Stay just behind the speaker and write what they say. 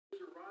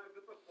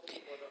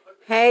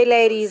Hey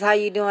ladies, how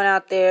you doing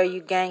out there,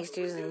 you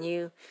gangsters and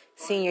you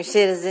senior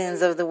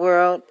citizens of the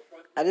world?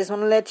 I just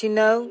want to let you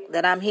know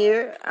that I'm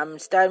here. I'm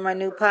starting my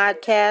new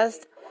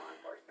podcast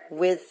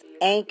with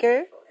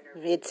Anchor.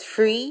 It's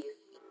free,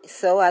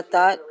 so I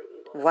thought,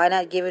 why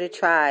not give it a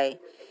try?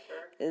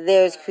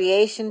 There's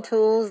creation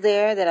tools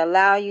there that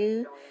allow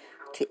you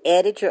to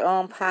edit your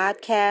own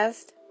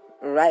podcast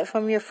right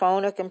from your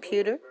phone or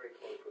computer.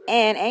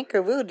 And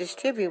Anchor will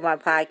distribute my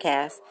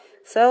podcast,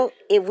 so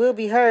it will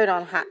be heard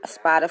on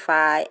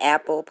Spotify,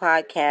 Apple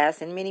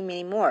Podcasts, and many,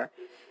 many more.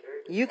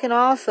 You can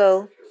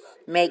also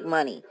make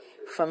money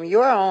from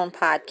your own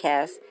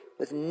podcast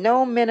with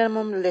no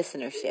minimum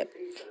listenership.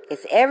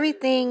 It's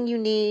everything you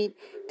need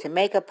to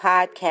make a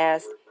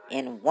podcast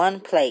in one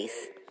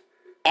place,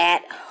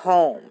 at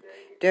home.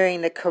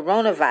 During the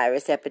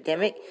coronavirus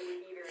epidemic,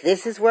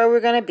 this is where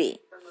we're going to be.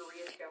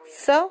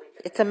 So,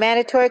 it's a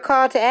mandatory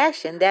call to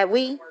action that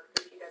we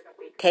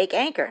take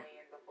Anchor.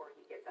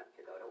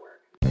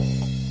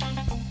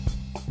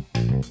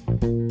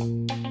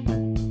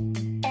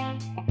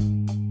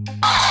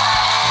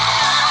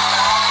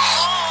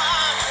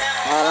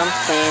 All I'm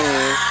saying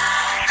is,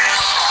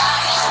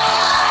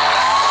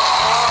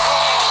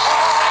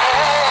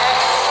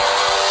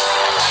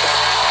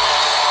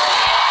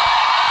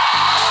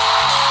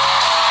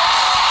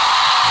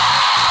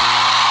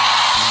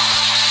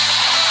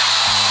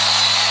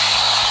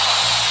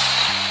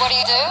 what do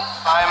you do?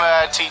 I'm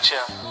a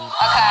teacher.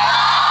 Okay.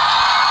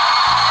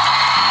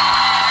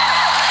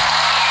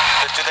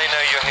 Do they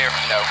know you're here?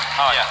 No.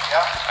 Oh, yeah.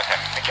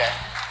 Okay.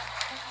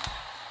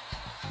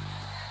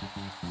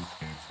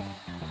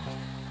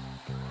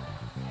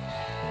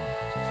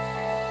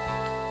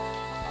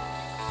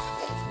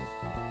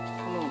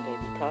 come on,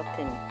 baby, talk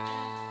to me.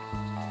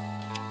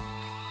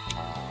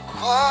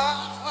 What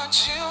would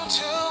you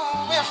do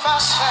if I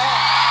said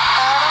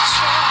out of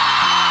you?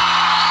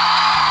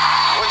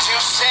 Would you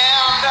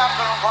stand up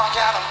and walk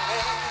out of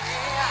me?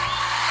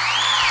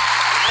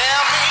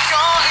 Lend me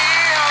your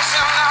ears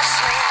and I'll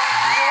sing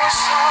you a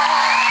song.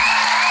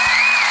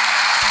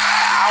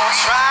 I will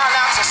try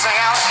not to sing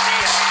out of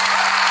fear.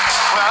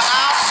 Well,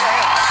 I'll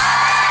sing.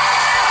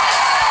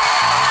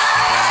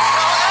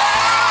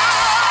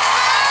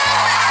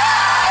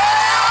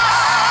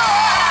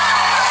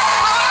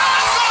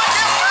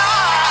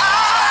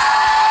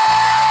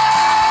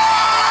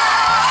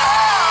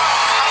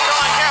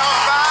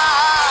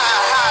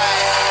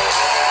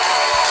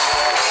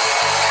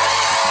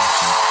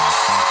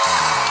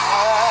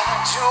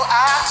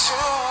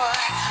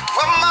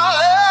 When my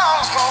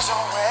love goes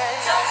away,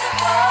 doesn't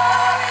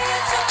worry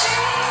to be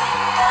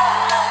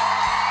alone.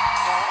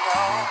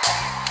 No.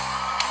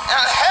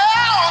 And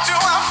how do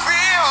I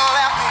feel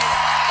at the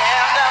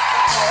end of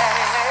the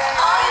day?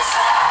 Are you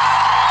sad?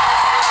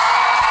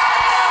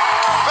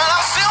 But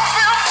I still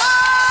feel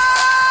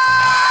fine.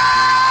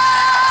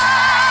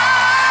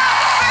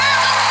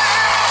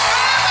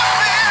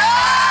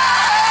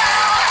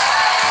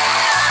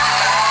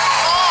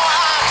 Oh,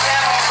 I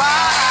can't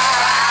find.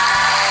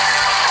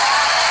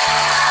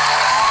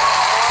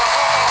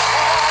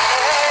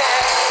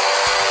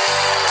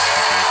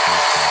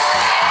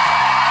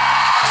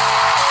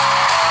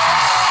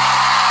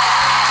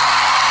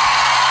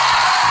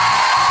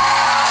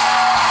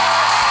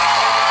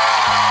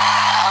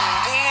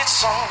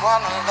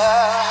 Someone to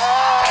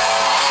love.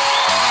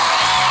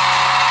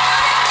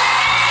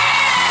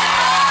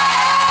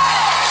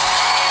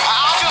 I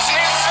just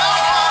need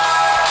someone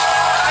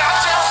that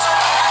just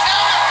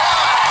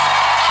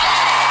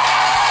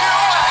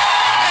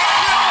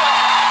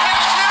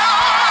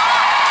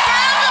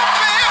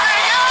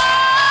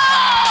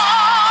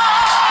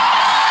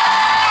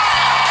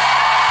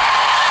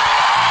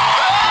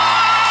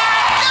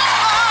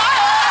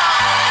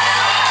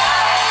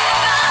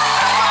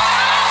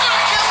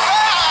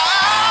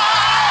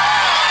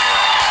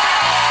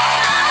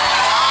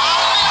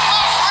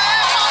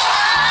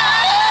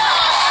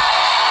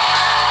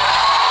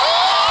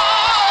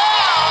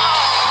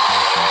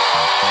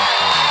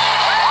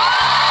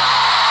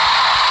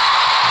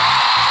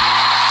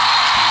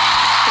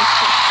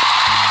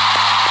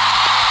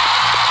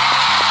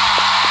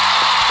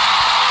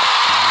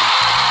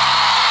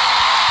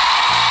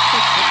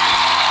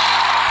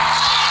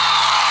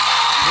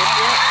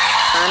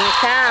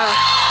Cowell.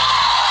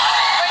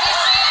 When you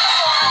see a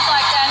performance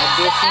like that, it's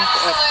the Audition,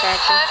 absolute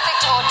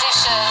perfect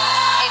audition.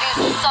 It is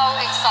so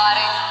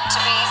exciting to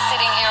be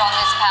sitting here on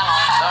this panel.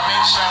 That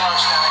means so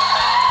much,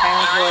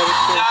 I enjoyed it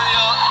too.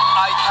 Daniel,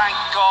 I thank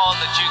God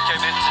that you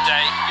came in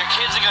today. Your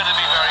kids are going to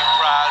be very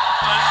proud.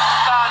 But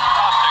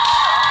fantastic.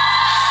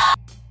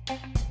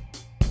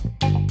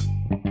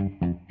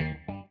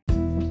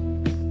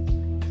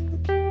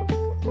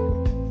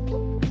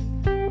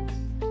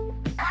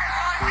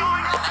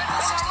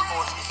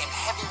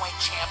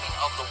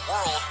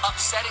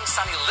 Upsetting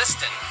Sonny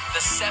Liston, the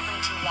 7-1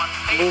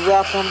 favorite. We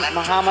welcome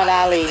Muhammad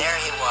Ali. There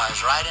he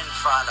was, right in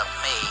front of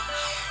me,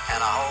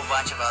 and a whole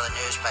bunch of other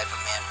newspaper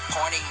men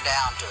pointing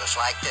down to us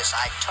like this.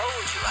 I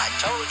told you.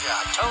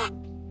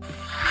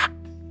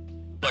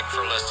 Look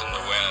for Liston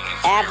to win in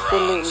 3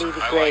 Absolutely rounds.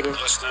 the I greatest.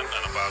 like Liston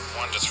in about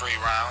 1 to 3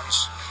 rounds.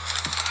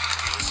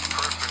 He was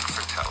perfect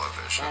for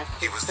television. That's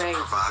He was crazy,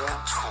 the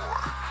provocateur,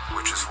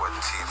 which is what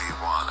TV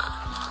wanted.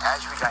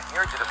 As we got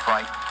near to the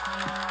fight,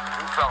 a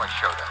new fella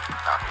showed up,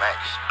 Malcolm X.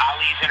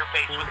 Ali's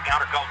interface with the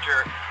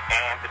counterculture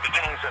and the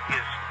beginnings of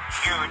his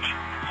huge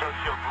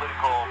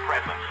socio-political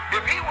presence.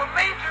 If he were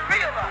made to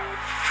realize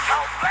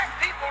how black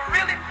people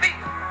really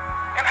feel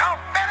and how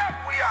fed up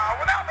we are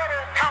without that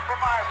old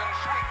compromise and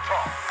sweet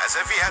talk. As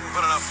if he hadn't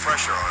put enough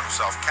pressure on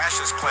himself,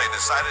 Cassius Clay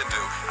decided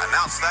to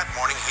announce that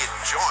morning he had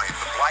joined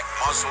the black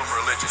Muslim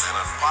religion, an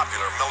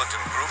unpopular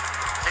militant group.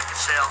 Ticket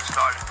sales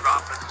started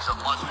dropping. Some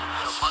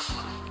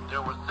Muslims, they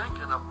were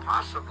thinking of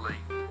possibly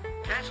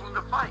canceling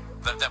the fight.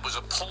 That was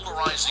a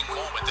polarizing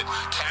moment, that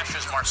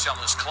Cassius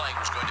Marcellus Clay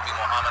was going to be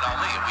Muhammad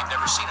Ali, and we'd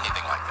never seen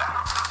anything like that.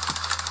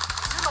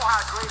 You know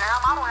how great I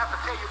am. I don't have to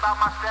tell you about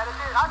my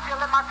strategy. I just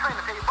let my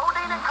trainer tell you.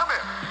 Bodine, come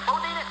here.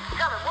 Bodine,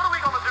 tell him, what are we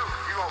going to do?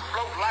 You going to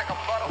float like a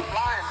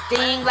butterfly and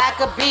Sting like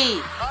a bee.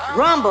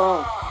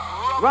 Rumble.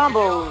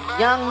 Rumble.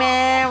 Young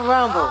man,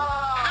 rumble.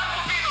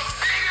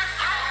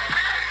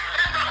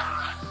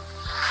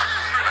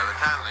 By the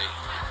time the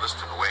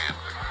Liston weigh-in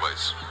took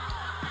place,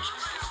 there was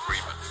an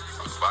agreement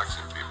with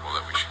boxing people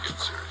that we should get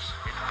serious.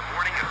 It's the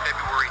morning of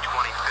February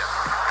 25th,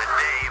 the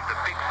day of the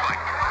big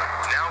fight.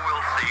 Now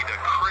we'll see the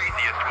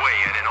craziest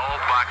weigh-in in all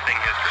boxing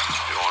history.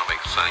 You don't want to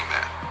make Sonny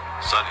mad.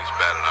 Sonny's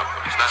bad enough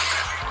when he's not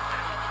mad.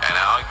 And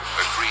I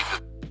agreed to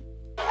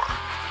war,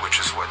 which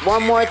is what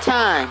One more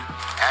time.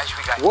 As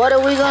we got What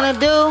are we gonna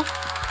do? new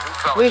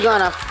fella We're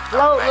showed gonna up,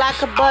 float Malcolm like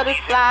X. a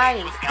butterfly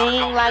and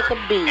sting like a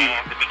bee.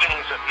 And the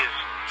beginnings of his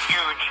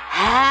huge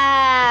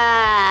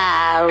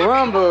Ah,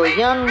 rumble,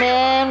 young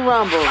man,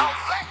 rumble. How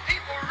black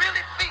people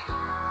really feel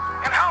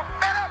and how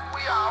fed up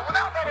we are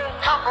without that old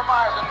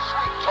compromise and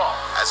sweet talk.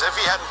 As if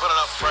he hadn't put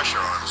enough pressure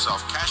on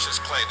himself, Cassius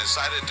Clay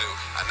decided to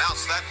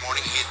announce that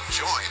morning he had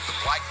joined the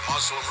black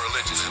Muslim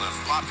religion, an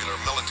unpopular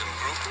militant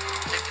group.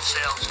 Ticket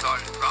sales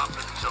started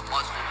dropping. Some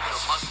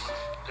Muslims,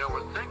 they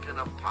were thinking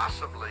of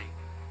possibly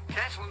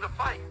canceling the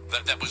fight.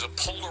 That was a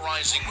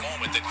polarizing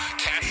moment, that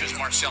Cassius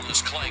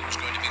Marcellus Clay was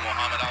going to be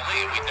Muhammad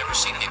Ali, and we'd never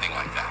seen anything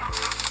like that.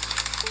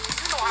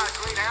 You know how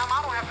great I am.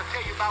 I don't have to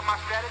tell you about my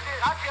strategy.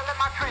 I just let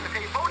my trainer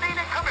tell you. Bodine,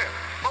 come here.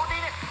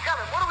 Bodine, tell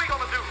him, what are we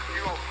going to do?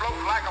 You going to float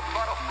like a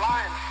butterfly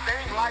and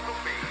sting like a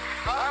bee.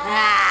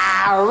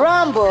 Ah,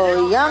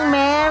 rumble, young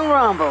man,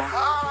 rumble.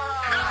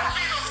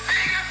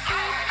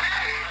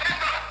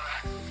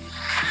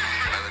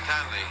 By the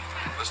time the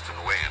Liston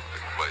weigh-in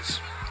took place,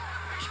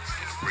 there was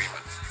an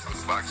agreement with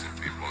boxing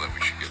people that we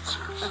should get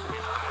serious. The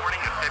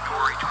morning of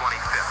February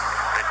 25th,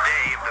 the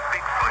day of the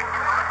big fight.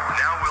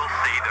 Now we'll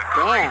see the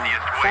Damn,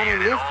 craziest Sonny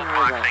weigh-in in all Liston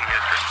was a boxing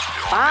history.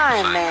 You don't want to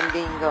fine make Sonny mad.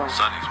 mandingo.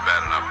 Sonny's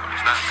bad enough when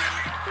he's not mad.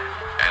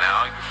 And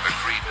I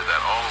agreed to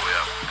that all the way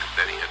up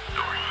that he hit the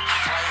door.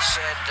 Clay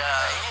said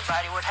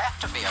anybody would have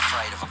to be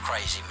afraid of a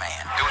crazy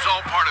man. It was all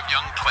part of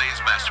young Clay's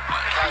master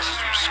plan. Cassius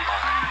was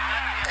smart,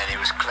 and he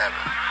was clever,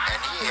 and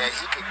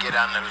he could get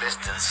under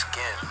Liston's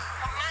skin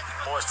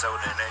more so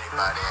than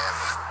anybody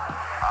ever.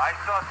 I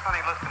saw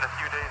Sonny Liston a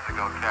few days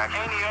ago, Jack.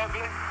 Ain't he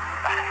ugly?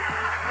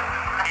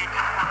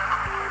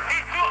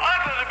 He's too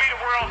ugly to be the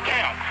world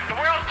champ. The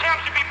world champ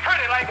should be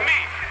pretty like me.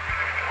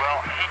 Well,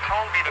 he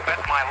told me to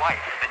bet my life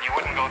that you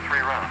wouldn't go 3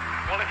 rounds.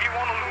 Well, if you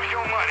want to lose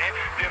your money,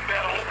 then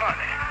bet on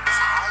Sonny.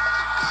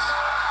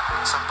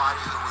 Somebody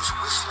who was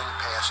whistling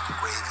past the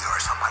graveyard,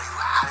 somebody who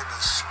had to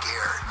be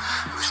scared,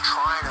 who was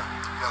trying to,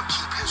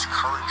 keep his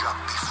courage up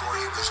before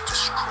he was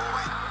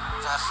destroyed.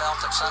 I felt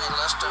that Sonny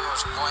Liston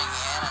was going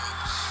in and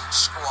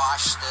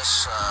squash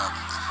this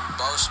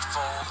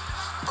boastful,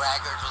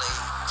 braggartly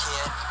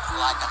kid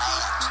like an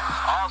ant.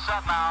 All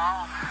set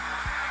now.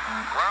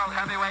 World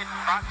heavyweight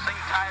boxing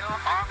title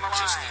on the line.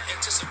 Just the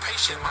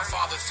anticipation, my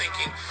father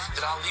thinking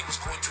that Ali was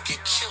going to get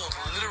killed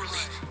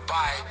literally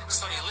by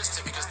Sonny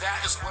Liston, because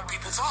that is what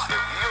people thought. The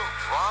real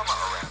drama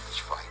around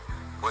this fight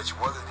was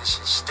whether this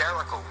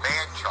hysterical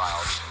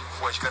man-child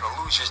was going to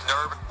lose his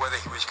nerve, whether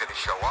he was going to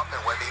show up, and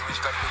whether he was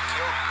going to get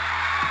killed.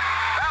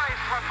 Barry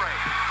Slippery.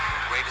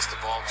 Greatest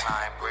of all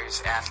time,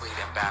 greatest athlete,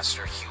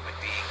 ambassador, human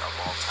being of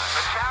all The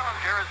time.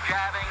 challenger is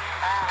jabbing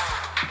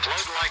hard.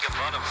 Float like a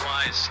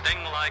butterfly,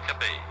 sting like a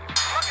bee.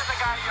 Look at the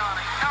guy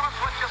yawning. Tell us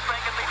what you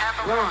think at the end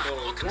of the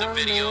Rumble, Look at the young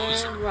videos,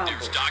 man, or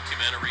there's rumble.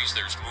 documentaries,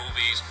 there's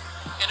movies,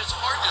 and it's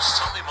hard to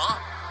sum him up,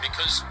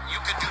 because you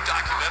could do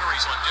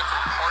documentaries on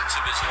different parts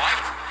of his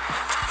life.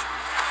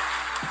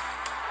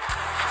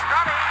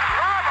 Sonny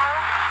Bravo.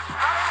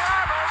 Sonny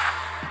Bravo.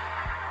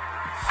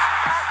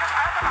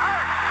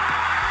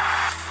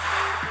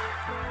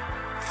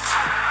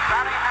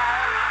 Sonny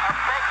has a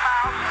big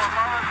mouth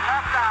below his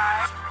left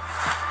eye.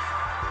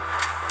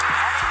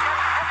 And he's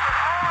getting hit with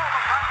all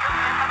the punches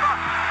in the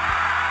book.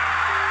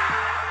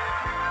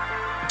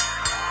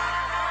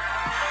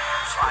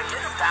 So I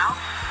get him down.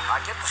 I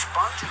get the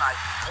sponge and I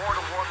pour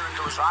the water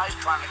into his eyes,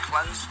 trying to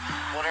cleanse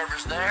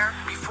whatever's there.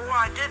 Before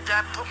I did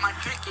that, put my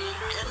pinky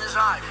in his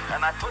eye,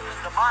 and I put it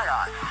into my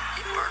eye.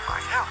 He burned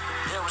like hell.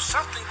 There was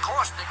something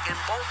caustic in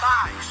both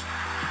eyes.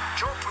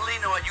 Joe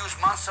Polino had used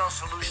Moncel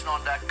solution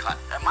on that cut,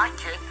 and my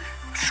kid,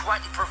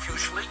 sweating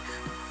profusely,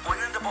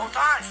 went into both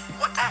eyes.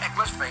 What the heck?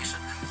 Let's face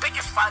it.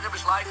 Biggest fight of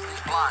his life, and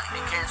he's blind.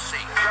 He can't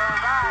see. His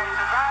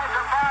eyes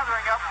are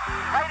bothering him.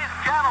 Ladies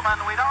and gentlemen,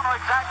 we don't know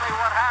exactly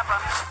what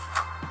happened.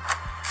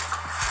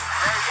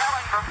 They're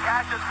yelling from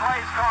Cassius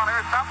Clay's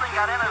corner. Something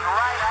got in his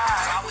right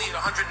eye. Ali at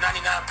 199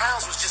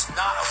 pounds was just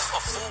not a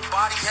full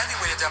body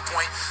heavyweight at that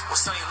point. Well,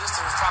 Sonny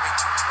Liston was probably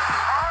 220.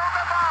 Hold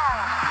the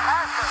ball.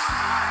 Cassius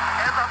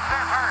is a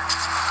bit hurt.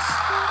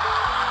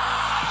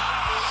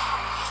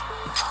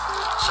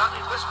 Sonny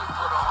Liston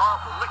put a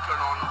horrible licking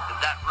on him in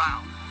that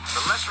round.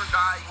 The lesser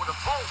guy would have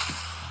bolted,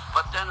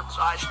 but then his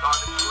eyes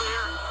started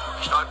clear.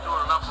 He started doing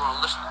an upper on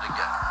Liston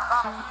again.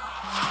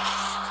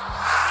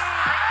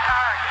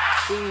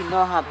 Do you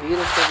know how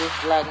beautiful this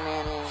black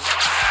man is?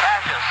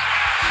 Cassius.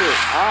 Shit,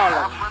 all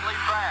of them. Upwardly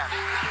fast.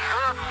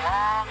 Good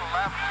long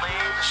left lead.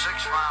 The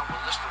sixth round,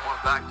 when Liston went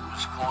back to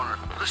his corner,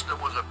 Liston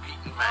was a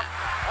beaten man.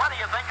 What do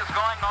you think is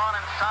going on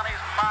in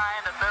Sonny's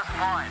mind at this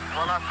point?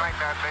 Well, I think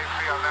that they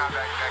feel now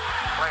that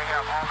Clay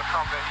have all the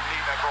confidence he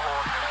needs to go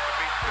on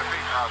to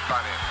beat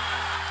Sonny.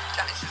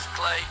 Cassius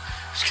Clay,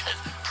 he's got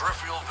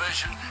peripheral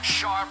vision,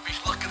 sharp. He's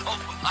looking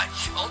over my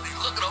shoulder.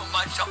 He's looking over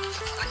my shoulder.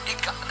 He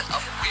got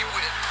up. We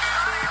win.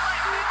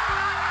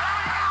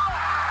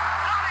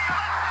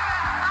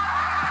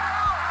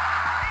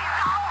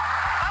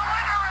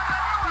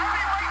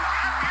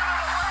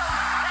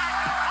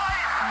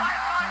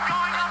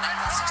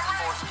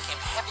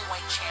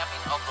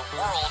 Champion of the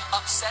world,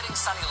 upsetting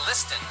Sonny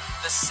Liston,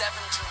 the 7-1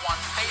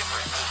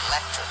 favorite.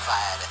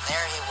 Electrified, and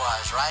there he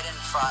was, right in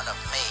front of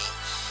me,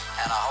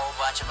 and a whole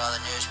bunch of other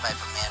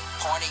newspaper men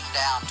pointing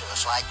down to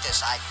us like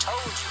this. I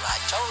told you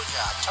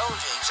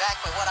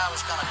exactly what I was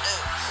going to do.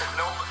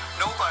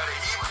 Nobody,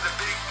 even the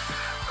big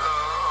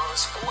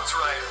sports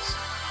writers,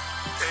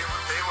 they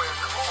were in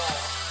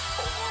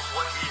awe over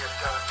what he had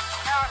done.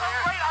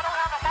 Wait, I don't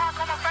have a mark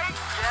on my face,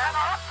 and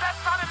I upset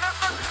Sonny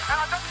Liston, and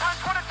I just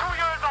turned 22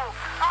 years old.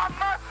 I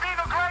must be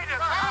the greatest.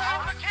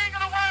 I'm the king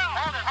of the world.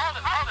 Hold it.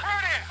 I'm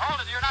pretty.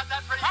 Hold it, you're not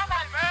that pretty. I'm a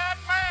bad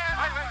man.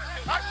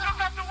 I shook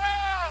up the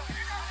world.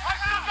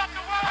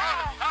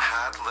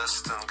 Had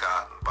Liston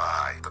gotten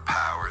by, the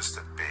powers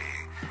that be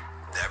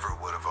never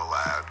would have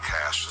allowed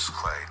Cassius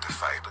Clay to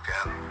fight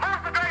again. Who's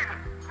the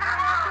greatest?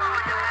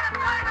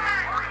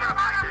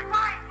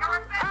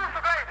 Who's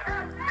the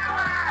greatest?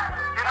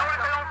 You know what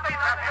they don't say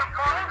that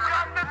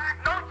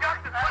no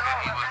justice.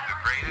 He was the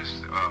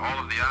greatest.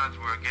 All of the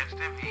odds were against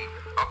him. He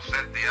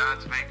upset the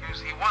odds makers.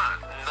 He won.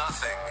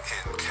 Nothing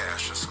in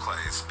Cassius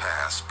Clay's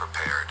past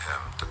prepared him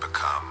to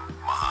become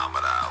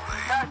Muhammad Ali.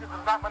 Cassius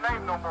is not my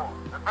name no more.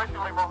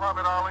 Officially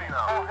Muhammad Ali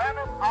now.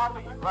 Muhammad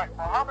Ali. Right,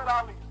 Muhammad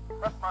Ali.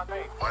 That's my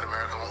name. White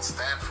America won't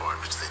stand for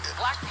it, which they did.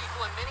 Black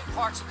people in many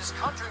parts of this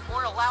country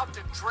weren't allowed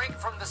to drink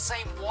from the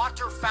same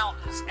water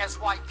fountains as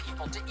white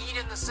people, to eat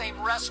in the same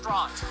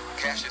restaurants.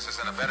 Cassius is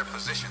in a better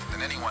position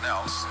than anyone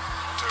else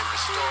to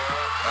restore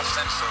a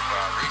sense of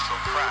racial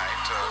pride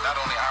to not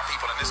only our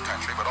people in this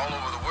country, but all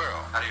over the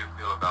world. How do you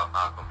feel about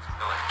Malcolm's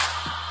killing?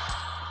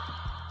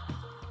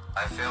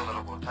 I feel that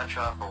it will touch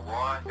off a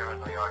war here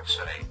in New York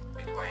City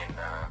between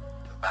the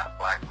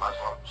black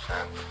Muslims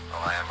and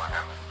Elijah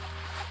Muhammad.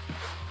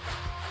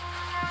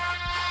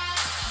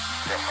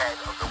 The head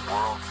of the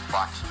World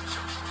Boxing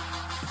Association.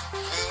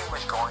 He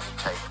was going to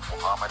take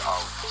Muhammad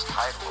Ali's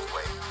title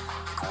away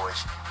because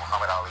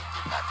Muhammad Ali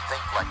did not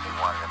think like they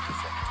wanted him to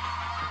think.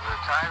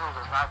 The title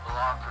does not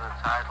belong to the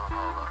title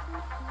holder.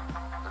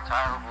 The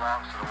title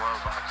belongs to the World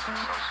Boxing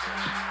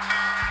Association.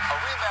 A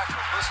rematch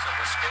with Liston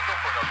was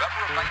scheduled for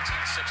November of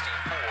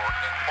 1964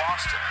 in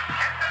Boston.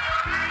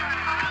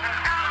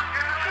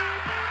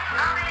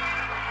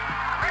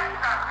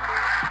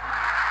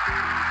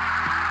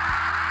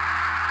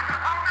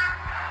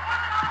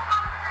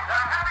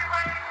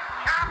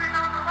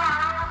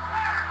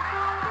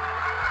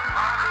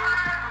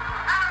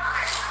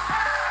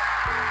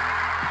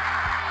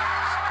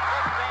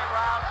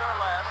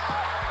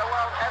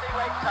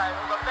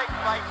 Title, the big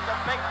fight, the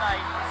big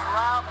night,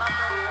 round number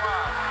 1.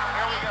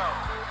 Here we go.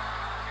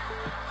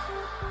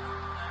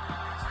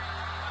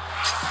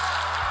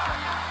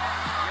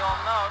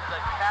 You'll note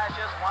that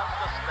Cassius wants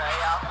to stay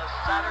out in the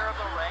center of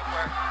the ring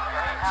where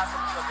he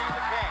happens to be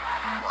the king.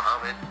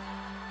 Muhammad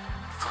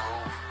threw,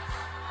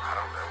 I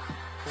don't know,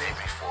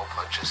 maybe 4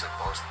 punches at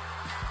most.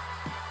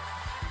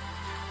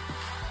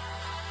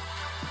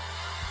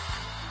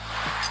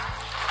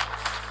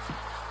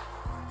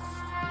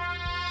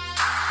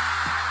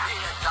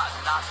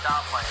 Knocked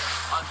out by a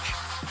punch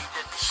he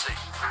didn't see.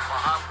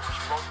 Muhammad was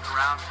floating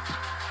around.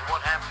 What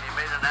happened? He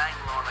made an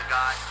angle on the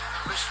guy.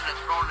 Liston had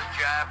thrown a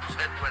jab. His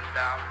head went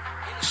down.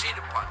 He didn't see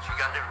the punch. He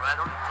got hit right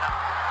on the top.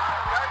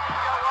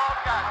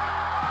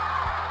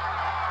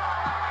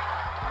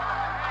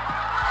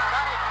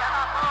 Sonny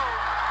cannot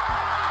move.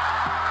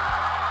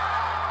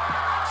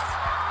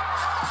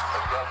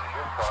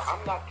 I'm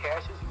not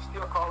Cassius. You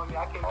still calling me?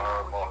 I can't.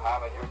 Or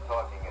Muhammad, you're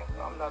talking it.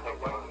 I'm not the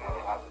white man.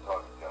 You have to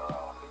talk to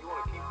General. You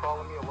want to keep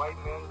calling me a white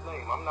man's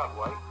name? I'm not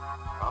white.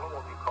 I don't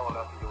want to be called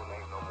after your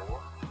name no more.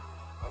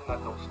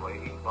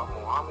 way from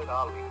Muhammad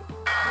Ali.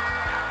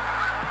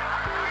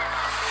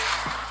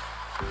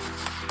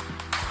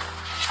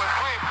 With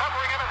Clay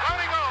covering him, and down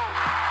he goes.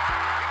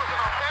 He was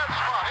in a bad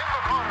spot in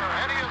the corner,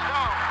 and he is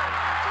down.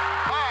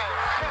 5,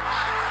 6.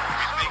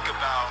 We think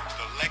about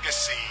the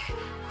legacy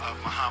of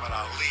Muhammad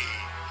Ali.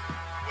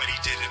 What he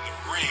did in the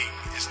ring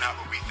is not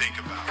what we think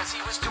about. Because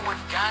he was doing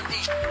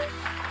Gandhi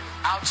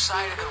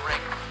outside of the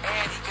ring,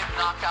 and he could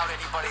knock out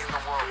anybody in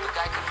the world. The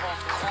guy could hold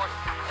court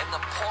in the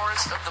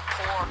poorest of the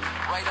poor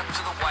right up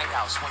to the White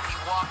House. When he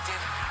walked in,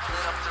 he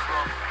lit up the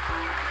room.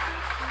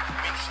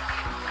 I mean, he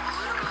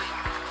literally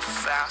moved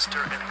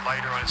faster and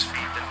lighter on his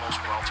feet than most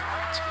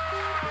welterweights.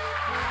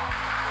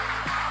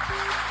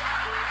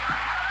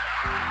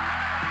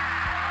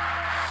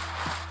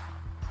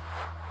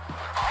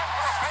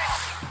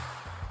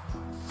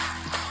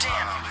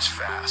 Damn, he was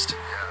fast. Yeah.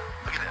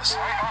 Look at this.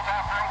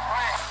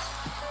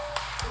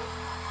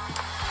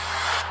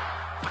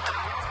 But the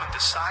movement, the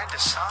side to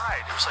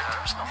side, it was like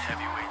there was no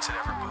heavyweights that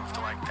ever moved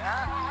like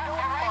that. No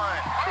one.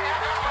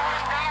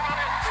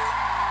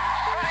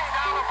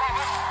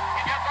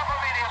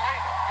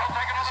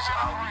 This is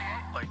Ali,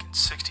 like in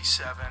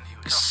 67, he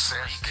was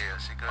sleek.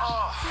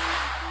 Oh.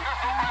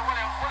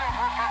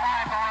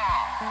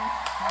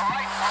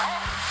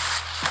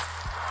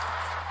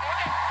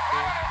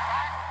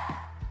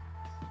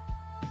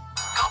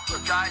 A couple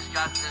of guys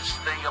got this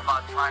thing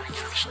about trying to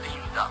get him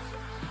steamed up.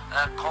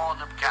 Calling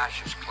him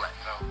Cassius Clay.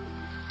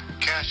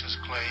 Cassius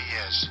Clay,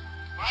 yes.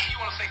 Why do you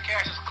want to say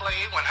Cassius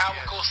Clay when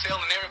Howard Cosell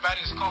and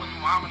everybody is calling you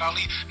Muhammad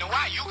Ali? Now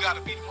why you got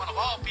to be one of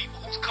all people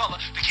whose color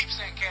to keep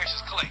saying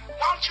Cassius Clay?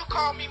 Why don't you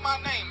call me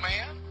my name,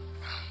 man?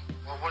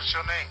 Well, what's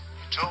your name?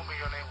 You told me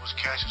your name was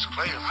Cassius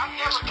Clay a few I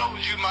years never ago.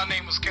 told you my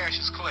name was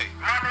Cassius Clay.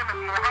 My name is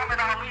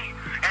Muhammad Ali,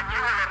 and you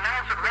will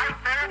announce it right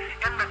there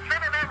in the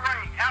center of that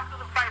ring after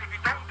the fight if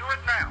you don't do it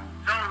now.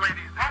 So,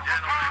 ladies and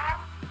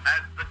gentlemen,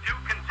 as the two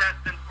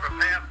contestants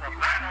prepare for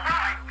battle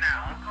right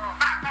now.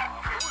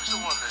 Who was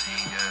the one that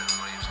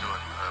when he was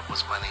doing,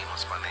 what's my name,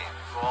 what's my name?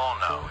 You all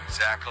know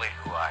exactly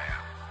who I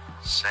am.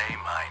 Say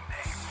my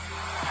name.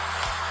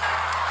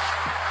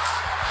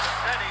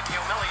 Then he'd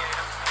humiliate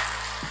him.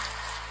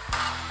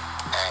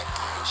 And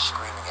he was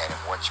screaming at him,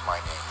 "What's my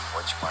name?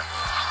 What's my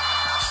name?"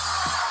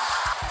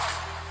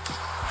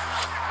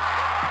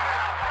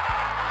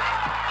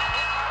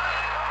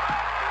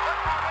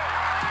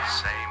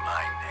 Say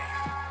my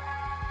name.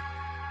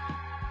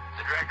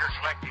 The Director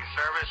Selective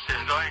Service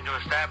is going to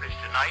establish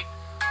tonight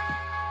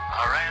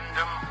a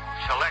random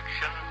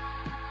selection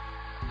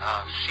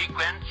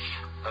sequence,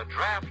 a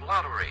draft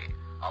lottery,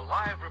 a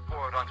live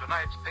report on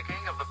tonight's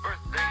picking of the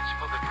birthdays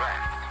for the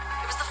draft.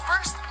 It was the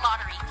first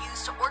lottery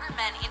used to order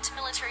men into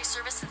military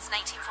service since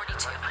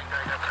 1942.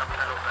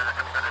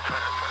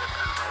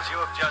 As you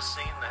have just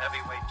seen, the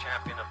heavyweight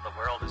champion of the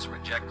world has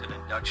rejected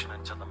induction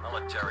into the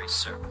military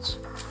service.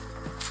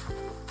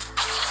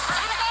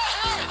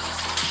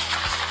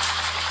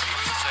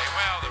 People say,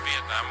 well, the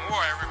Vietnam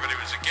War, everybody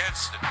was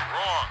against it.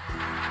 Wrong.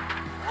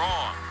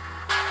 Wrong.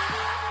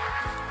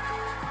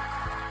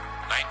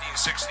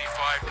 1965,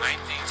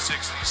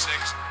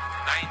 1966,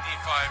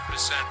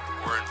 95%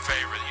 were in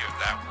favor of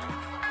that war.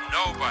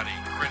 Nobody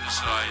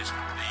criticized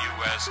the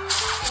U.S. If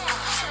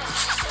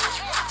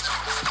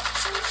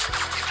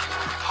you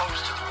were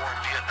opposed to the war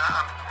in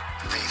Vietnam,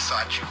 they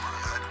thought you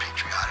were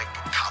patriotic,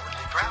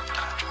 cowardly draft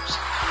dodgers.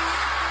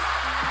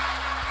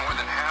 More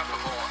than half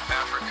of all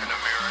African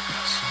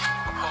Americans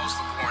opposed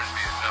the war in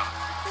Vietnam.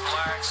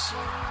 Blacks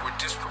were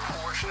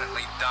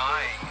disproportionately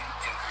dying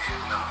in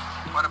Vietnam.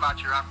 What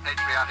about your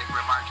unpatriotic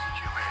remarks that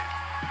you made?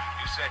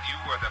 You said you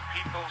were the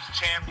people's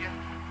champion?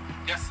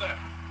 Yes, sir.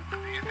 Do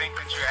you think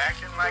that you're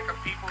acting like a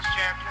people's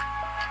champion?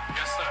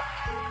 Yes, sir.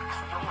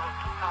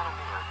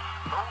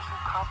 Those who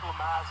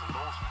compromise and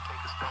those who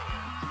take a stand.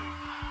 See?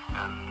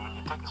 And when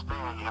you take a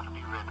stand, you have to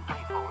be ready to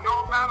pay for it.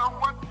 No matter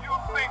what you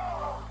think,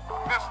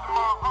 Mr.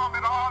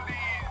 Muhammad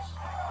Ali's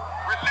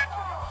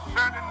religion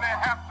certainly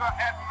have to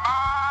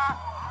admire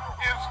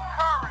his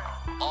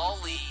courage.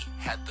 Ali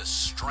had the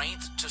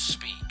strength to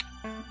speak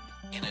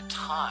in a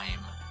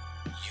time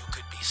you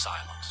could be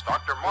silenced.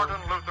 Dr.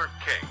 Martin Luther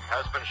King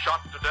has been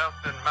shot to death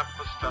in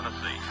Memphis,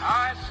 Tennessee.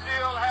 I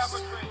still have a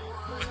dream.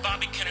 With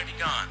Bobby Kennedy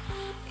gone,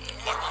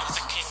 Martin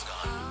Luther King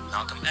gone,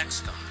 Malcolm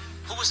X gone,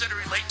 who was there to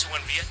relate to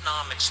when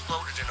Vietnam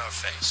exploded in our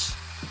face?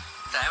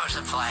 That was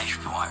a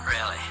flashpoint,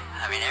 really.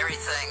 I mean,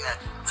 everything that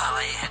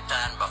Ali had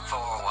done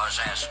before was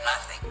as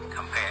nothing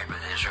compared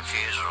with his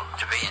refusal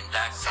to be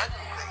inducted.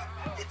 Suddenly,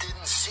 it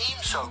didn't seem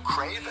so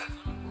craven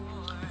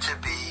to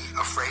be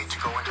afraid to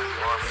go into the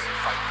army and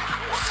fight this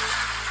war.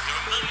 There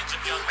were millions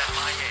of young men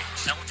my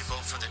age that would go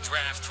for the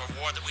draft for a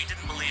war that we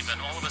didn't believe in,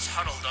 all of us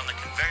huddled on the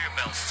conveyor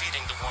belt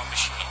feeding the war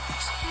machine.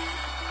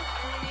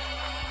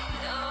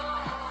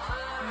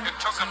 It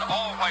took an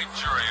all-white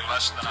jury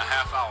less than a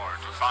half hour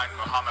to find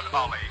Muhammad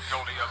Ali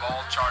guilty of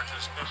all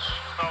charges. This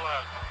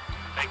fella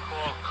they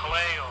call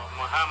Clay or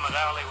Muhammad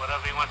Ali,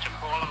 whatever he wants to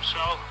call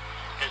himself,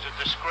 is a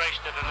disgrace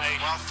to the nation.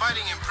 While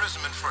fighting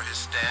imprisonment for his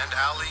stand,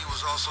 Ali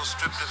was also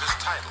stripped of his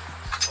title.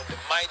 when the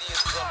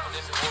mightiest weapon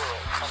in the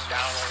world come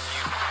down on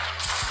you,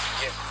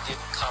 yet you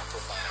didn't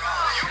compromise.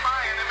 You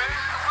my enemy.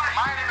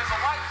 My enemy is the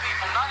white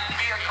people, not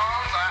Viet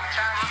Congs or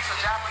Chinese or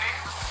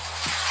Japanese.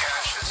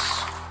 Cassius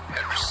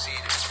had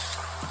receded,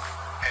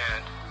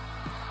 and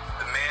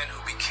the man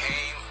who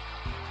became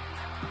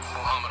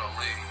Muhammad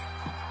Ali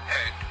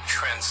had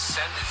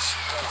transcended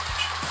sport.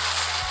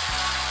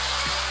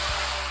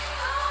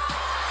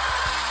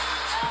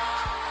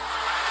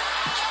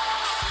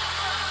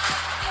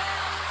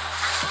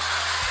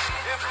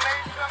 This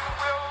nation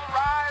will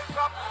rise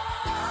up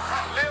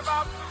and live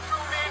out the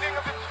true meaning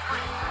of its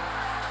creed.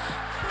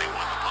 They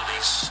want the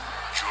police,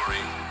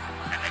 jury,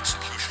 and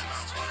execution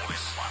all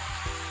in one.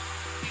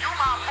 You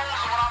my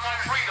opposer when I want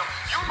freedom.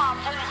 You my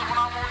opposer when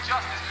I want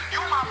justice. You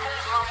my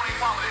opposer when I want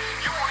equality.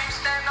 You won't even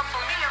stand up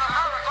for me in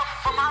America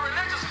for my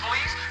religious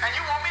beliefs, and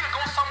you want me to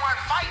go somewhere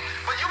and fight,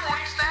 but you won't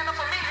even stand up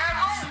for me here at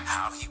home.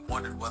 How he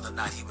wondered whether or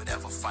not he would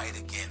ever fight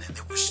again, and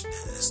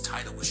his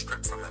title was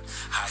stripped from him.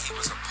 How he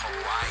was a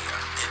pariah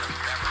in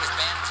America. His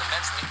ban was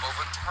eventually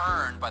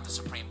overturned by the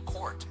Supreme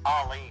Court.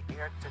 Ali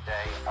here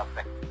today a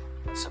victim.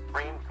 The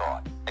Supreme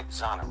Court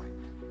exonerated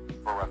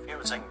for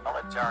refusing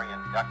military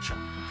induction.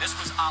 This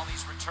was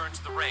Ali's return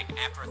to the ring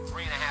after a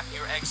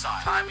 3.5-year exile.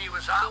 The time he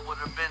was out would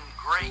have been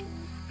great.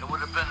 It would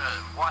have been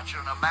watching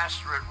a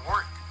master at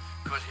work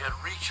because he had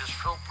reached his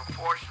full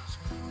proportions,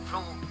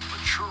 full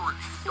maturity.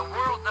 The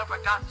world never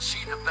got to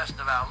see the best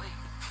of Ali.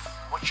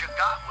 What you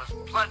got was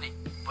plenty,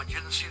 but you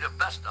didn't see the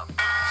best of him.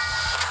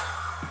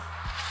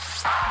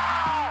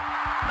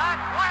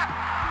 That whip!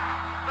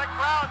 The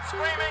crowd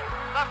screaming.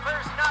 The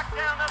first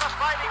knockdown of the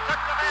fight. He took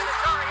the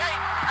mandatory 8.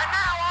 And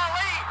now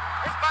Ali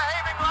is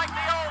behaving like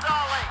the old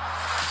Ali.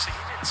 See,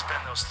 he didn't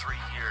spend those 3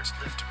 years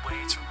lifting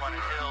weights or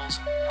running hills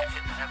and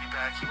hitting the heavy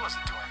bag. He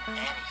wasn't doing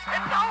anything.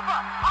 It's over.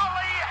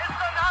 Ali is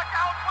the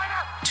knockout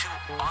winner.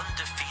 2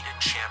 undefeated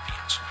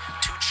champions.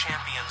 2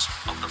 champions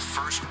of the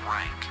first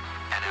rank.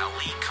 And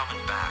Ali coming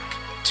back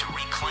to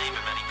reclaim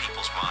in many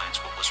people's minds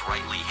what was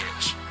rightly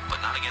his, but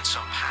not against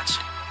some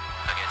patsy,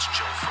 against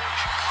Joe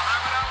Frazier.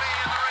 Muhammad Ali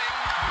in the ring.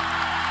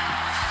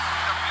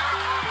 The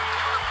beautiful,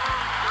 beautiful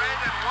red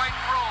and white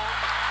robe.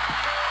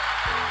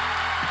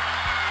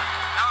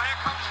 Now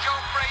here comes Joe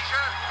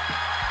Frazier.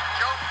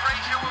 Joe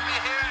Frazier will be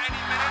here any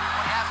minute.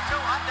 We have 2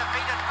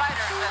 undefeated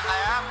fighters in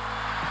there.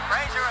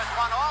 Frazier has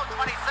won all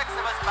 26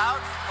 of his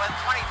bouts with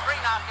 23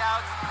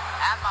 knockouts,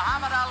 and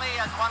Muhammad Ali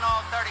has won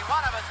all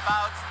 31 of his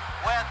bouts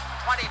with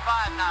 25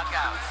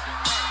 knockouts.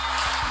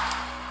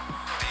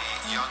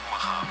 The young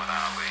Muhammad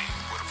Ali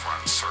would have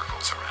run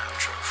circles around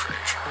Joe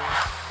Frazier.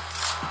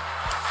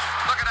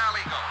 Look at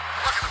Ali go.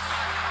 Look at him go.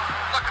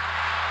 Look at him.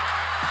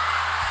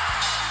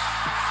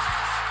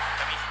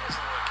 I mean, he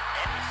doesn't look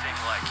anything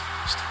like he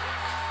used to look.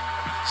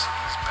 I mean,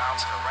 he's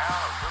bouncing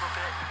around a little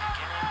bit in the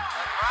beginning.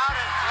 The crowd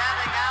is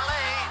chanting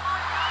Ali,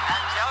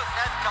 and Joe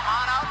says, come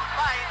on out and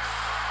fight.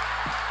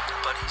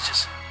 But he's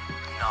just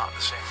not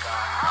the same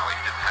guy. Ali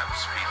didn't have the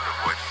speed to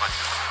avoid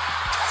punches,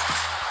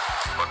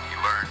 but he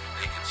learned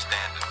he could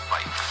stand and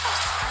fight.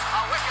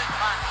 A wicked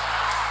punch.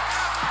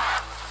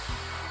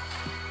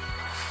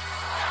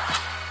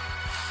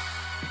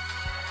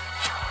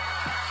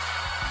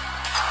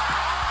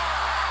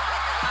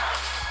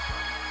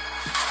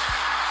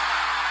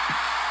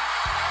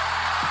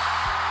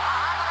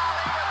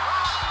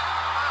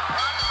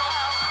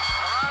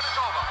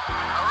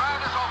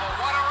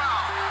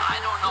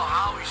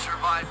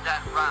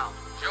 That round.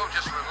 Joe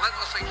just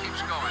relentlessly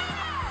keeps going.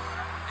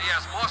 He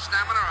has more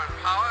stamina and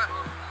power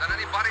than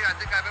anybody I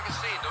think I've ever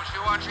seen. Don't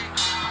you, Archie?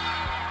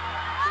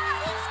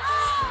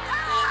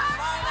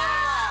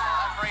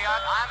 Referee,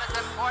 time is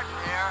important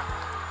here.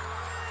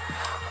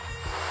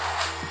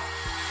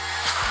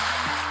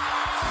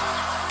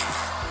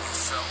 He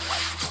felt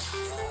like the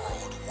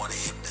world wanted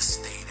him to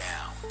stay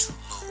down, to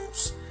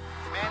lose.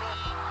 Many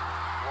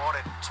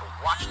wanted to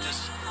watch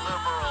this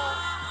liberal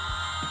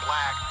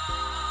black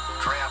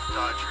draft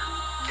dodger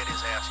get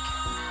his ass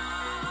kicked.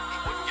 He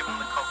wouldn't give him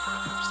the comfort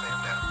of him staying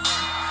down.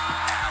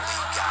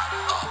 Ali got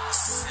up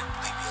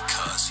simply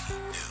because he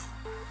knew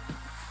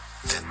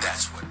that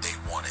that's what they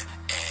wanted.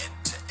 And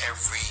to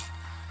every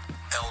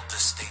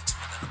elder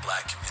statesman in the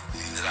black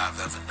community that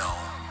I've ever known,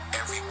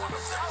 every one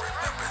of them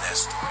remember that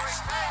story.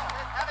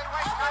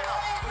 Heavyweight title.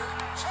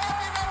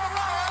 Champion of the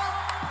world,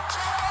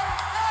 Joe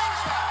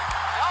Frazier.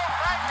 Joe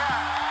Frazier.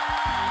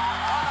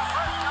 For the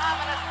first time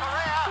in his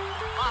career,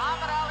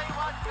 Muhammad Ali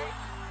was beaten.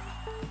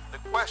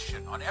 The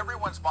question on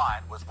everyone's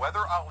mind was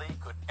whether Ali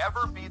could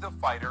ever be the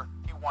fighter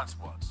he once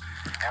was.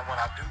 And when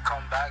I do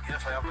come back,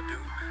 if I ever do,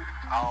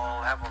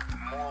 I'll have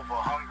more of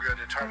a hunger or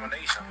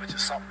determination, which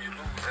is something you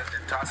lose, that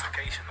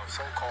intoxication of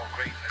so-called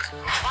greatness.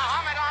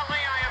 Muhammad Ali,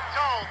 I am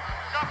told,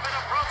 suffered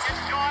a broken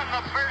jaw in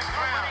the first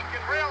round. Nobody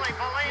can really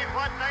believe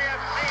what they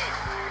have seen.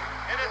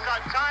 It is a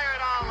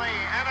tired Ali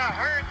and a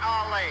hurt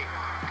Ali.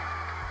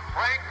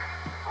 Frank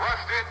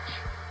Rustich.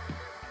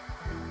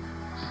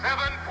 7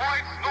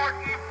 points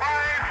Norton, 5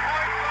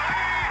 points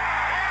Ali.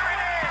 There it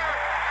is.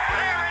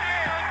 There it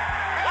is.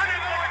 One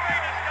of the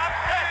greatest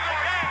upsets of the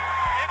game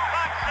in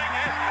boxing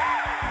history.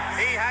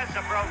 He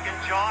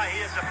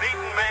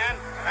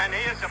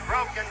is a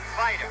broken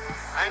fighter.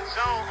 And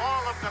so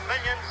all of the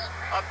millions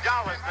of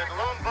dollars that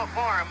loom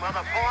before him with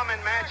a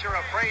Foreman match or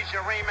a Frazier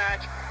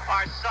rematch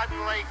are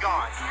suddenly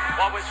gone.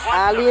 What was once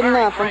Oddly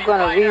enough, I'm going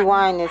to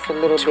rewind this a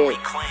little bit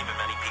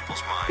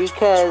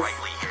because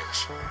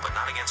but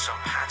not against some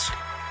patsy,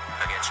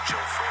 against Joe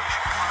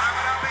Frazier.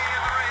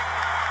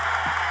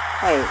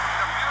 wait,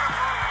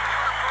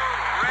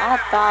 I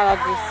thought I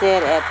just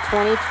said at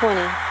 2020.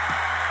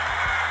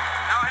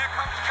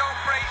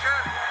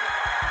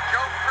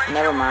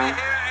 Never mind.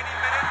 We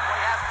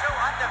have two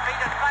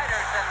undefeated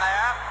fighters in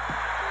there.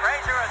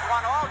 Frazier has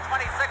won all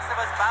 26 of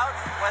his bouts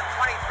with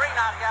 23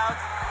 knockouts,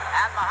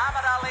 and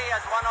Muhammad Ali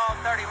has won all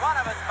 31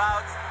 of his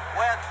bouts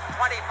with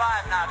 25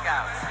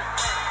 knockouts.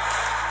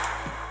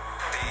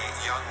 The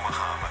young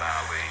Muhammad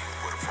Ali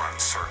would have run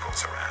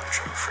circles around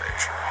Joe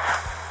Frazier.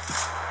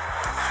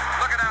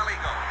 Look at Ali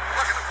go.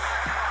 Look at him.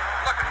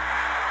 Look at him.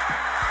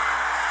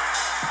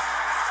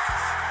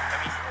 I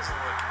mean, he doesn't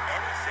look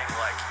anything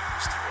like he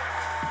used to look.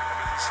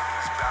 I mean,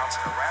 he's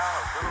bouncing around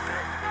a little bit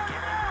in the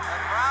beginning. The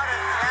crowd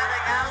is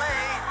chanting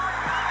Ali,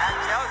 and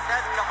Joe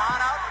says, come on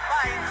out and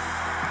fight.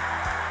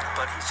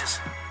 But he's just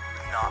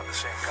not the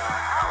same guy.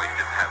 Ali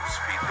didn't have the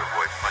speed to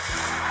avoid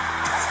punches.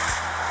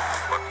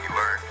 But he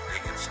learned he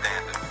can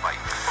stand and fight.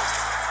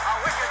 A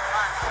wicked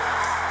punch.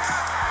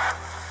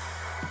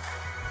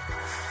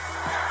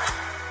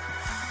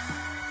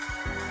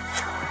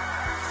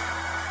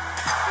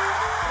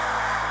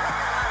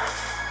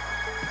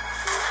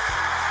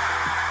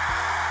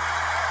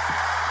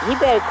 he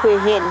better quit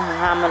hitting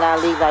Muhammad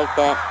Ali like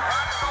that.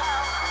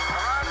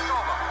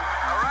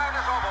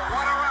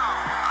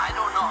 I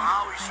don't know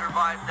how he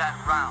survived that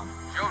round.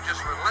 Joe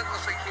just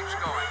relentlessly keeps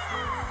going.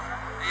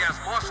 He has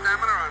more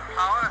stamina and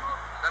power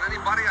than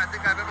anybody I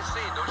think I've ever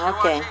seen. Don't you,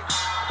 Okay,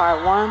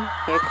 part 1,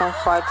 here comes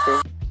part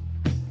 2.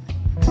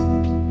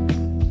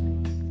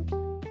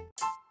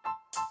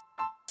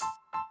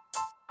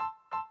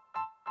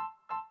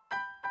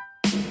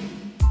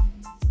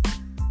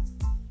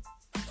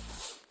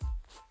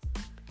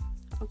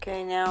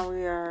 Okay, now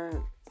we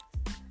are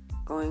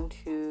going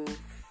to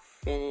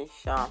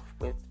finish off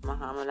with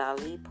Muhammad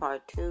Ali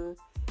Part 2,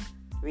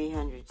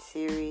 300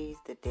 Series,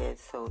 The Dead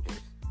Soldiers.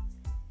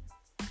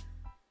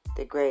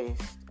 The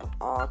greatest of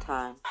all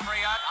time. I'm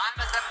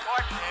as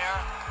important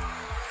here.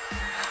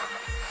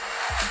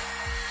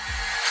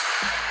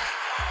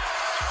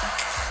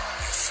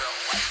 You felt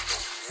like the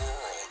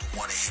world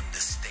wanted him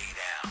to stay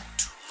down,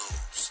 to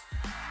lose.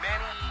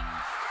 Many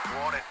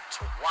wanted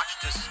to watch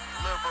this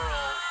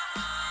liberal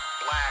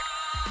black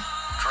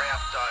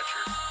draft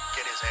dodger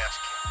get his ass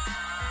kicked.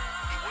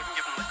 He wouldn't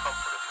give him the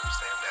comfort of him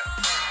staying down.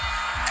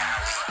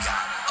 Ali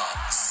got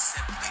up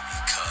simply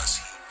because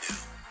he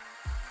knew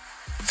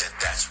that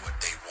that's what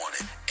they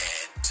wanted.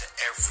 And to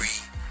every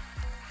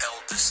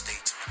elder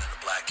statesman in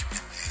the black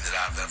community that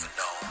I've ever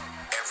known,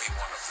 every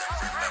one of them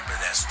remember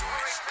that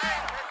story.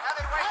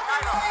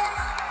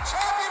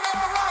 Champion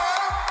number 1,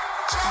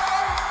 Joe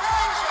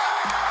Frazier.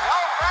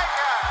 Joe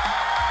Frazier.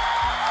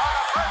 For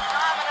the first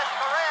time in his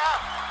career,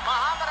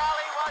 Muhammad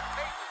Ali was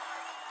beaten.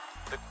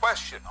 The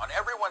question on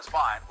everyone's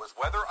mind was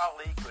whether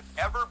Ali could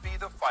ever be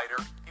the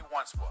fighter he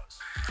once was.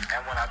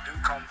 And when I do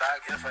come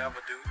back, if I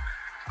ever do,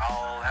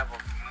 I'll have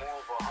more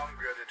of a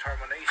hunger or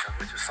determination,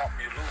 which is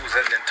something you lose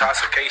in the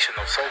intoxication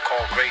of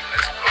so-called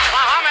greatness.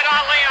 Muhammad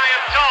Ali, I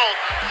am told,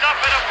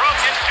 suffered a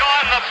broken jaw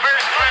in the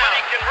first round.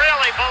 Nobody can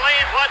really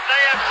believe what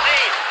they have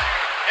seen.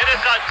 It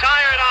is a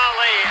tired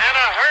Ali and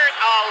a hurt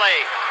Ali.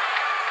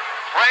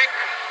 Frank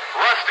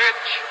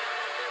Rustich.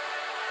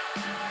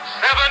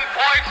 7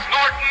 points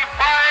Norton,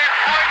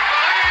 5 points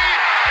Ali.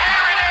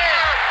 There it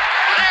is.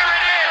 There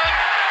it is.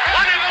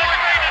 One of the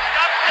greatest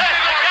upsets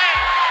of the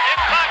game in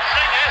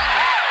boxing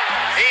history.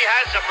 He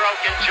has a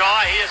broken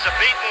jaw. He is a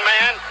beaten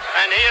man,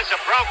 and he is a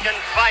broken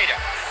fighter.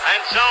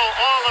 And so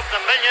all of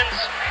the millions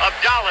of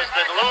dollars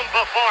that loom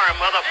before him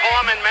with a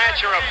Foreman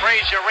match or a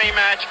Frazier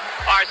rematch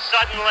are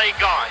suddenly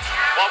gone.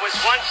 What was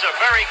once a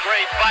very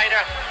great fighter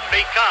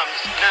becomes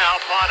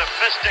now part of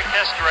fistic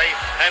history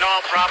in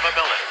all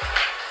probability.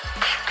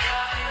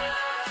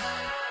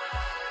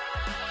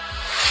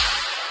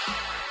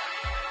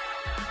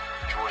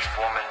 George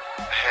Foreman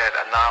had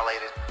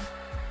annihilated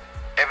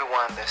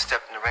everyone that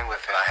stepped in the ring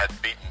with him. I had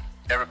beaten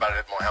everybody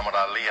that Muhammad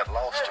Ali had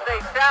lost to.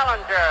 The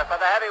challenger for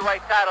the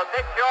heavyweight title,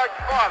 Big George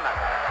Foreman,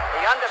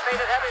 the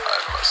undefeated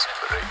heavyweight. I must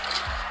break you.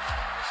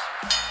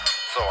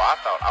 So I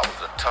thought I was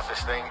the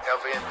toughest thing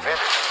ever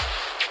invented.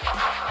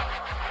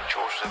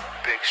 George was a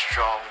big,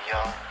 strong,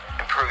 young,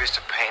 impervious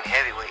to pain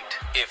heavyweight.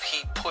 If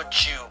he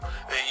put you,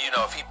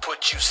 if he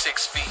put you 6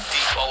 feet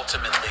deep,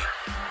 ultimately,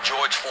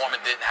 George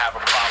Foreman didn't have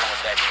a problem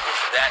with that. He was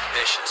that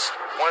vicious.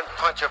 One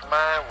punch of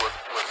mine was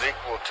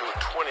equal to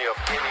 20 of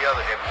any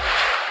other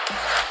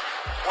heavyweight.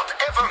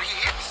 Whatever he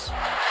hits,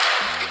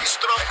 he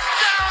destroys.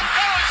 Down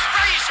goes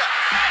Frazier!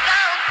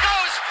 Down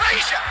goes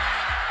Frazier!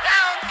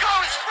 Down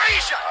goes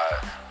Frazier!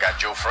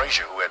 Got Joe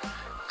Frazier, who had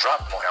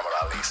drop Muhammad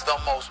Ali. The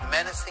most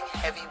menacing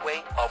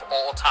heavyweight of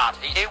all time.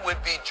 It would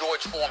be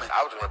George Foreman.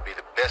 I was going to be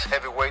the best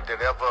heavyweight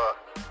that ever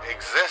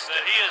existed.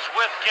 He is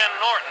with Ken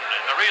Norton,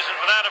 and the reason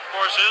for that, of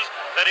course, is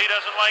that he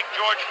doesn't like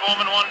George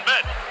Foreman one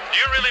bit. Do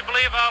you really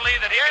believe, Ali,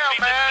 that he can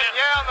beat this man?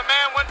 Yeah, the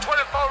man went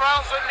 24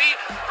 rounds with me,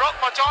 broke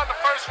my jaw in the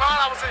first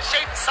round. I was in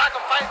shape to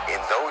sacrifice.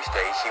 In those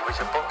days, he was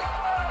a bully.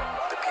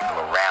 The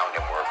people around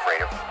him were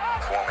afraid of him.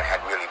 Foreman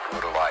had really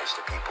brutalized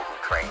the people who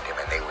trained him,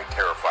 and they were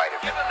terrified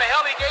of him. Given the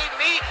hell he gave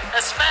me,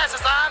 as fast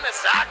as I am, as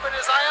accurate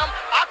as I am,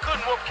 I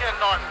couldn't whoop Ken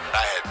Norton.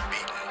 I had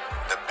beaten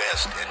the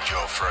best in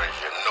Joe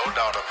Frazier. No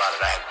doubt about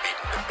it, I had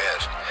beaten the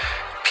best.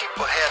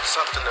 People had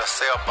something to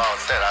say about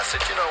that. I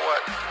said, you know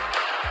what?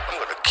 I'm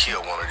going to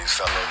kill one of these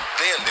fellows.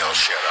 Then they'll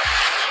shut up.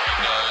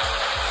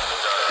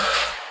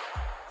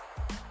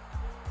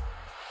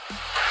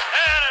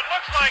 And it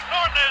looks like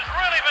Norton has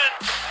really been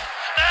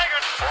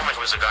staggered. Foreman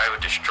was the guy who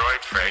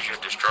destroyed Frazier,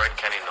 destroyed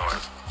Kenny Norton.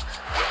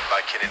 Whipped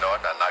by Kenny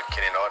Norton, I knocked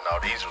Kenny Norton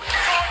out easily.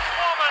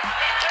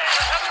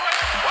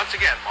 Once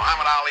again,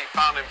 Muhammad Ali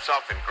found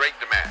himself in great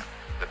demand.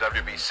 The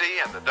WBC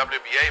and the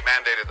WBA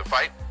mandated the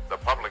fight.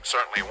 The public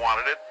certainly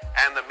wanted it,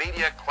 and the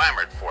media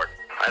clamored for it.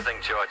 I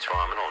think George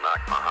Foreman will knock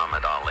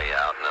Muhammad Ali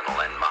out, and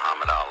it'll end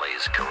Muhammad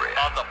Ali's career.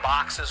 Other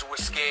boxers were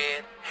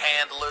scared.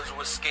 Handlers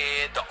were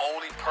scared. The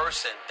only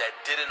person that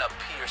didn't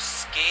appear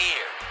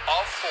scared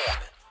of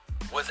Foreman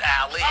was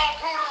Ali.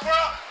 I'll prove to the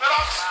world that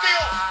I'm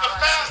still the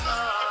fastest,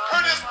 the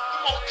prettiest,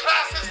 the most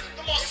classiest,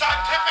 the most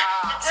scientific,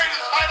 the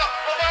greatest fighter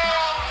of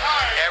all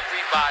time.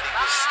 Everybody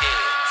was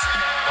scared,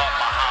 but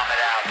Muhammad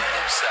Ali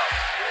himself.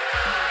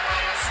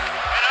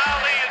 And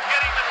Ali is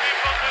getting the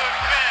people to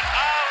chant,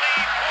 Ali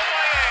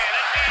Kuwaye.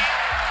 That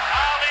means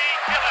Ali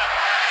Killer.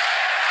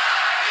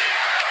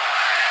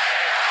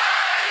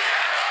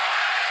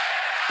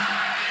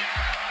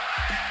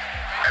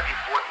 Have you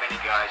fought many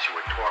guys who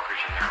were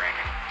talkers in the ring?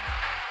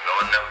 No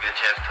one never get a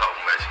chance to talk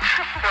much.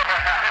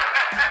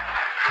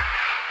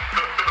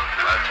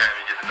 By the time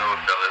you get to know a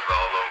fella, it's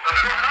all over.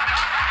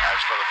 As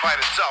for the fight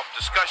itself,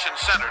 discussion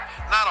centered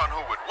not on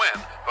who would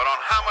win, but on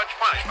how much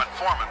punishment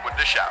Foreman would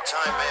dish out.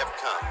 Time may have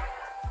come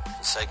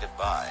to say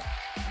goodbye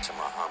to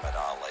Muhammad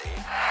Ali.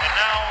 And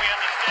now we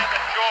understand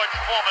that George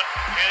Foreman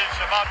is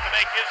about to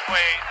make his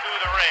way through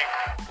the ring.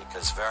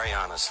 Because very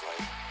honestly,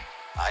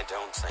 I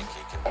don't think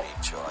he can beat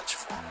George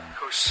Foreman.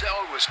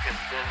 Cowell was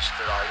convinced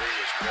that Ali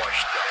was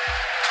washed up.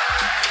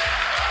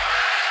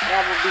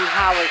 That would be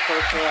Howard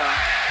Cowell.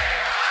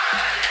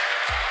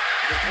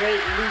 The great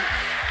leap.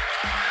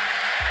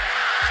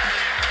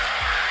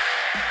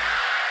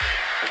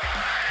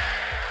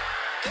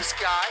 This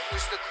guy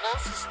was the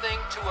closest thing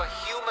to a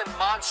human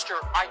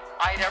monster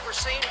I'd ever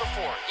seen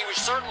before. He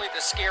was certainly the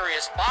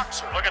scariest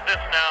boxer. Look at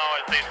this now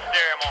as they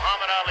stare.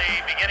 Muhammad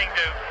Ali beginning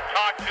to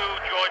talk to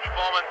George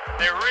Foreman.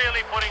 They're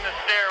really putting the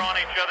stare on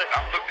each other.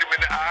 I looked him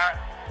in the eye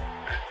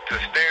to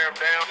stare him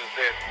down and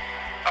said,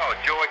 "Oh,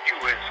 George, you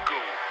were in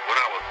school when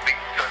I was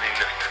beating Sonny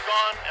Liston."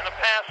 Gone in the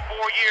past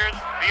 4 years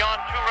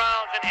beyond 2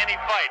 rounds in any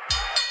fight.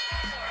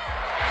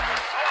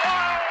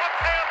 Oh, what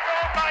pass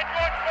thrown by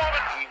George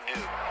Foreman. He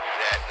knew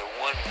that the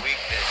one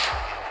weakness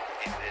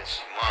in this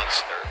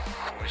monster,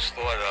 who was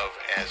thought of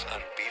as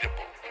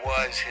unbeatable,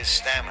 was his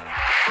stamina.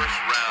 The first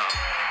round,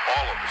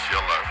 all of us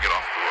yelled out, "Get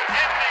off the rope."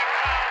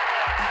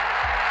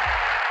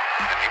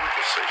 And he would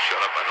just say,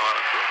 "Shut up, I know how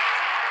to do it."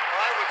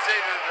 Well, I would say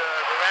that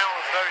the round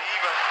was very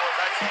even.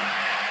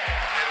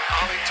 And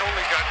Ali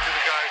totally got to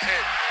the guy's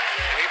head,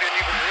 and he didn't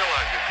even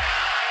realize it.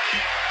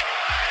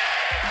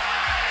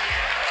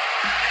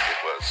 It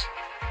was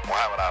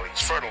Muhammad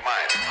Ali's fertile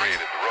mind that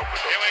created the rope.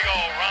 Here we go,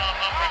 round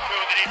number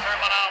 2. The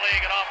determined Ali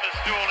get off his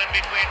stool in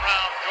between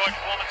rounds. George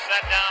Foreman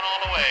sat down all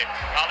the way.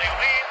 Ali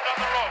leaned on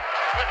the rope.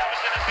 Which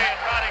vicinity is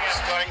starting at?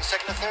 Starting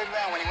second or third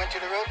round, when he went to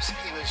the ropes,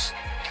 he was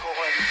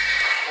calling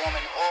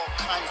Foreman all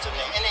kinds of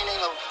names. Any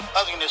name of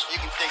ugliness you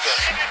can think of.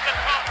 Definitely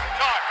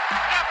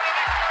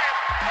serious.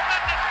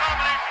 Tremendous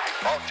combination. He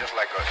fought just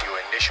like your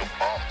initial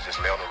bumps, just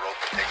lay on the rope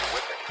and take it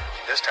with him.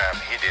 This time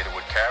he did it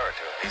with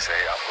character. He said,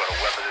 "I'm going to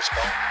weather the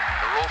storm."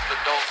 The rope the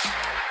dope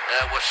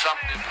was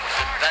something that was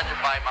invented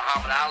by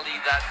Muhammad Ali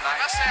that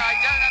night. I say I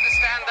don't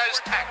understand those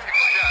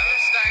tactics, Joe.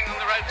 Staying on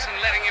the ropes and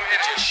letting him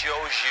hit it. It just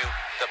shows you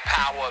the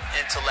power of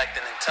intellect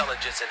and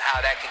intelligence and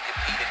how that can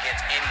compete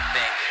against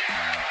anything.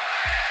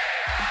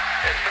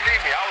 And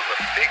believe me, I was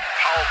a big,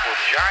 powerful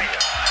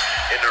giant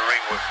in the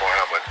ring with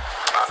Muhammad.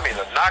 I mean,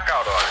 a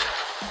knockout on him.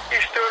 He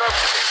stood up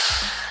to me.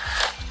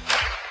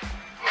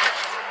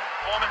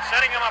 Foreman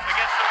setting him up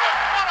against the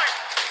rope.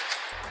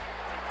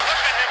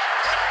 Look at him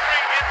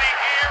whispering in the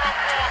ear of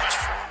Foreman.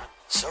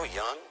 So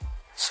young,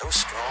 so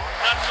strong.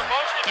 Not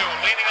supposed to do,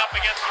 leaning up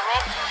against the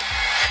ropes.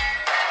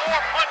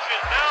 4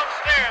 punches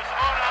downstairs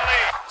on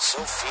Ali. So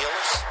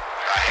fearless.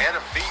 I had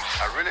him beat.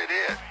 I really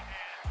did.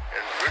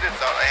 And really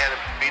thought I had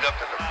him beat up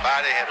in the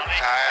body, had him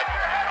tired.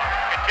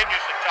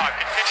 Continues to talk.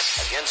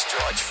 Continues. Against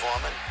George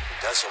Foreman,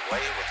 does away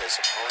with his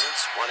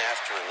opponents one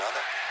after another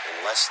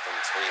in less than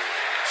 3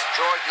 rounds.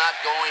 George not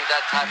going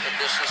that type of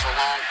distance a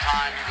long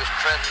time. He was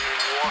treading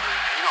in water,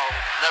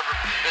 never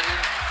been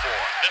in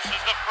before. This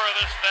is the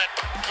furthest that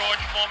George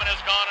Foreman has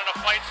gone in a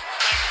fight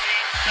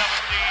since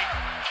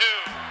 1972.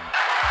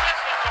 This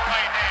is the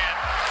right hand.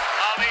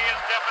 Ali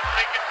is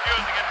definitely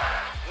confusing it.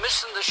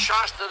 Missing the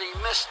shots that he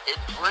missed, it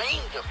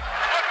drained him.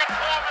 Look at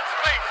Foreman's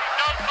face. He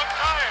does look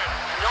tired.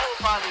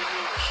 Nobody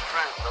knew the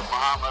strength of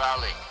Muhammad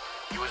Ali.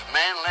 He was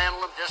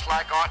manhandling him, just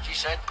like Archie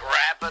said,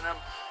 grabbing him,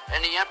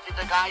 and he emptied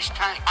the guy's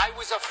tank. I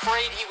was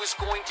afraid he was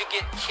going to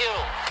get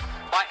killed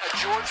by a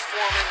George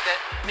Foreman that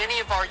many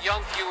of our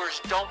young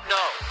viewers don't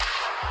know.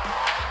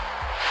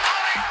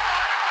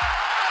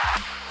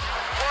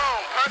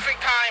 Boom,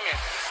 perfect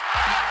timing.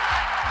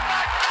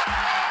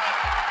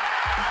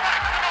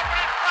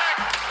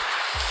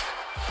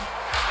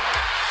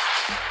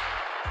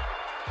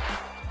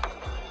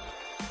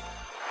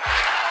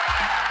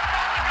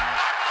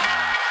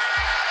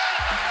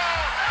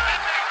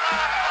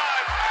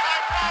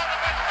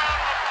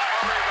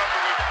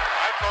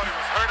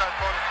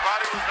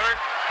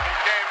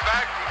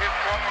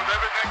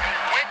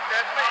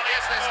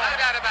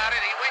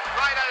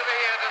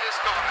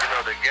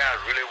 The guy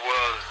really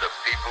was the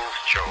people's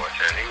choice,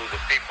 and he was the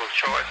people's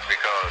choice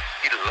because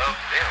he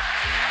loved them.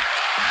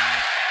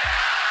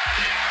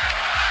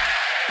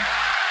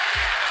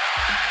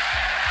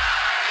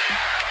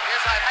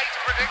 Yes, I'd hate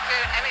to predict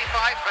any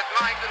fight, but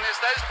my goodness,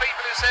 those people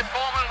who said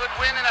Foreman would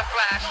win in a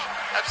flash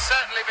have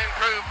certainly been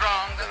proved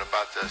wrong. And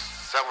about the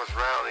 7th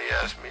round, he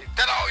asked me,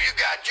 "That all you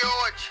got,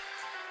 George?"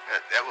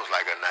 That was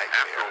like a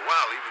nightmare. After a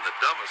while, even the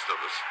dumbest of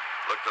us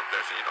looked up there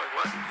and said, "You know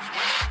what? He's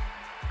winning."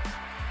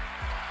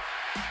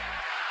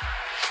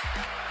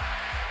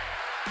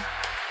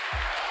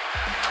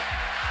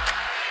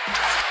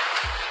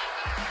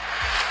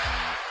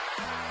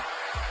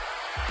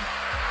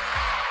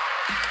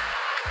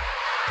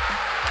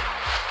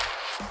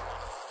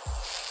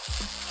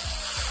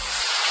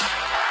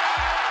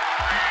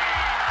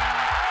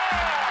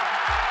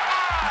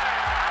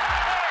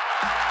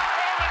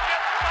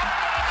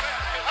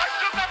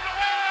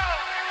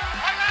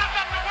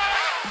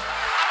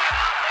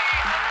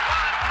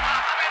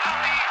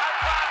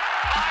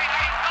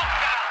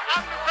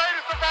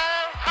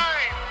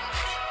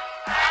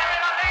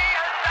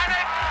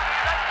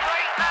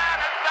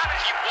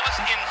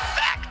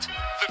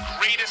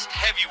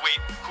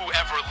 Heavyweight who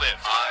ever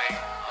lived. I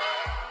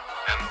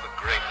am the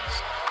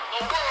greatest.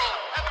 The world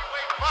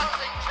heavyweight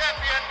boxing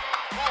champion,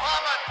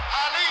 Muhammad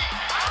Ali.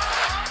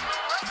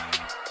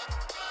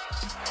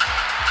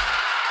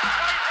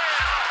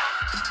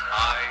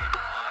 I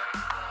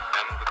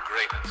am the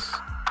greatest.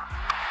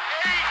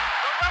 Hey,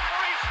 the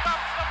referee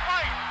stops the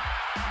fight.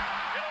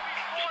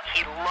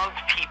 He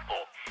loved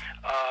people,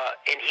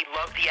 and he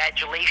loved the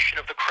adulation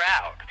of the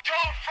crowd.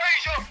 Joe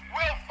Frazier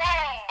will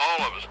fall.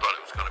 All of us thought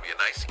it was going to be a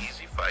nice,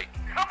 easy fight.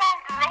 Come on,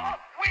 gorilla.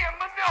 We in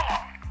Manila.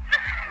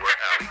 Where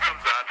Ali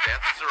comes out,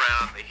 dances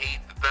around, the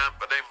heat, the thump,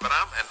 and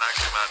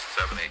knocks him out in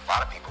 7-8. A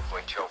lot of people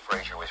thought Joe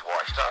Frazier was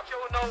washed up. You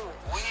know,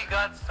 we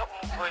got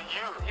something for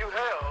you. You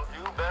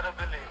better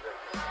believe it.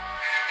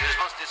 He was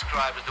once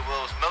described as the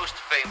world's most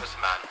famous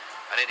man,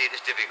 and indeed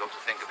it's difficult to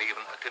think of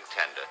even a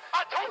contender.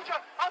 I told you,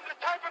 I'm the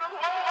type of the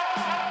world.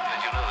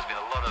 As you know, there's been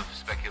a lot of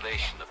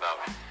speculation about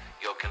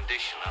your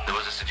condition. And there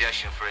was a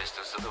suggestion, for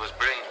instance, that there was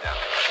brain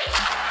damage.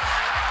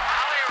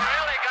 Ali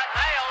really got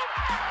nailed.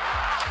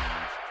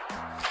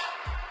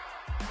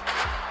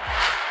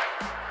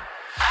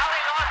 Ali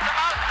lost the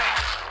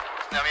mouthpiece.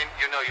 I mean,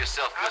 you know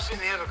yourself. I've been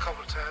hit a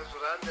couple times,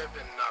 but I've never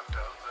been knocked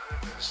out. I've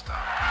never been stopped.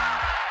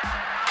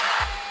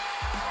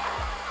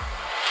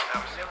 I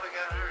never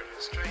got hurt.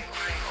 It's strange.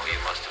 Oh, you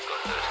must have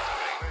got hurt in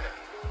the ring.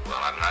 Well,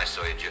 I mean, I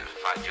saw you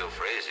fight Joe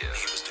Frazier.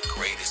 He was the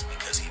greatest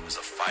because he was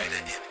a fighter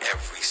in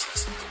every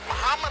sense of the word.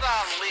 Muhammad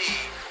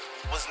Ali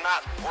was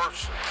not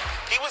worshipped.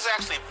 He was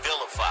actually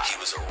vilified. He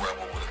was a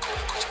rebel with a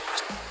cold core.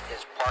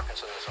 His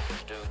Parkinsonism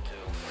was due to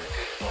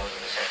repeated blows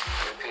of his head.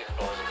 Repeated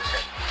blows of his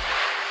head.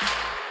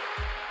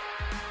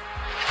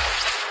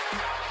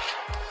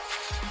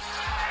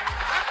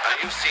 And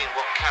you've seen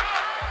what can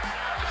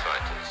happen to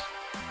fighters.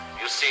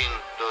 You've seen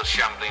those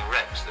shambling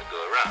wrecks that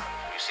go around.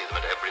 You see them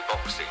at every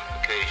boxing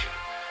occasion.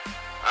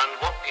 And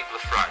what people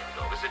are frightened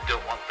of is they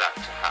don't want that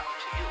to happen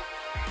to you.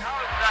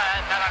 Knows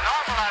had an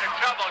awful lot of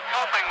trouble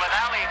coping with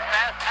Ali's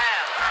fast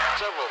hands.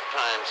 Several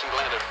times he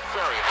landed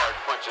very hard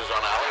punches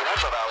on Ali, and I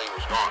thought Ali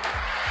was gone.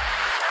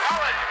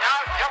 Howard now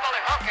doubly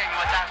hooking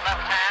with that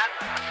left hand.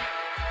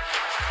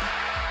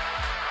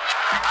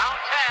 Round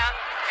 10,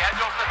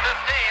 scheduled for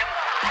 15.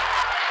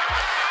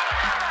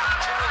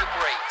 Two of the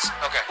greats,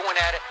 going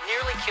at it,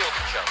 nearly killed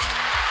each other.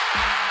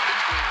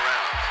 Between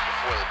rounds,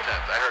 before the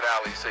 10th, I heard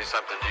Ali say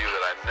something to you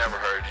that I never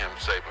heard him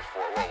say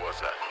before. What was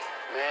that?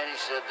 Man, he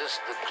said, this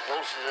is the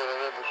closest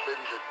I've ever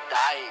been to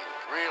dying,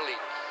 really.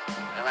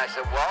 And I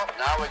said, well,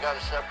 now we got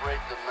to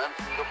separate the men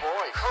from the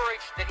boys.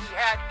 Courage that he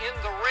had in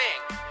the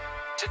ring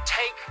to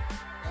take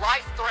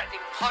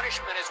life-threatening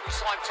punishment as we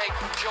saw him take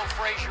from Joe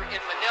Frazier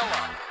in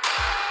Manila.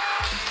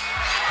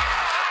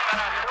 been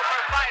a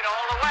super fight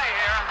all the way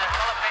here in the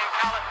Philippine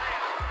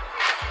Coliseum.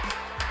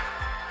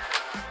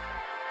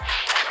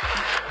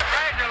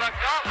 Frazier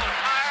looks awful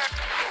tired.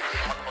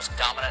 One of the most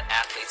dominant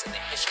athletes in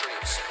the history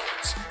of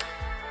sports.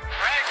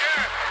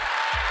 Frazier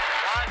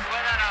was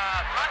within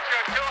a punch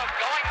or two of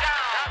going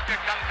down. Doctor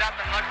comes up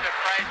and looks at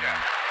Frazier.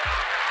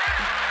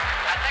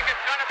 I think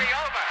it's going to be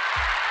over.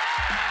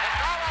 It's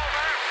all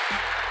over.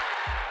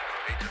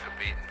 He took a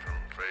beating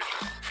from Frazier.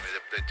 I mean,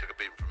 they took a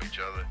beating from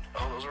each other.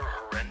 Oh, those are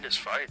horrendous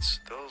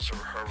fights. Those are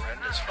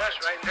horrendous fights.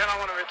 That's right. And then I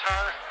want to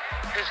retire.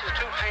 This is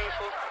too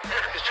painful.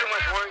 It's too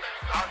much work.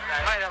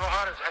 I might have a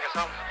heart attack or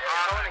something.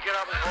 I want to get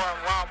up and go out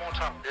while I'm on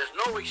top. There's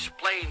no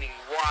explaining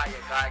why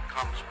a guy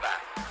comes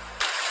back.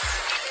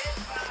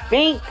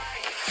 Bink.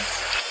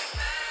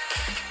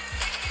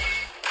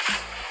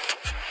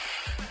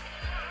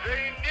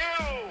 They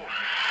knew.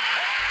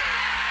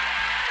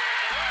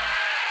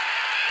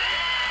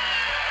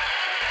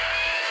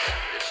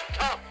 It's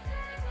tough.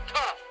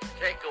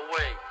 Take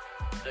away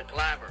the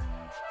glamour,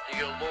 the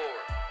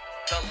allure,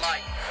 the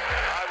light.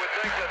 I would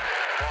think that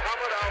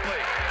Muhammad Ali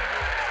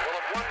will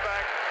have won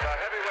back the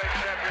heavyweight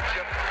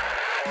championship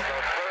for the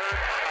third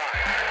time.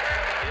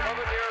 11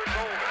 years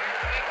older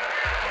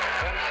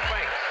than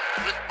Spinks.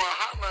 With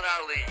Muhammad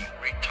Ali,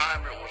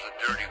 retirement was a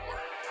dirty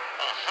word.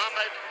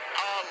 Muhammad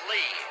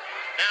Ali,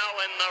 now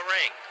in the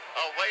ring,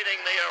 awaiting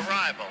the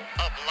arrival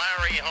of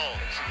Larry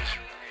Holmes. He was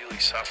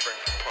really suffering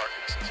from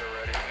Parkinson's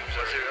already.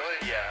 Was he really?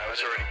 Yeah, it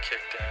was already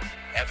kicked in.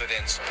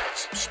 Evidence of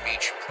some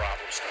speech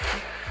problems.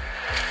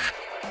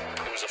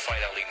 It was a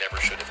fight Ali never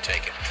should have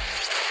taken.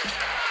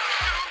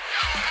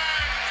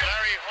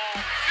 Larry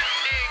Holmes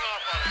teeing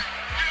off on him.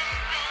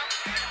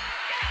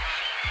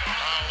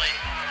 Ali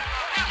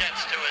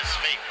gets to his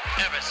feet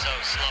ever so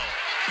slow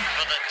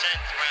for the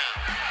 10th round.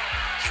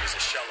 He was a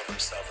shell of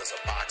himself as a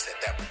boxer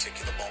at that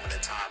particular moment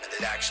in time, and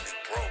it actually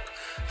broke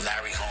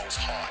Larry Holmes'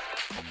 heart.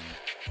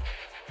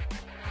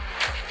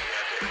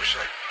 It was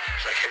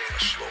like hitting a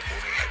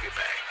slow-moving heavy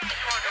bag.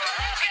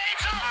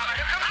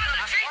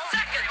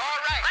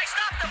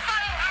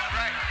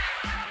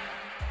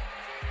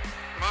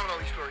 Muhammad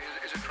Ali's story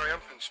is a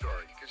triumphant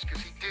story because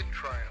he did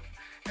triumph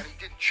and he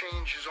did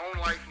change his own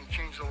life and he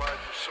changed the lives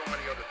of so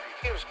many other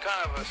people. He was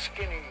kind of a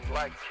skinny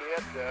black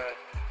kid.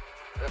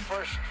 The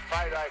first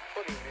fight I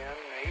put him in,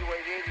 he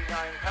weighed 89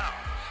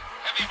 pounds.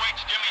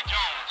 Heavyweights Jimmy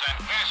Jones and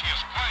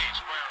Cassius Clay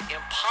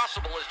square.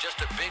 Impossible is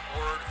just a big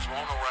word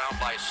thrown around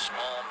by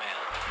small men.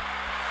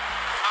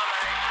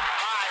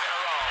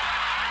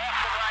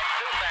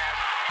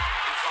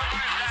 Who find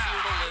it easier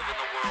to live in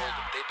the world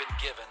they've been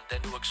given than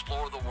to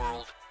explore the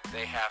world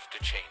they have to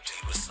change.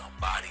 He was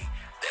somebody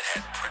that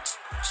had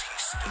principles. He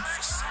stood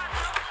for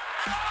something.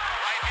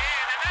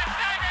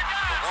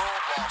 The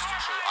world lost a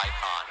true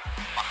icon,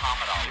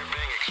 Muhammad Ali. You're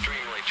being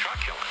extremely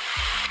truculent.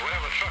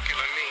 Whatever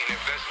truculent mean,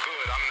 if that's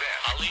good, I'm there.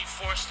 Ali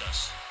forced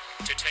us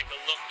to take a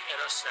look at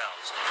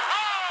ourselves.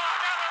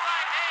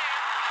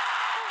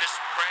 This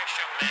brash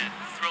young man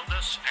who thrilled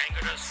us,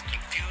 angered us,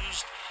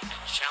 confused, and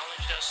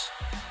challenged us,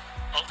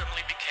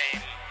 ultimately became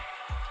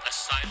a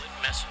silent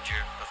messenger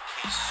of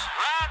peace.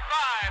 Round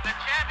 5, the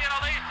champion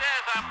Ali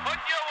says, I'm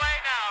putting you away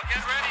now.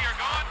 Get ready, you're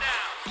going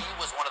down. He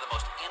was one of the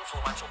most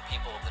influential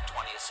people of the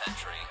 20th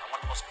century and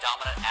one of the most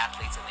dominant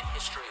athletes in the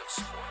history of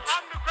sports.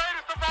 I'm the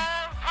greatest of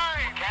all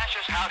time.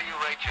 Cassius, how do you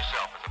rate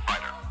yourself as a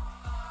fighter?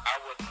 I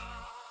wouldn't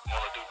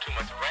want to do too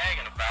much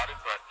bragging about it,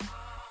 but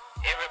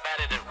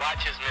everybody that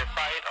watches me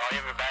fight or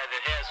everybody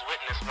that has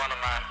witnessed one of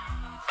my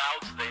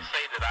bouts, they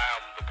say that I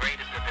am the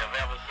greatest that they've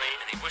ever seen.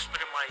 And he whispered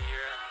in my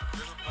ear,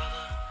 little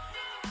brother,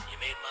 you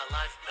made my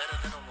life better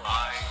than it was.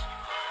 I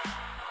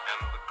am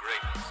the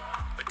greatest.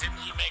 But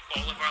didn't he make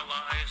all of our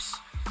lives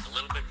a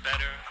little bit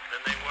better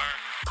than they were?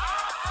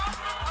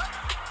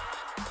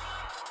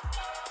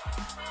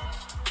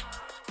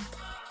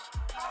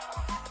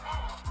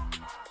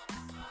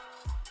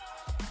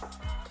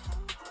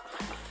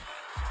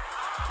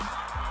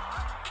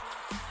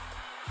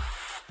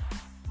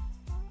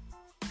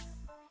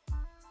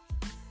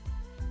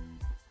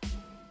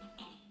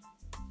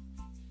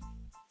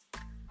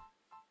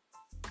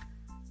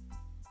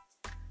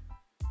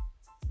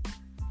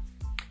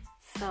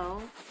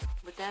 So,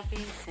 with that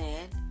being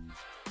said,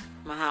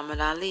 Muhammad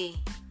Ali,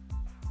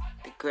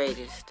 the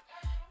greatest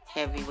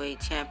heavyweight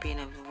champion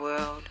of the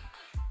world,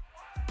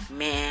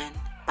 man,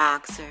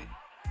 boxer,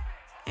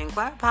 and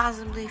quite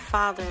possibly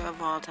father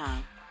of all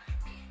time.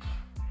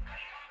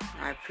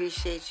 I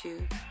appreciate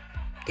you,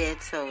 dead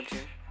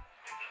soldier.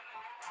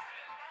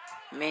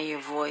 May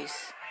your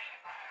voice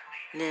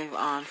live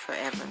on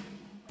forever.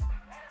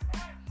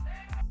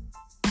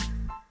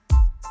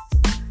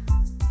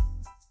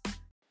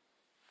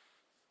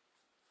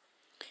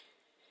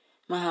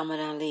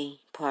 Muhammad Ali,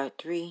 Part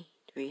 3,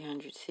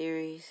 300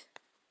 series,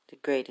 the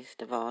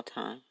greatest of all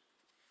time.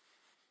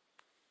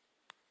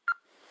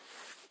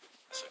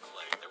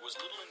 There was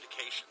little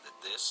indication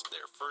that this,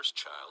 their first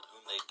child,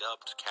 whom they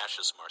dubbed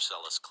Cassius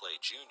Marcellus Clay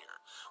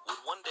Jr., would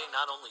one day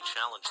not only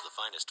challenge the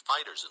finest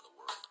fighters in the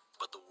world,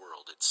 but the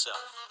world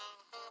itself.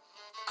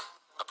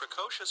 A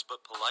precocious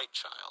but polite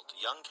child,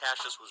 young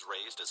Cassius was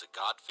raised as a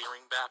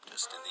God-fearing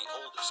Baptist in the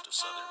oldest of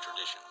Southern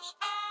traditions.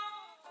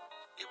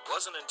 It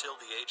wasn't until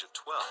the age of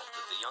 12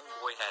 that the young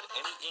boy had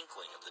any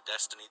inkling of the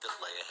destiny that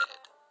lay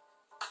ahead.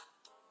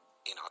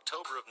 In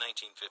October of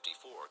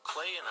 1954,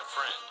 Clay and a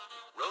friend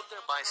rode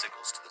their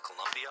bicycles to the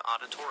Columbia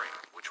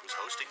Auditorium, which was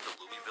hosting the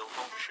Louisville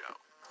Home Show.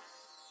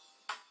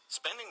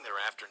 Spending their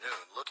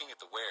afternoon looking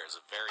at the wares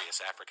of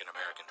various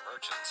African-American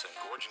merchants and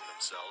gorging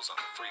themselves on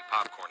the free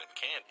popcorn and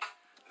candy,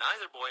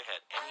 neither boy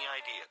had any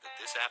idea that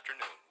this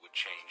afternoon would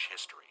change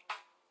history.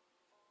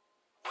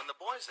 When the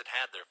boys had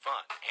had their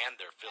fun and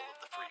their fill of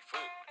the free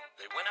food,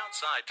 they went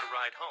outside to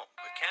ride home,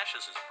 but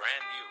Cassius's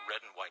brand new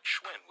red and white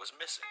Schwinn was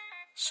missing,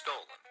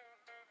 stolen.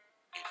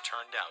 It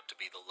turned out to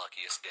be the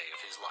luckiest day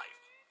of his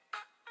life.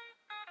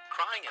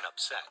 Crying and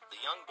upset, the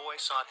young boy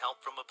sought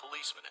help from a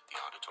policeman at the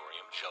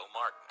auditorium, Joe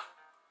Martin.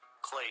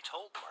 Clay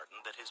told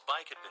Martin that his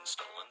bike had been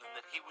stolen and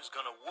that he was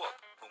going to whoop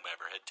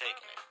whomever had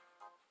taken it.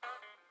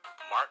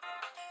 Martin,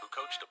 who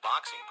coached a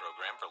boxing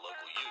program for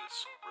local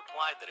youths,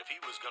 replied that if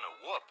he was going to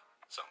whoop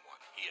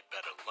someone, he had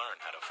better learn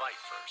how to fight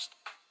first.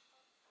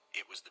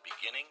 It was the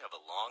beginning of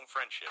a long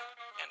friendship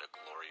and a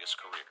glorious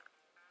career.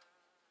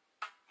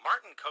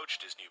 Martin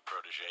coached his new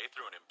protege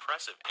through an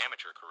impressive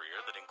amateur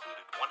career that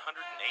included 108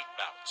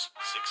 bouts,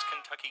 6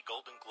 Kentucky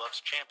Golden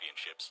Gloves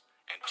championships,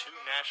 and 2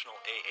 national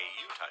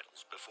AAU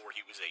titles before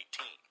he was 18.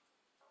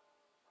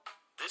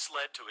 This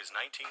led to his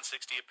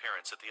 1960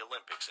 appearance at the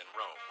Olympics in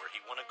Rome, where he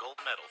won a gold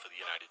medal for the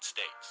United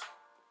States.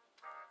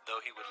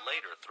 Though he would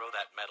later throw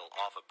that medal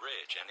off a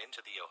bridge and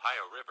into the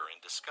Ohio River in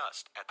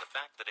disgust at the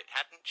fact that it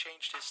hadn't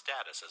changed his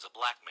status as a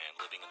black man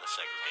living in the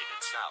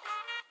segregated South.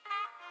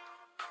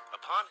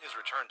 Upon his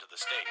return to the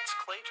States,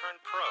 Clay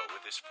turned pro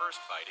with his first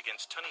fight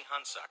against Tony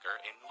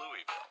Hunsucker in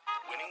Louisville.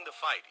 Winning the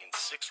fight in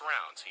 6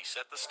 rounds, he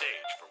set the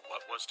stage for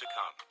what was to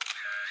come.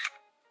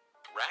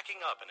 Racking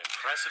up an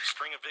impressive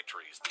string of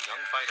victories, the young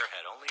fighter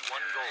had only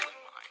one goal in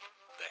mind: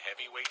 the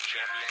heavyweight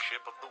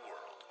championship of the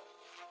world.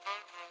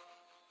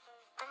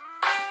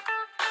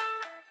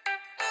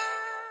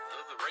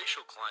 Though the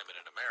racial climate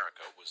in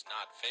America was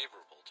not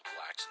favorable to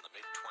blacks in the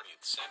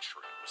mid-20th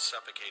century, with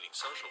suffocating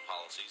social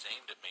policies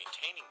aimed at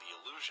maintaining the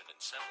illusion and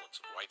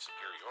semblance of white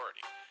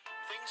superiority,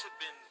 things had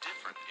been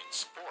different in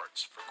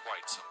sports for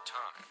quite some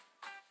time.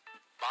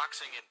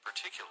 Boxing in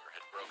particular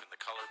had broken the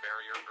color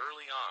barrier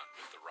early on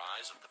with the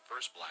rise of the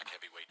first black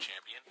heavyweight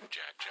champion,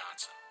 Jack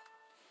Johnson.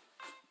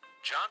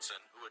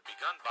 Johnson, who had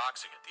begun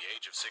boxing at the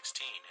age of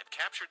 16, had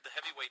captured the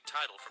heavyweight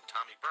title from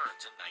Tommy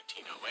Burns in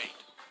 1908.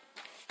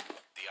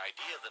 The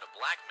idea that a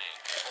black man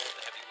could hold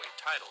the heavyweight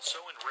title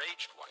so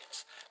enraged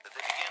whites that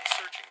they began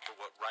searching for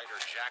what writer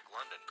Jack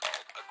London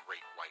called a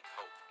great white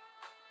hope.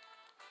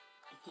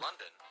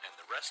 London and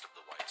the rest of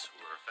the whites who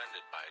were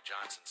offended by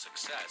Johnson's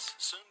success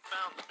soon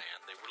found the man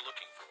they were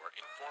looking for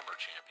in former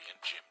champion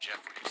Jim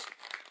Jeffries.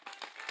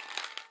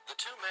 The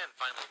two men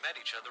finally met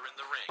each other in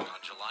the ring on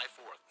July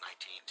 4th,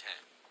 1910.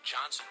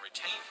 Johnson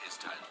retained his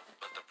title,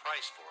 but the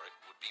price for it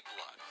would be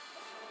blood.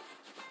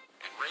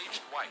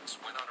 Enraged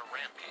whites went on a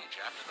rampage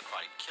after the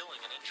fight,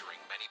 killing and injuring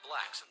many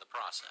blacks in the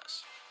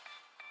process.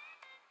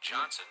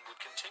 Johnson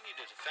would continue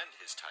to defend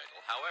his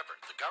title.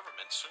 However, the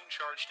government soon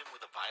charged him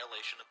with a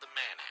violation of the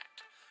Mann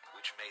Act,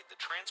 which made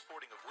the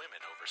transporting of women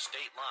over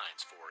state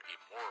lines for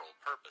immoral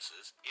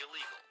purposes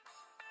illegal.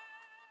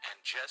 And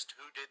just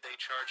who did they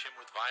charge him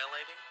with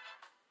violating?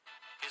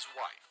 His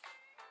wife.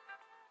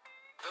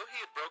 Though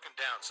he had broken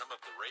down some of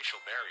the racial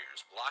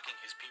barriers blocking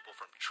his people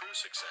from true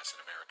success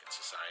in American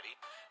society,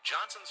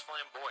 Johnson's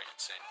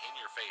flamboyance and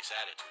in-your-face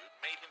attitude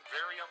made him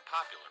very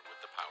unpopular with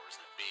the powers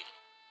that be.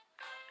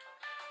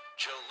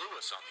 Joe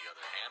Louis, on the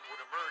other hand,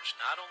 would emerge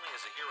not only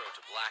as a hero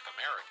to black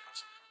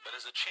Americans, but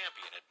as a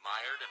champion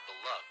admired and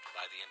beloved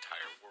by the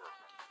entire world.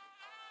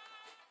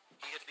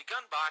 He had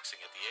begun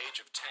boxing at the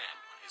age of 10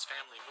 when his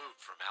family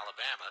moved from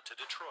Alabama to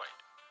Detroit.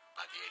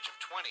 By the age of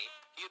 20,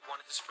 he had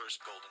won his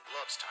first Golden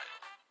Gloves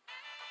title.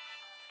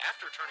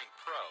 After turning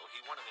pro,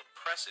 he won an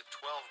impressive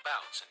 12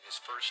 bouts in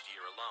his first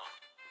year alone.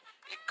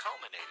 It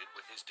culminated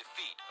with his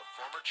defeat of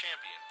former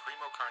champion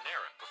Primo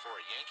Carnera before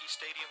a Yankee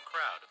Stadium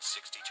crowd of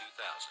 62,000.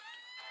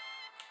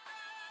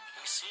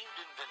 He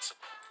seemed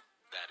invincible,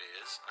 that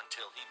is,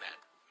 until he met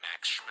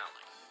Max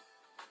Schmeling.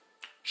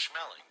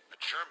 Schmeling, a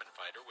German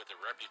fighter with a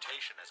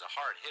reputation as a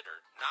hard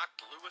hitter,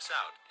 knocked Louis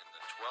out in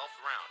the 12th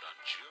round on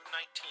June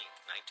 19,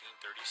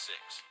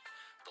 1936.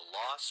 The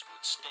loss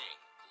would sting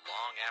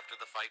long after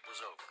the fight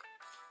was over.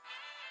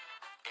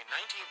 In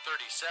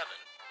 1937,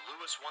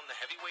 Louis won the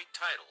heavyweight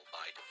title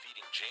by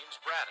defeating James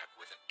Braddock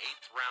with an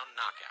 8th round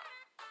knockout.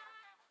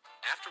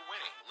 After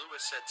winning,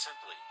 Louis said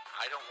simply,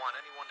 "I don't want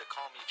anyone to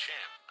call me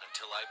champ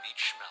until I beat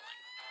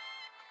Schmeling."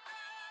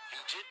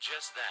 He did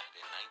just that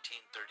in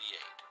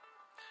 1938.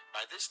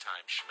 By this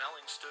time,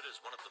 Schmeling stood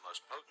as one of the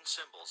most potent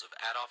symbols of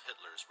Adolf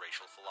Hitler's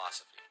racial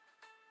philosophy.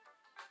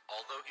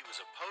 Although he was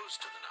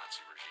opposed to the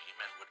Nazi regime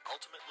and would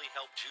ultimately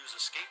help Jews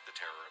escape the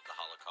terror of the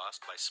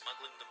Holocaust by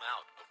smuggling them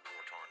out of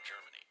war-torn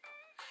Germany,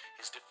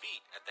 His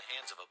defeat at the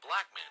hands of a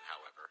black man,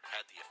 however,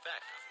 had the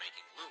effect of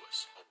making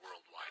Lewis a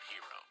worldwide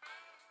hero.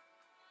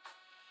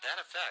 That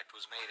effect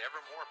was made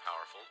ever more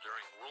powerful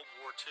during World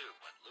War II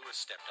when Lewis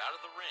stepped out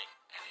of the ring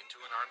and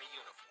into an army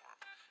uniform,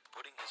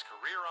 putting his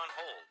career on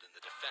hold in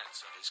the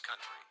defense of his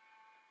country.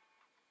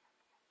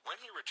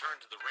 When he returned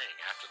to the ring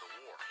after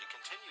the war, he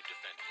continued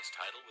defending his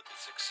title with the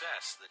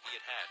success that he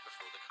had had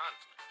before the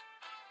conflict.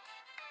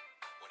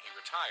 When he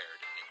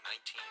retired in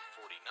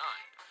 1949,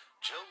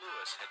 Joe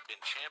Louis had been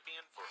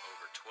champion for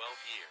over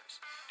 12 years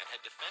and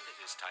had defended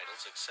his title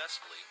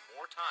successfully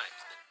more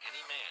times than any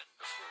man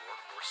before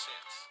or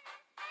since.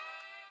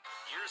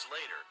 Years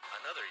later,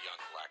 another young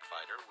black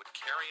fighter would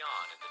carry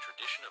on in the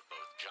tradition of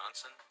both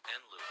Johnson and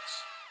Lewis,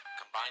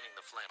 combining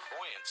the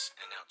flamboyance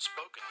and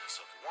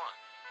outspokenness of one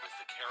with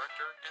the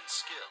character and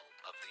skill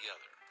of the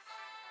other.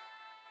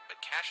 But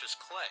Cassius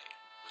Clay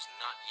was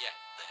not yet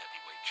the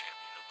heavyweight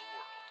champion of the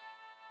world.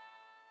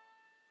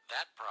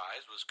 That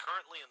prize was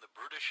currently in the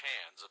brutish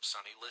hands of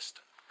Sonny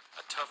Liston,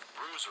 a tough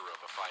bruiser of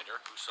a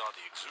fighter who saw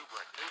the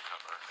exuberant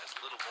newcomer as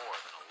little more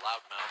than a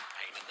loudmouth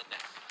pain in the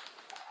neck.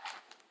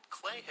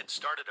 Clay had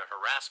started a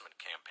harassment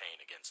campaign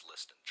against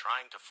Liston,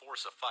 trying to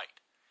force a fight,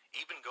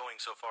 even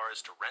going so far as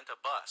to rent a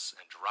bus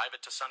and drive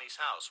it to Sonny's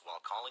house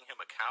while calling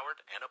him a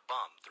coward and a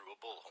bum through a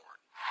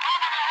bullhorn.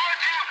 I'm gonna hurt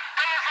you,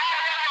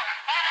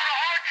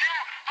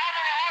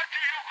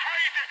 you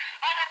crazy!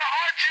 I'm gonna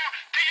hurt you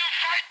till you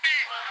fight me!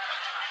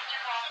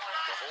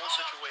 The whole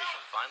situation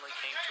finally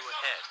came to a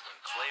head when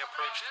Clay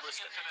approached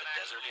Liston at the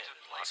Desert Inn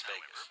in Las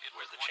Vegas,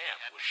 where the champ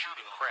was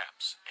shooting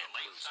craps and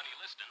losing.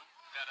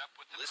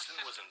 Liston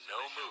was in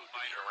no mood to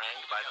be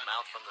harangued by the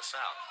mouth from the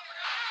south.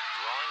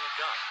 Drawing a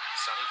gun,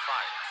 Sonny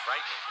fired,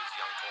 frightening his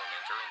young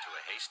tormentor into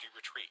a hasty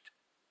retreat.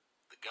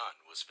 The gun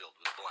was filled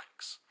with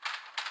blanks.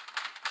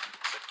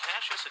 But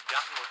Cassius had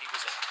gotten what he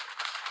was after,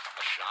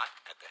 a shot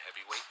at the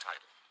heavyweight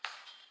title.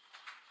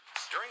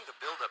 During the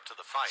build-up to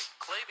the fight,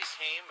 Clay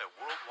became a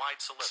worldwide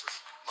celebrity,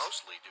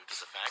 mostly due to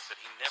the fact that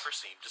he never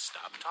seemed to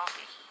stop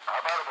talking. How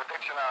about a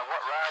prediction on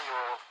what round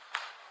you'll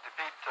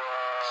defeat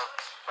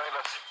Sonny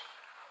Liston?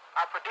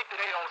 I predicted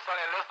 8 on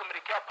Sonny Liston, but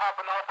he kept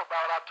popping off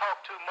about I talk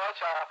too much,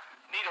 I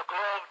need a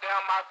glove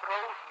down my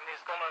throat, and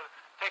he's going to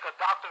take a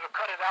doctor to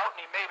cut it out, and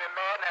he made me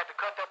mad, and I had to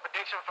cut that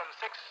prediction from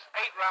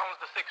 8 rounds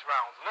to 6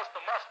 rounds.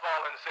 Liston must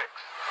fall in 6.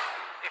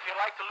 If you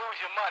like to lose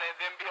your money,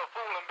 then be a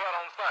fool and bet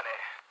on Sonny.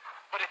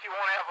 But if you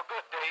want to have a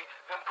good day,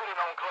 then put it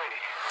on Clay.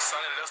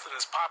 Sonny Liston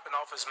is popping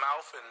off his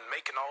mouth and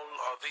making all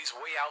of these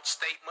way out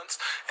statements,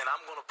 and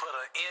I'm going to put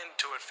an end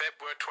to it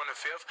February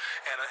 25th,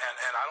 and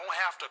I don't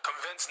have to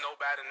convince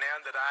nobody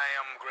now that I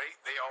am great.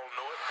 They all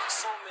know it.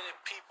 So many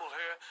people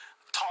here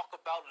talk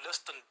about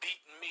Liston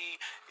beating me.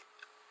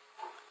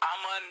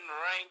 I'm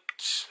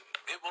unranked.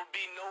 It will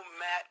be no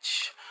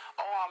match.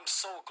 Oh, I'm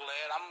so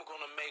glad. I'm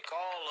going to make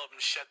all of them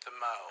shut their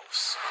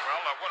mouths.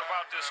 Well, now what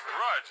about this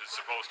grudge that's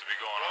supposed to be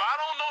going on? Well, I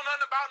don't know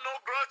nothing about no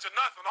grudge or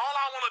nothing. All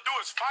I want to do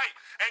is fight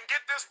and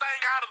get this thing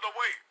out of the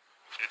way.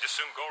 You just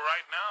soon go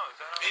right now? Is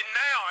that how...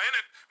 Now, ain't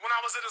it? When I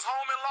was at his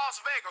home in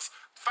Las Vegas,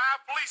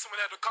 5 policemen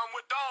had to come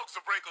with dogs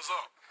to break us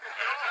up.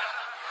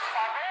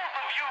 For those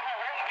of you who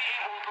won't be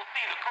able to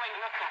see the Clay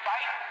Liston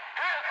fight,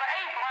 here's the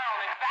 8th round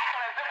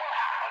exactly as it will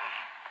happen.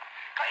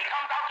 Clay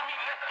comes out to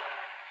meet Liston,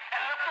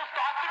 and Liston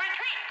starts to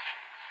retreat.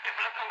 If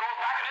Liston goes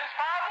back in his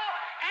father,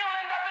 he'll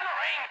end up in the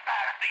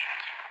ringside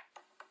seat.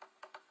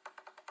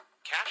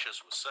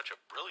 Cassius was such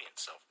a brilliant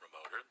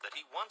self-promoter that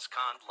he once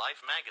conned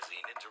Life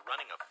magazine into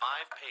running a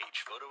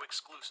 5-page photo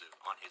exclusive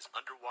on his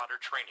underwater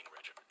training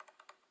regimen.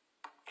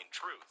 In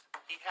truth,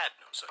 he had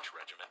no such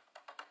regimen.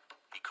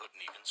 He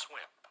couldn't even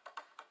swim.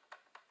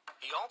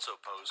 He also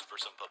posed for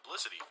some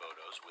publicity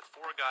photos with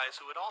 4 guys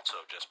who had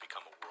also just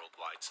become a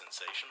worldwide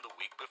sensation the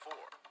week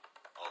before,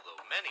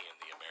 although many in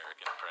the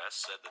American press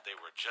said that they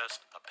were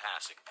just a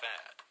passing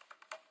fad.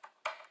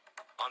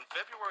 On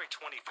February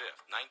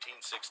 25th,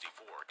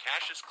 1964,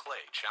 Cassius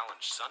Clay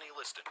challenged Sonny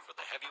Liston for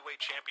the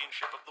heavyweight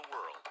championship of the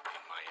world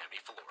in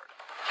Miami, Florida.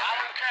 I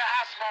don't care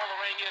how small the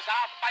ring is,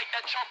 I'll fight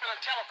that chump in a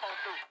telephone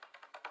booth.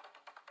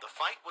 The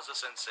fight was a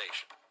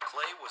sensation.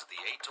 Clay was the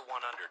 8-1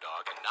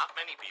 underdog, and not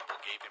many people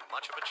gave him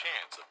much of a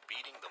chance of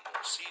beating the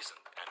more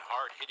seasoned and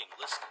hard-hitting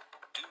Liston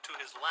due to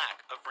his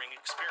lack of ring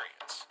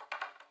experience.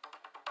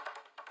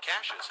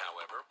 Cassius,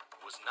 however,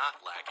 was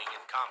not lacking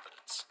in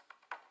confidence.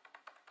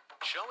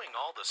 Showing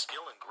all the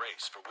skill and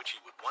grace for which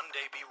he would one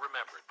day be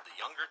remembered, the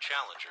younger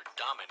challenger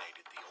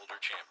dominated the older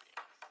champion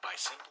by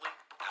simply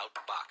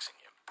outboxing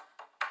him.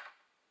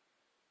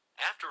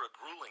 After a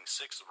grueling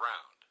 6th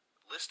round,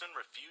 Liston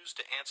refused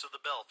to answer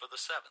the bell for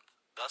the 7th,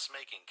 thus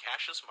making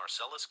Cassius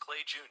Marcellus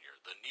Clay Jr.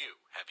 the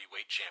new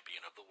heavyweight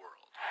champion of the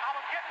world. I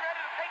was getting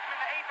ready to take him in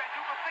the 8th and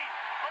do the seat,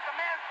 but the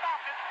man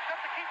stopped it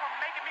just to keep from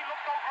making me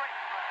look so great.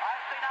 I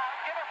say, now,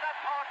 give us that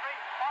poetry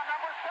on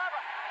number 7.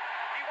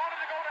 He wanted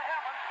to go to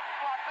heaven,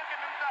 so I took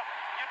him in 7.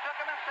 You took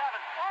him in 7.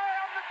 I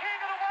am the king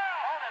of the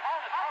world. Hold it.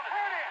 I'm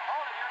pretty.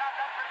 Hold it, you're not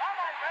that pretty. I'm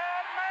a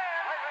bad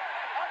man.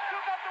 I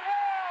shook up the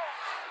world.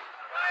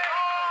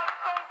 Oh, I'm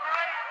so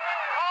great.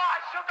 Oh, I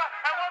shook up.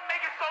 And what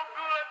makes it so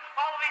good,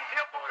 all these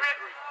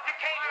bitch. You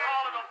can't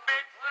call it a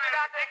bitch.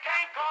 You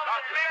can't call it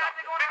a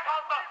bitch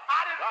because I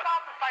didn't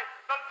stop the fight.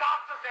 The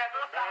doctors had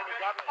to stop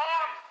it. Oh,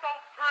 I'm so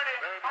pretty.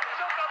 I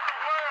shook up the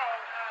world.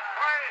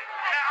 Right.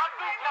 Now I'm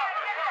through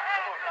talking.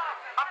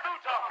 I'm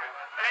through talking.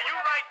 And you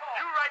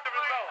write the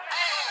result.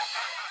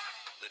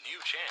 The new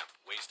champ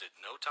wasted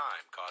no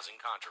time causing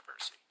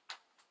controversy.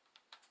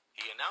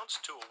 He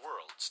announced to a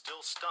world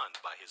still stunned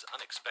by his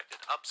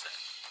unexpected upset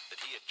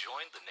that he had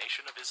joined the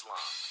Nation of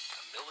Islam,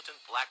 a militant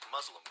black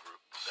Muslim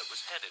group that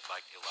was headed by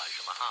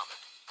Elijah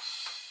Muhammad.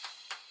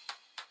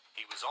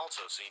 He was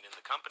also seen in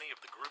the company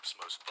of the group's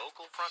most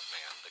vocal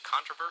frontman, the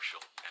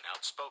controversial and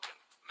outspoken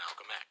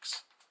Malcolm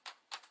X.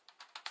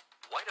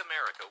 White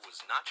America was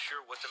not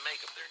sure what to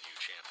make of their new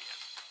champion,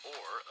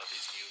 or of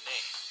his new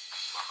name,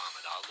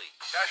 Muhammad Ali.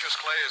 Cassius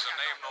Clay is a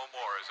name no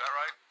more, is that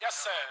right? Yes,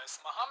 sir. It's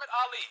Muhammad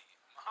Ali.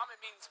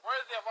 Muhammad means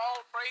worthy of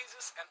all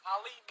praises, and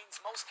Ali means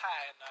most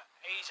high in the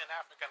Asian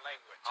African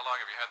language. How long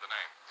have you had the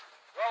name?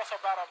 Well, for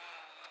about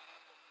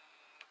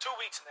 2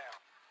 weeks now.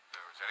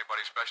 Was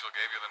anybody special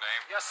gave you the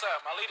name? Yes, sir.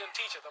 My leading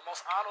teacher, the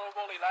most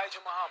honorable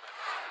Elijah Muhammad.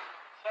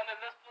 Sonny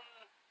Liston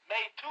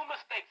made 2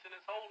 mistakes in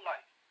his whole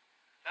life.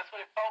 That's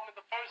when he fought me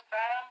the first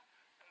time,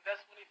 and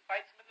that's when he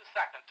fights me the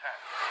second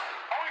time.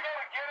 Are we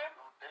gonna get him?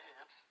 No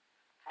dance.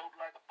 Float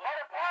like a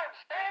butterfly,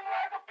 sting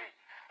like a bee.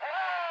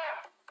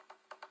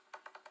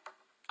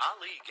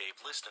 Ali gave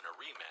Liston a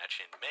rematch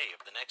in May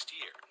of the next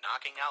year,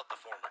 knocking out the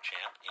former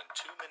champ in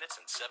 2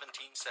 minutes and 17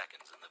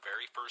 seconds in the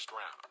very first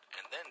round,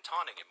 and then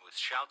taunting him with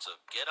shouts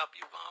of, "Get up,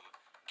 you bum.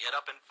 Get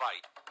up and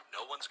fight.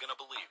 No one's gonna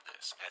believe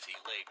this," as he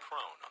lay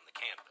prone on the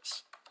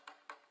canvas.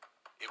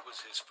 It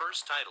was his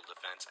first title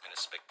defense and a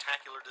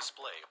spectacular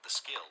display of the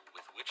skill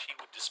with which he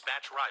would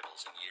dispatch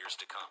rivals in years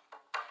to come.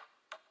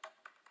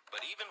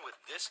 But even with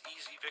this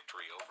easy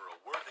victory over a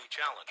worthy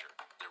challenger,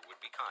 there would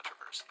be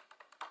controversy.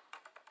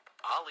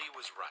 Ali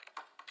was right.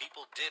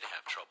 People did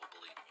have trouble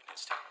believing in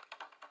his talent.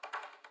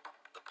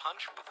 The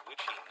punch with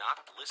which he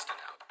knocked Liston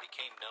out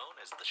became known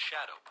as the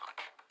shadow punch,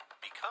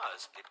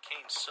 because it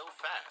came so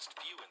fast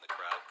few in the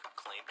crowd could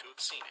claim to have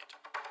seen it.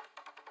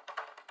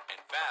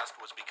 And fast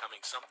was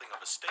becoming something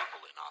of a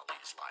staple in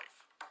Ali's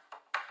life.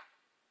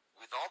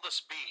 With all the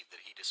speed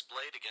that he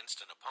displayed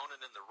against an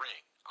opponent in the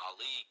ring,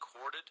 Ali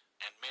courted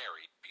and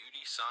married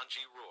beauty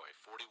Sanji Roy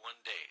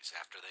 41 days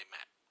after they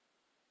met,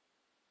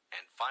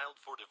 and filed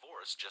for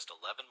divorce just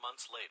 11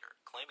 months later,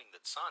 claiming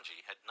that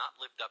Sanji had not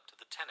lived up to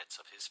the tenets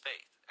of his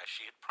faith, as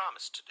she had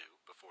promised to do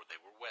before they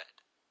were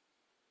wed.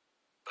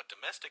 But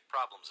domestic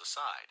problems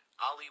aside,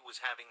 Ali was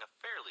having a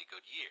fairly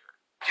good year.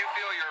 Do you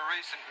feel your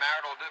recent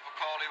marital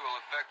difficulty will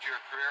affect your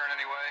career in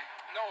any way?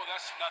 No,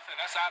 that's nothing.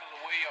 That's out of the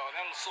way.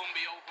 That'll soon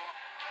be over.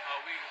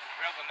 We'd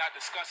rather not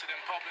discuss it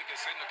in public.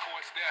 It's in the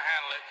courts. They'll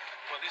handle it.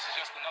 But this is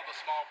just another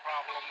small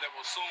problem that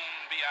will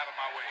soon be out of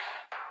my way.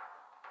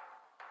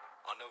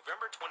 On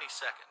November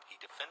 22nd, he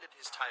defended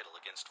his title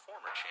against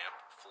former champ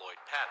Floyd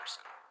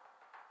Patterson.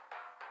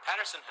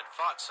 Patterson had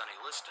fought Sonny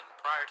Liston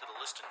prior to the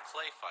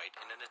Liston-Clay fight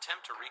in an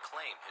attempt to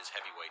reclaim his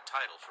heavyweight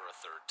title for a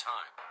third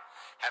time.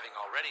 Having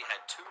already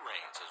had 2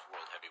 reigns as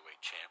world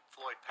heavyweight champ,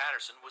 Floyd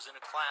Patterson was in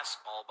a class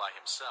all by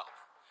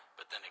himself.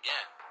 But then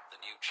again, the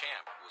new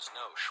champ was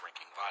no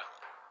shrinking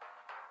violet.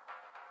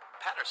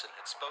 Patterson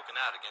had spoken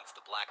out against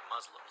the black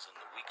Muslims in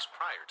the weeks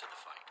prior to the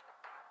fight,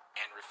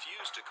 and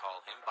refused to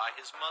call him by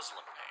his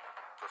Muslim name,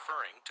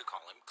 preferring to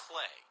call him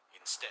Clay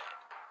instead.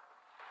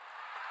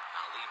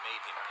 Ali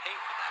made him pay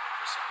for that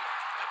oversight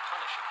by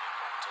punishing him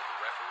until the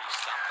referee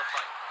stopped the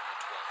fight in the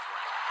 12th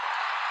round.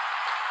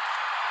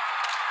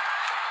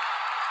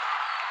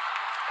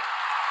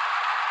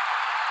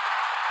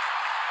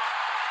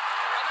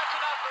 And that's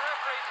enough. The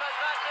referee says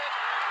that's it.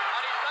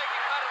 And he's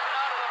taking Patterson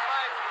out of the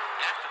fight.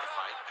 After the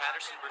fight,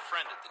 Patterson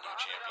befriended the new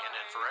champion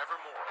and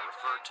forevermore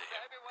referred to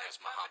him as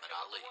Muhammad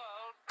Ali.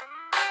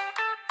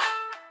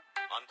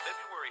 On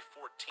February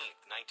 14,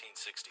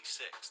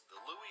 1966, the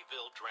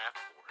Louisville Draft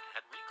Board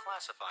had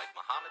reclassified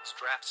Muhammad's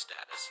draft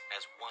status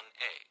as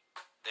 1A,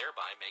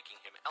 thereby making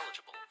him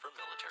eligible for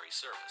military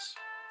service.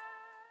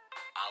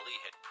 Ali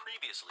had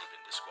previously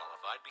been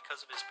disqualified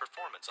because of his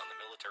performance on the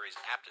military's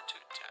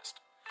aptitude test,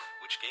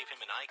 which gave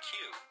him an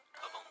IQ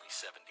of only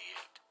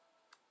 78.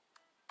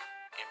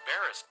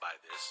 Embarrassed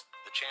by this,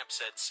 the champ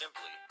said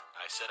simply,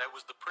 "I said I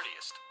was the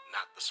prettiest,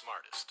 not the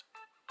smartest."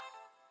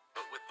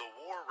 But with the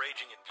war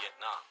raging in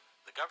Vietnam,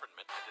 the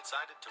government had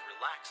decided to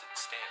relax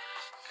its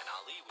standards, and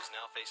Ali was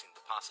now facing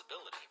the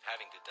possibility of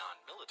having to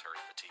don military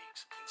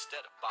fatigues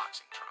instead of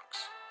boxing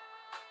trunks.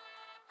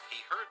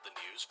 He heard the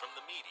news from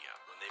the media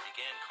when they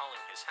began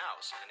calling his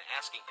house and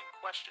asking him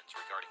questions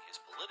regarding his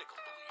political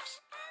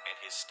beliefs and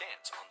his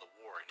stance on the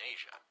war in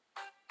Asia.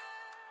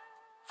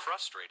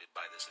 Frustrated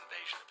by this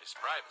invasion of his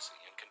privacy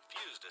and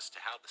confused as to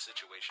how the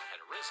situation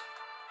had arisen,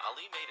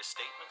 Ali made a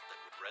statement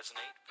that would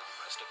resonate for the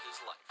rest of his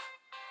life.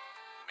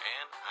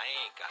 "Man, I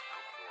ain't got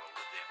no quarrel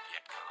with them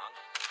Viet Cong."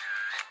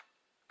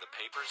 The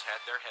papers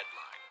had their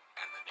headline,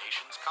 and the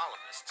nation's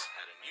columnists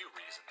had a new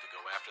reason to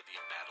go after the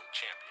embattled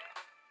champion.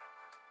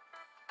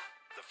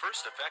 The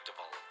first effect of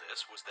all of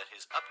this was that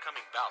his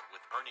upcoming bout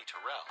with Ernie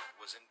Terrell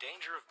was in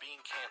danger of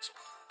being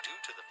canceled due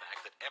to the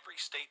fact that every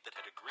state that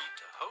had agreed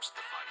to host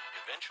the fight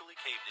eventually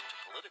caved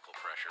into political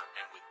pressure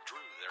and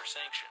withdrew their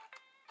sanction.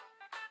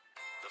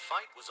 The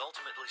fight was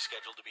ultimately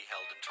scheduled to be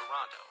held in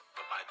Toronto,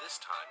 but by this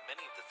time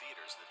many of the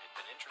theaters that had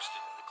been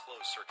interested in the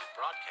closed-circuit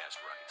broadcast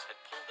rights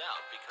had pulled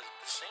out because of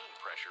the same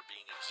pressure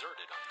being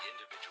exerted on the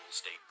individual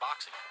state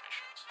boxing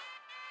commissions.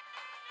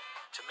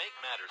 To make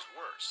matters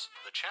worse,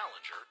 the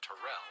challenger,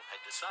 Terrell, had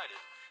decided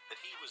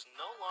that he was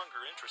no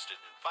longer interested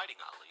in fighting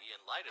Ali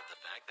in light of the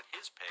fact that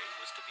his pay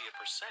was to be a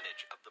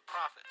percentage of the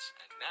profits,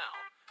 and now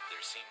there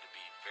seemed to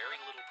be very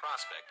little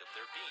prospect of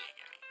there being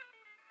any.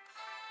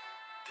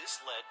 This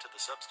led to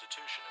the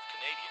substitution of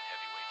Canadian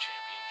heavyweight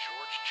champion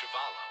George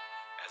Cowell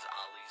as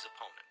Ali's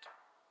opponent.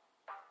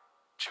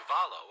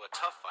 Cowell, a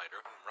tough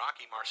fighter whom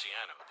Rocky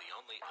Marciano, the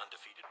only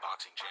undefeated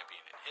boxing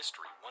champion in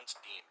history, once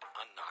deemed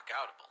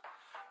unknockoutable,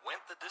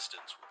 went the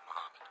distance with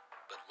Muhammad,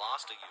 but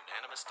lost a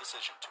unanimous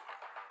decision to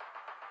him.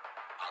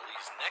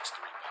 Ali's next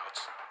 3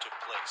 bouts took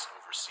place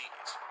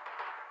overseas.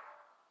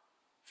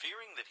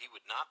 Fearing that he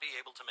would not be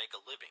able to make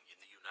a living in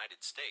the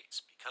United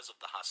States because of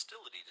the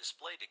hostility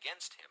displayed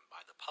against him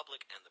by the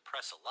public and the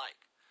press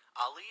alike,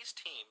 Ali's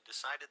team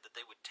decided that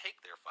they would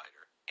take their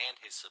fighter and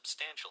his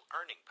substantial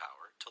earning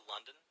power to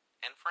London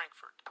and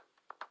Frankfurt.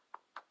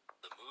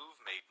 The move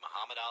made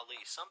Muhammad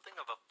Ali something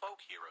of a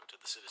folk hero to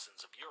the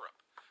citizens of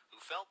Europe, who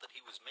felt that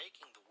he was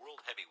making the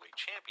World Heavyweight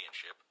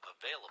Championship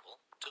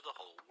available to the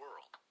whole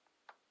world.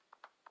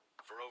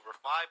 For over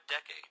 5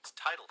 decades,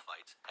 title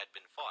fights had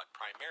been fought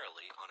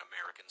primarily on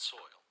American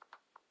soil.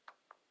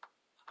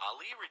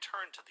 Ali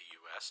returned to the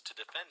U.S. to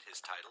defend his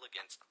title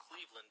against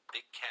Cleveland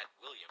Big Cat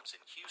Williams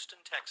in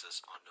Houston, Texas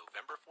on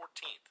November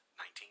 14,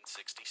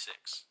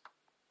 1966.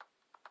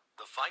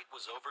 The fight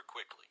was over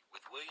quickly,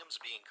 with Williams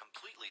being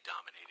completely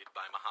dominated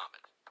by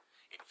Muhammad.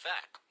 In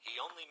fact, he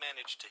only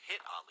managed to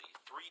hit Ali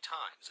 3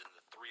 times in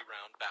the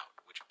 3-round bout,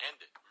 which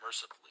ended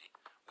mercifully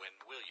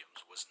when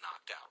Williams was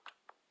knocked out.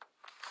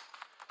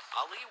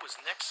 Ali was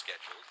next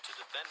scheduled to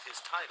defend his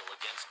title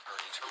against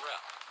Ernie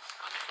Terrell.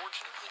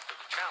 Unfortunately for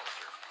the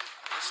challenger,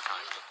 this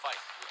time the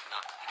fight would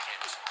not be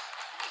canceled.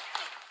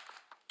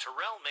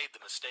 Terrell made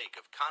the mistake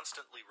of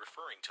constantly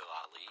referring to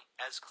Ali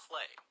as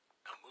Clay,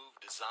 a move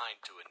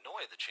designed to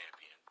annoy the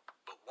champion,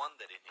 but one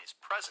that in his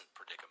present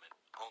predicament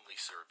only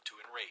served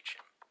to enrage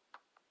him.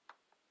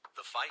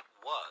 The fight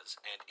was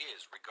and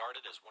is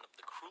regarded as one of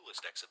the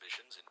cruelest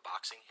exhibitions in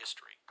boxing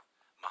history.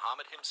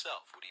 Muhammad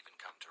himself would even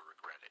come to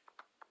regret it.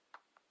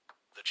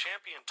 The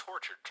champion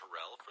tortured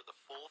Terrell for the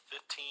full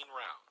 15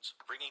 rounds,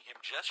 bringing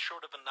him just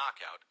short of a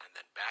knockout and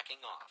then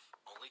backing off,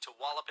 only to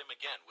wallop him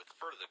again with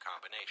further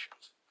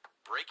combinations,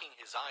 breaking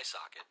his eye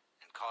socket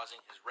and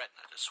causing his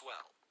retina to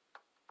swell.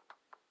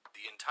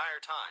 The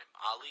entire time,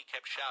 Ali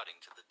kept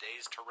shouting to the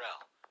dazed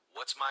Terrell,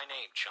 "What's my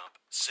name,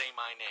 chump? Say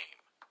my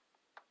name."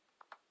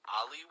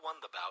 Ali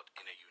won the bout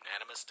in a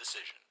unanimous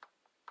decision.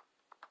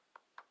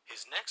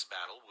 His next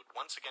battle would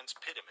once again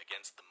pit him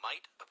against the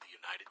might of the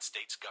United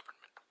States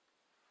government.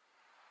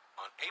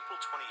 On April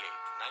 28,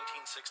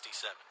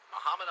 1967,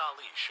 Muhammad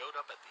Ali showed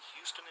up at the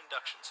Houston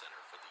Induction Center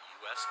for the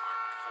U.S.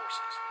 Armed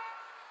Forces.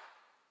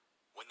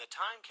 When the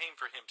time came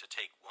for him to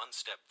take one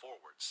step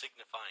forward,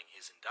 signifying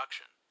his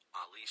induction,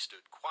 Ali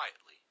stood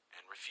quietly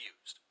and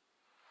refused.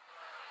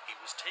 He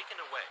was taken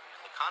away,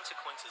 and the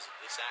consequences of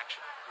this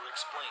action were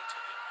explained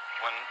to him.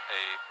 When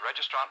a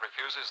registrant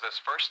refuses this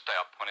first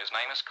step, when his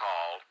name is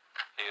called,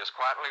 he is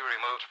quietly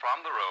removed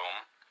from the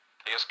room.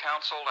 He is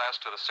counseled as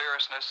to the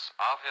seriousness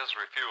of his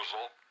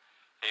refusal.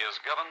 He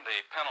is given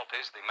the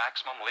penalties, the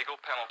maximum legal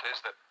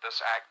penalties that this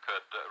act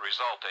could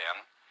result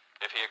in.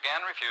 If he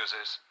again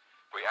refuses,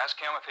 we ask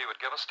him if he would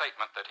give a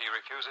statement that he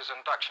refuses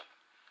induction.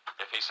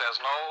 If he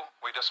says no,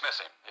 we dismiss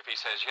him. If he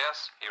says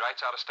yes, he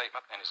writes out a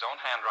statement in his own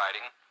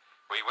handwriting.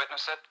 We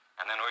witness it,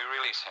 and then we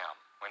release him.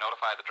 We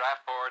notify the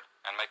draft board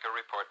and make a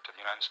report to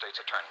the United States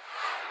Attorney.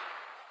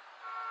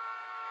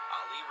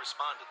 Ali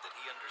responded that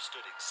he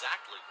understood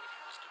exactly what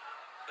he was doing,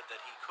 but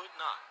that he could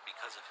not,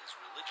 because of his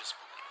religious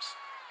beliefs,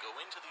 go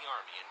into the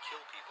army and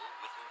kill people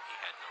with whom he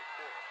had no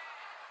quarrel.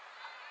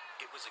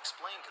 It was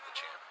explained to the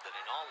champ that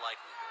in all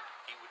likelihood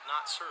he would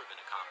not serve in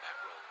a combat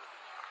role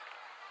within the army,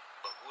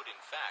 but would in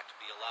fact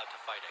be allowed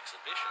to fight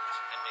exhibitions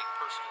and make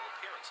personal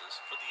appearances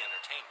for the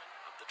entertainment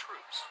of the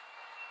troops.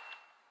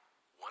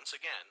 Once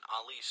again,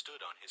 Ali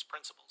stood on his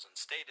principles and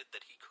stated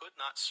that he could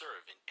not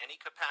serve in any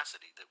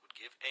capacity that would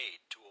give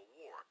aid to a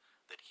war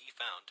that he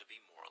found to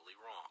be morally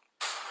wrong.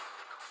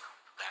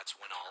 That's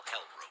when all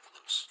hell broke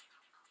loose.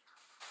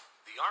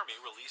 The Army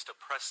released a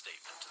press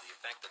statement to the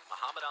effect that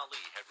Muhammad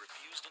Ali had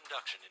refused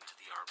induction into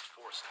the armed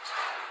forces,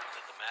 and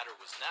that the matter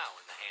was now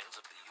in the hands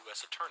of the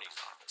U.S. Attorney's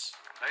Office.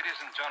 Ladies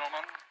and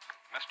gentlemen,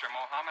 Mr.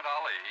 Muhammad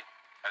Ali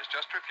has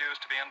just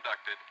refused to be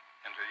inducted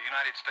into the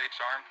United States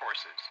Armed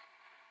Forces.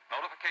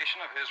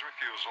 Notification of his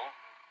refusal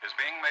is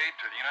being made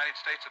to the United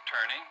States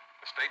Attorney,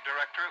 the State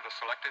Director of the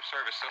Selective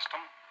Service System,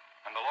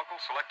 and the local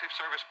Selective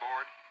Service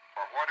Board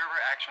for whatever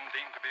action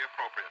deemed to be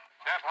appropriate.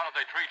 Champ, how did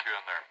they treat you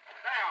in there?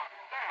 Down.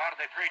 do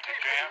they preach it,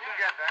 Jam? You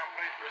get that,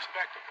 please.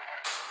 Respectable.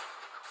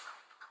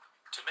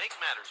 To make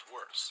matters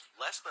worse,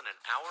 less than an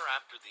hour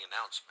after the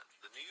announcement,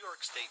 the New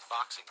York State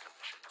Boxing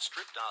Commission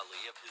stripped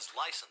Ali of his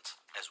license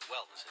as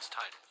well as his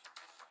title.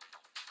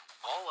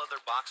 All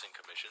other boxing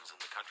commissions in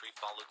the country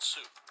followed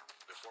suit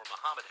before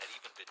Muhammad had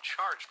even been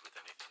charged with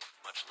anything,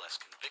 much less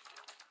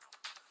convicted.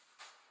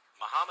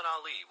 Muhammad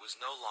Ali was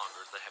no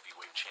longer the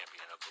heavyweight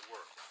champion of the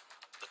world.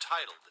 The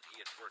title that he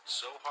had worked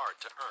so hard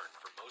to earn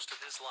for most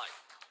of his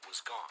life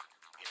was gone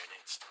in an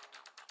instant.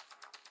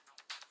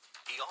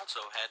 He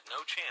also had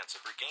no chance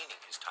of regaining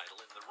his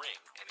title in the ring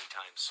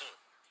anytime soon,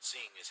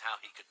 seeing as how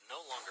he could no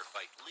longer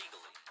fight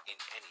legally in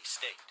any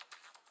state.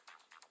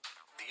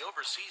 The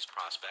overseas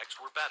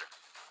prospects were better,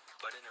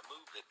 but in a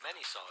move that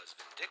many saw as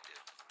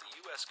vindictive,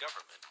 the U.S.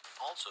 government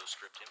also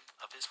stripped him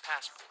of his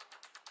passport,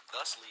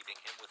 thus leaving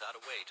him without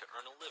a way to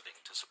earn a living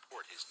to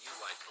support his new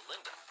wife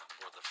Belinda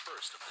or the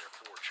first of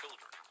their 4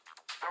 children.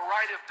 The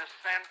right of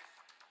dissent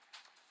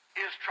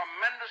is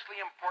tremendously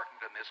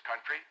important in this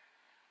country.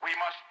 We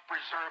must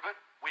preserve it.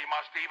 We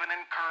must even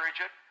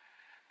encourage it.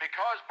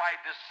 Because by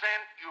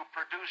dissent you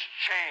produce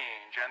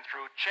change, and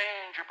through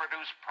change you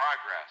produce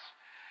progress.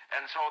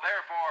 And so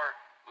therefore,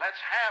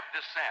 let's have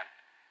dissent.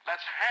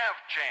 Let's have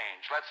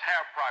change. Let's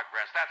have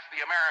progress. That's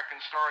the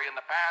American story in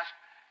the past,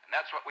 and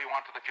that's what we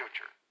want for the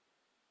future.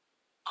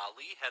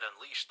 Ali had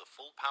unleashed the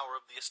full power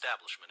of the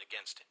establishment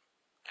against him,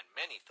 and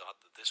many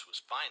thought that this was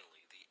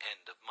finally the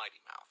end of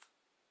Mighty Mouth.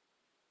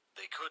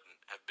 They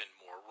couldn't have been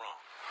more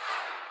wrong.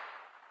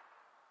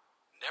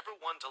 Never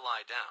one to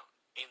lie down,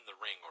 in the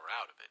ring or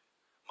out of it,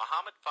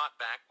 Muhammad fought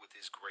back with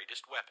his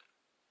greatest weapon,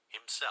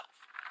 himself.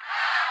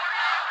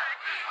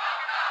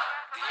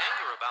 The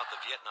anger about the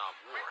Vietnam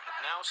War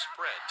had now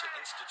spread to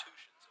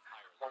institutions of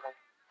higher learning.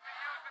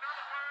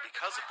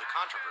 Because of the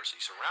controversy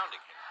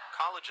surrounding him,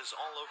 colleges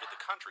all over the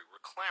country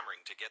were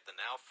clamoring to get the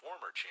now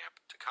former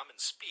champ to come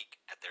and speak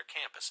at their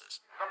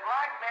campuses. The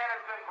black man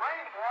has been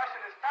brainwashed,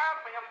 and it's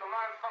time for him to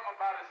learn something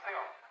about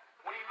himself.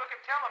 When he look at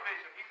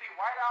television, he see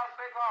White House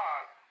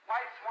cigars,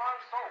 white swan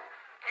soap,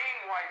 king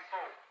white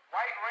soap,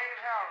 white rain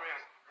hair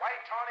rinse,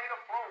 white tornado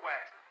floor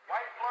wax,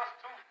 white plus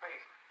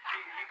toothpaste.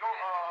 They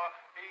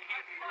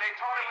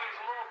taught him when he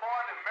was a little boy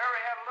that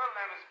Mary had a little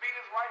and his feet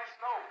as white as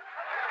snow.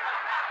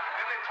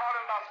 Then they taught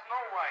him about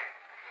Snow White.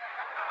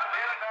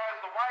 Then there's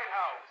the White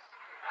House.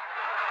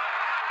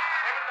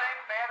 Everything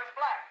bad is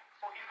black.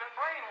 So he's been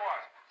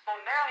brainwashed. So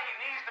now he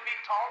needs to be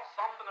taught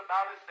something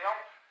about himself,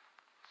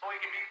 so he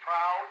can be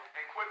proud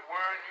and quit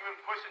worrying you and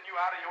pushing you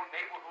out of your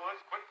neighborhoods,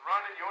 quit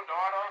running your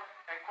daughter,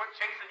 and quit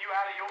chasing you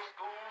out of your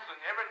schools, and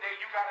every day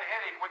you got a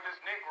headache with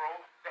this Negro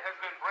that has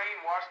been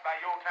brainwashed by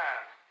your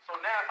kind. So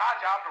now it's our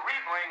job to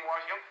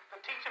re-brainwash him, to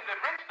teach him that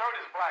rich dirt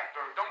is black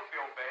dirt. Don't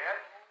feel bad.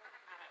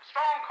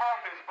 Strong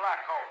coffee is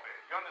black coffee.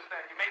 You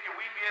understand? You make your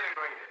wheat be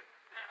integrated.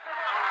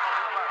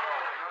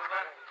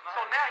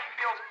 So now he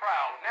feels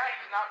proud. Now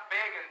he's not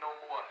begging no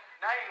more.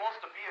 Now he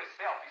wants to be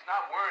himself. He's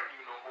not worrying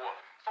you no more.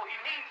 So he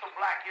needs some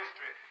black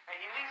history, and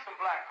he needs some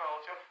black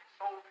culture,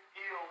 so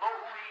he'll know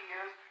who he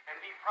is and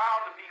be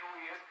proud to be who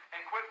he is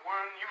and quit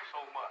worrying you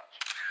so much.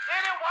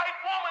 Any white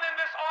woman in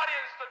this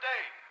audience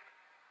today,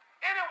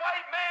 any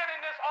white man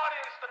in this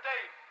audience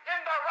today, in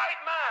their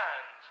right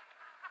minds,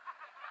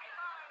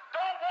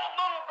 don't want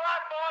little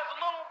black boys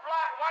and little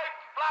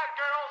black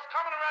girls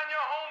coming around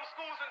your home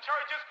schools and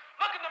churches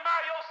looking to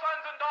marry your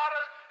sons and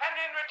daughters, and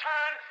in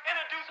return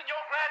introducing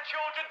your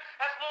grandchildren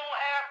as little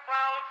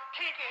half-brown,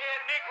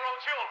 kinky-haired Negro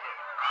children.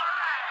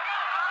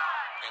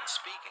 And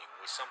speaking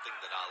was something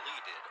that Ali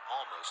did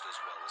almost as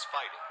well as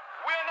fighting.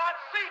 We're not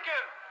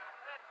seeking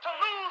to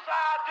lose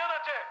our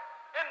identity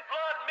in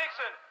blood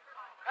mixing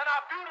and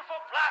our beautiful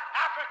black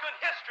African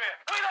history.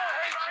 We don't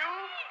hate you.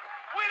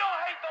 We don't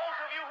hate those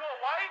of you who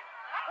are white.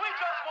 We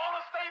just want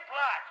to stay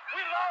black.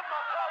 We love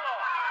my color.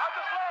 I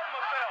just love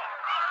myself.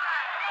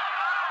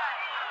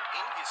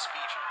 In his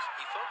speeches,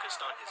 he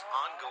focused on his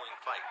ongoing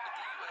fight with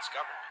the U.S.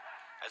 government,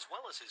 as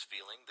well as his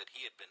feeling that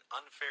he had been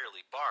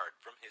unfairly barred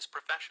from his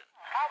profession.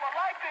 I would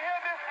like to hear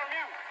this from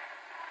you.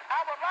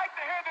 I would like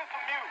to hear this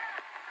from you.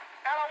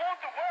 And I want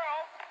the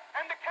world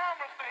and the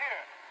cameras to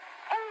hear.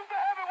 Who's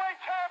the heavyweight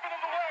champion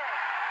of the world?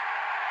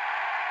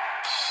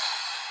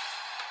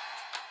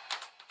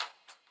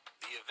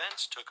 The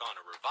events took on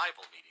a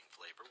revival meeting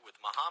flavor, with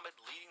Muhammad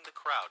leading the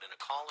crowd in a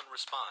call and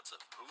response of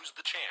 "Who's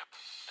the champ?"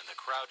 and the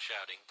crowd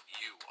shouting,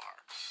 "You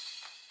are."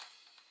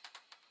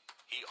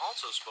 He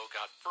also spoke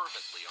out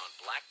fervently on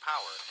black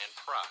power and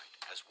pride,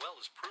 as well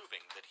as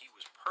proving that he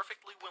was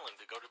perfectly willing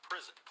to go to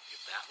prison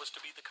if that was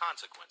to be the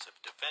consequence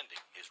of defending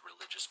his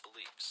religious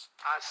beliefs.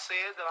 I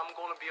said that I'm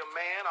going to be a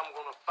man. I'm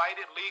going to fight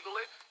it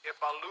legally.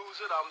 If I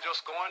lose it, I'm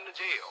just going to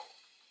jail.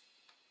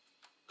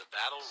 The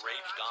battle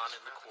raged on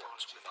in the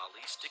courts, with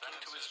Ali sticking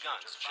to his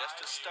guns just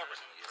as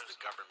stubbornly as the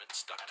government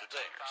stuck to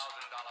theirs.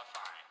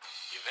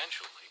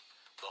 Eventually,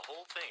 the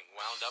whole thing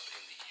wound up in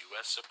the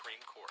U.S.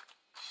 Supreme Court.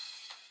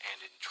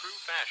 And in true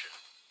fashion,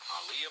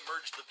 Ali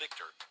emerged the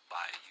victor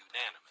by a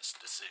unanimous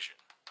decision.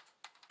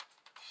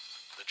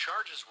 The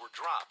charges were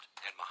dropped,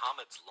 and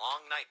Muhammad's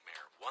long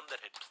nightmare, one that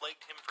had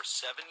plagued him for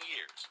 7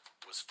 years,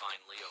 was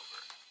finally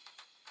over.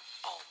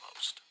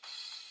 Almost.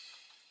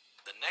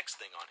 The next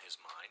thing on his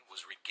mind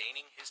was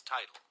regaining his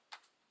title.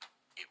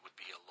 It would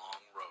be a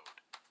long road.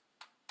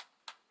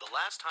 The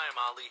last time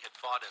Ali had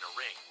fought in a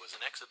ring was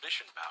an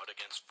exhibition bout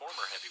against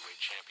former heavyweight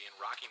champion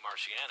Rocky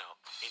Marciano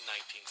in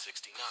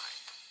 1969.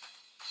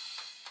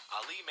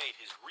 Ali made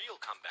his real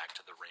comeback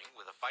to the ring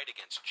with a fight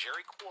against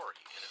Jerry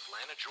Quarry in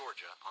Atlanta,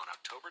 Georgia on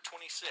October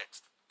 26,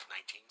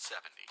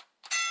 1970.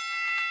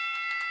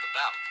 The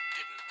bout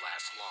didn't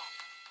last long.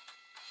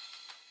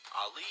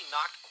 Ali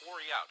knocked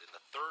Quarry out in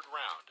the 3rd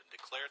round and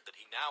declared that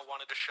he now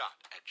wanted a shot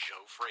at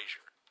Joe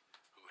Frazier,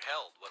 who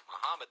held what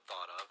Muhammad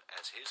thought of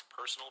as his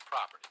personal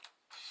property,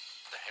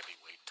 the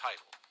heavyweight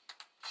title.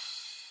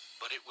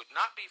 But it would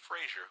not be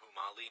Frazier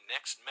whom Ali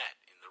next met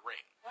in the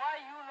ring.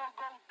 Why you no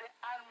go to the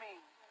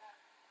army?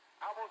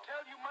 I will tell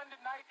you Monday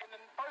night in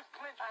the first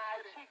clinch.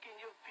 Chicken,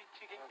 you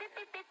chicken. Beep,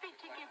 beep, beep, beep,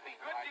 chicken, beep.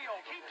 Good deal.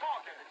 Keep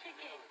talking.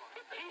 Chicken.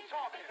 Keep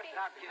talking.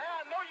 Now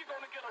I know you're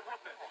going to get a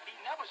whooping. He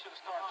never should have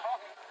started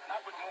talking.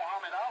 Not with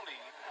Muhammad Ali.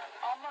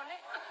 Oh, money?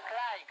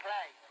 Clay.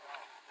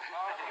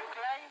 You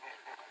Clay?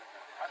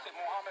 I said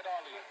Muhammad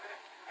Ali.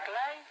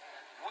 Clay?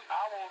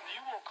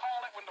 You will call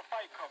it when the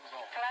fight comes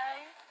on.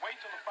 Clay? Wait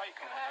till the fight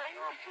comes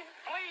on.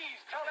 Please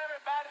tell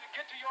everybody to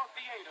get to your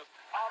theaters.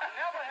 I've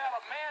never had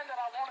a man that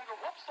I wanted to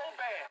whoop so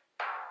bad.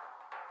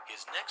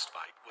 His next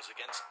fight was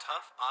against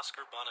tough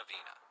Oscar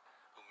Bonavina,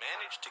 who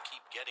managed to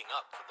keep getting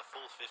up for the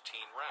full 15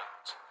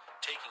 rounds,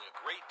 taking a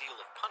great deal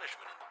of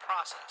punishment in the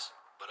process,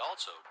 but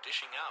also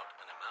dishing out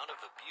an amount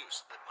of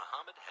abuse that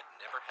Muhammad had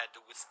never had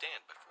to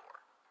withstand before.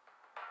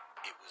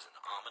 It was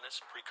an ominous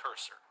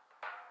precursor.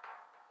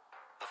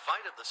 The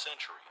fight of the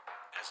century,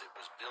 as it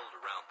was billed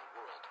around the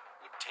world,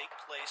 would take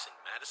place in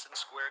Madison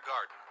Square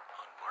Garden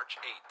on March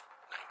 8,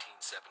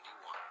 1971.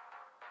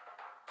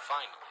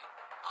 Finally,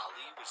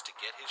 Ali was to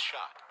get his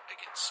shot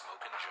against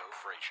Smokin' Joe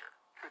Frazier.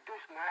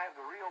 Traditionally, I have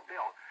the real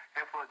belt.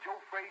 And for Joe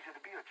Frazier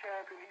to be a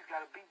champion, he's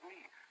got to beat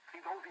me.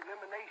 See, those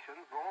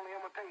eliminations were only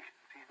imitations.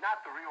 He's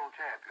not the real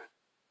champion.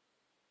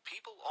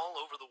 People all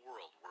over the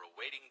world were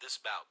awaiting this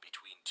bout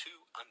between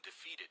two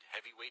undefeated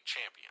heavyweight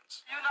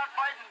champions. You're not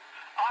fighting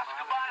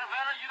Oscar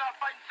Bonavena. You're not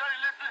fighting Sonny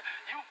Liston.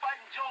 You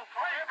fighting Joe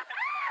Frazier.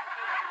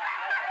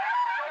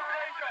 Joe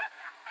Frazier.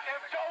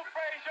 If Joe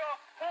Frazier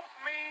whoops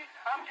me,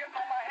 I'm getting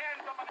on my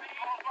hands on my knees,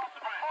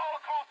 crawl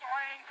across the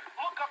ring,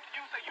 look up to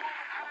you, say you.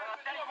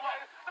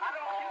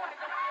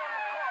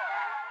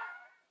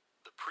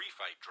 The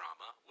pre-fight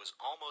drama was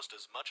almost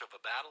as much of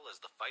a battle as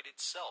the fight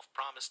itself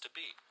promised to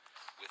be,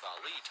 with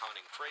Ali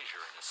taunting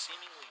Frazier in a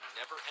seemingly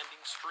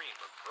never-ending stream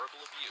of verbal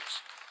abuse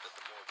that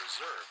the more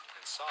reserved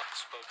and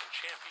soft-spoken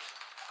champion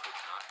could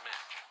not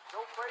match.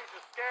 Joe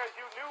Frazier scares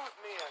you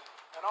newsmen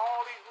and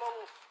all these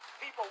little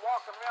people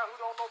walking around who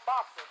don't know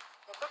boxing.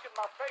 But look at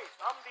my face.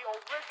 I'm the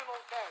original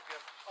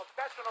champion, a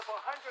veteran of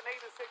 186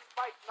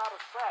 fights, not a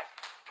scratch.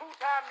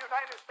 2-time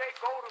United States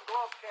Golden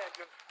Glove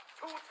champion,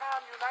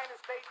 2-time United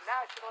States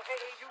National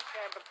AAU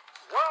champion,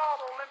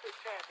 World Olympic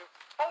champion,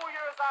 4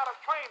 years out of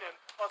training,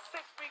 a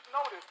 6-week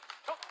notice,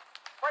 took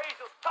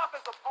Frazier's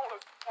toughest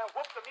opponents and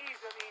whooped them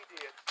easy and he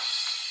did.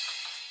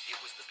 It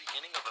was the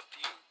beginning of a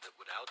feud that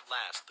would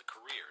outlast the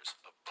careers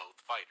of both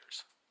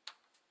fighters.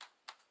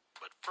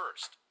 But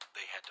first,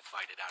 they had to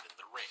fight it out in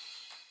the ring.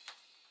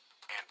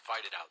 And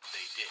fight it out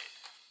they did.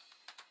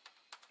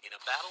 In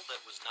a battle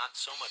that was not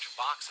so much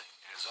boxing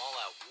as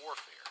all-out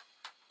warfare,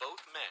 both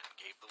men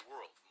gave the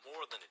world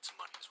more than its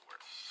money's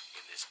worth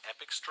in this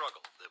epic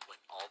struggle that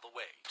went all the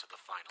way to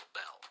the final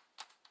bell.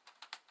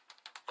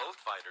 Both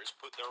fighters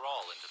put their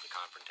all into the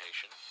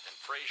confrontation, and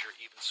Frazier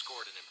even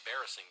scored an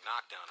embarrassing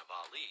knockdown of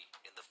Ali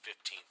in the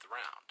 15th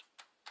round.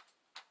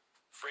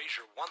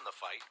 Frazier won the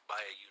fight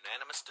by a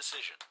unanimous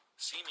decision,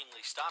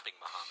 seemingly stopping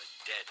Muhammad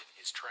dead in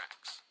his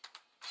tracks.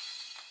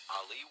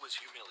 Ali was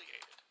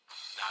humiliated.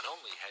 Not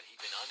only had he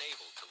been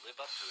unable to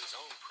live up to his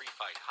own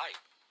pre-fight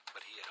hype,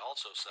 but he had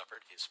also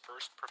suffered his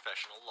first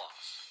professional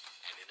loss,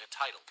 and in a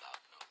title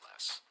bout, no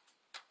less.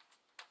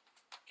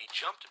 He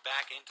jumped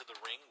back into the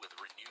ring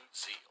with renewed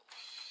zeal.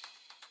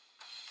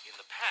 In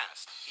the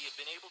past, he had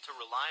been able to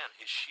rely on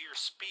his sheer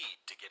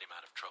speed to get him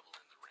out of trouble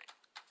in the ring,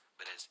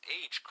 but as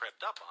age crept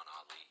up on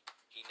Ali,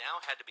 he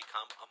now had to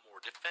become a more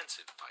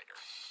defensive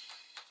fighter.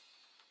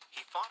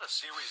 He fought a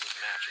series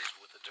of matches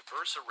with a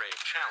diverse array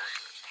of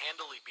challengers,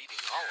 handily beating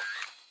all of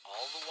them,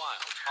 all the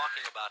while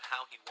talking about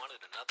how he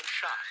wanted another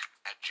shot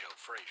at Joe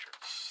Frazier.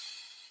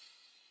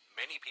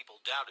 Many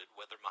people doubted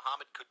whether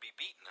Muhammad could be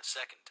beaten a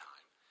second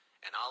time,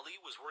 and Ali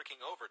was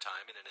working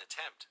overtime in an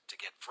attempt to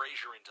get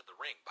Frazier into the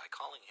ring by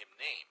calling him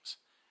names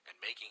and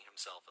making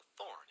himself a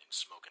thorn in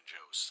Smokin'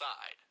 Joe's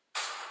side.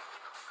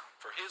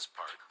 For his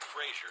part,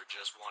 Frazier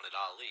just wanted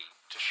Ali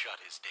to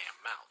shut his damn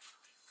mouth.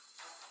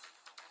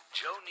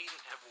 Joe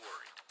needn't have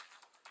worried.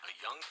 A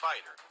young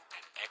fighter,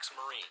 an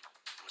ex-Marine,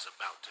 was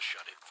about to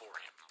shut it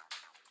for him.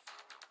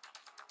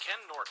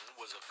 Ken Norton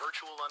was a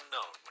virtual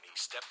unknown when he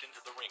stepped into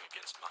the ring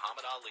against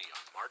Muhammad Ali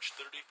on March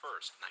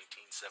 31st,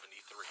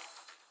 1973.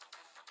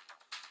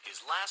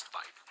 His last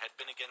fight had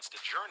been against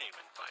a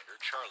journeyman fighter,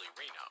 Charlie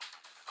Reno,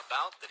 a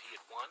bout that he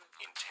had won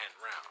in 10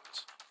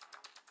 rounds.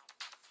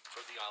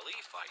 For the Ali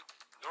fight,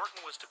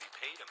 Norton was to be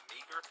paid a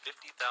meager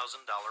 $50,000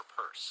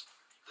 purse.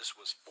 This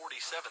was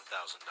 $47,000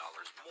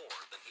 more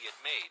than he had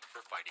made for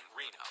fighting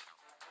Reno.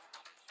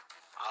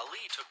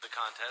 Ali took the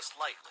contest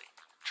lightly,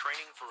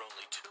 training for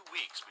only 2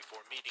 weeks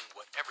before meeting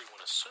what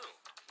everyone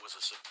assumed was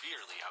a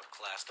severely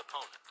outclassed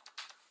opponent.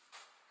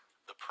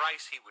 The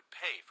price he would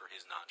pay for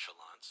his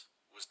nonchalance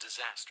was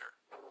disaster.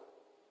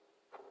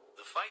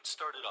 The fight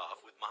started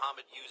off with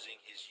Muhammad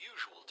using his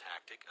usual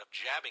tactic of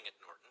jabbing at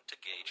Norton to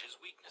gauge his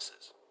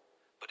weaknesses.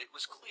 But it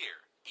was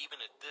clear, even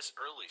at this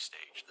early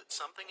stage, that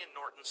something in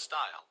Norton's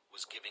style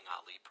was giving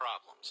Ali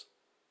problems.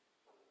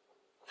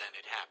 Then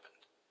it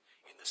happened.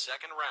 In the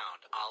second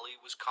round, Ali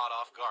was caught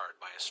off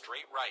guard by a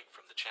straight right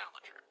from the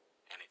challenger,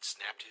 and it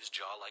snapped his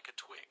jaw like a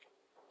twig,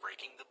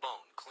 breaking the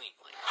bone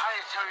cleanly. How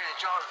do you tell your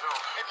jaw to go?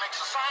 It makes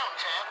a sound,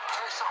 champ.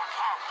 It makes a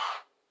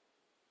pop.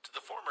 To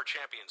the former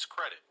champion's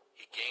credit,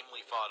 he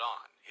gamely fought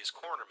on, his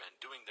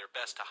cornermen doing their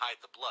best to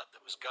hide the blood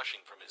that was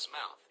gushing from his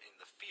mouth in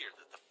the fear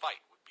that the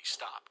fight would be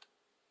stopped.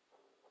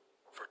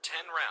 For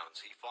 10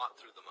 rounds, he fought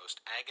through the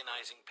most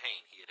agonizing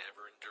pain he had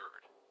ever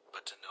endured,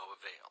 but to no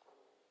avail.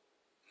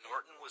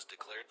 Norton was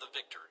declared the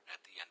victor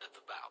at the end of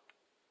the bout.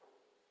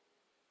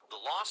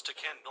 The loss to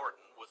Ken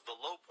Norton was the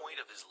low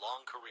point of his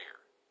long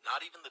career.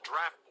 Not even the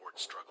draft board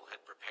struggle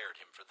had prepared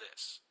him for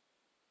this.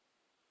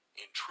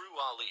 In true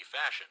Ali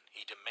fashion,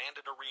 he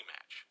demanded a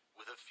rematch,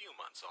 with a few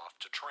months off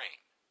to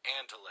train,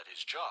 and to let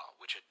his jaw,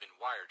 which had been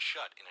wired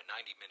shut in a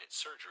 90-minute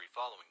surgery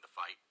following the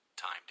fight,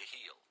 time to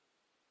heal.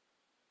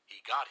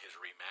 He got his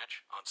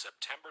rematch on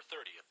September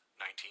 30th,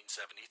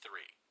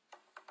 1973.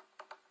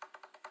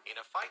 In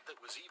a fight that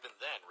was even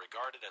then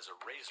regarded as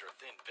a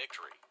razor-thin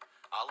victory,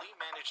 Ali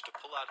managed to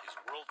pull out his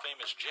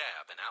world-famous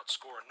jab and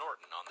outscore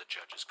Norton on the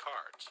judges'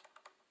 cards.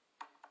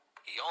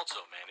 He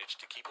also managed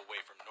to keep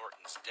away from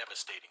Norton's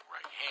devastating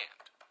right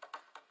hand.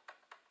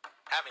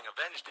 Having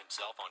avenged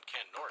himself on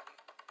Ken Norton,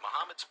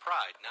 Muhammad's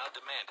pride now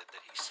demanded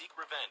that he seek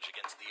revenge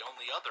against the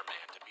only other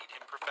man to beat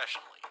him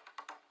professionally,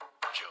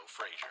 Joe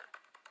Frazier.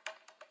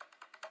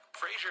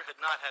 Frazier had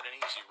not had an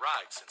easy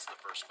ride since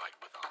the first fight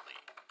with Ali.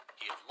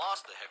 He had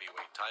lost the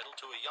heavyweight title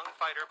to a young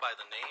fighter by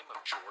the name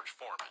of George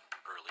Foreman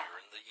earlier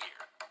in the year.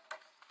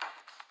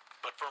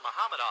 But for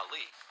Muhammad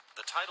Ali,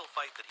 the title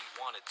fight that he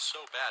wanted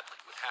so badly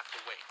would have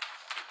to wait.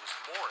 It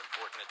was more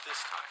important at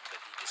this time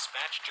that he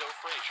dispatch Joe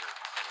Frazier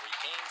and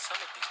regain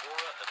some of the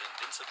aura of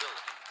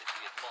invincibility that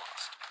he had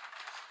lost.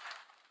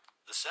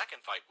 The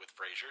second fight with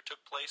Frazier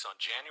took place on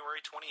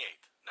January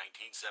 28,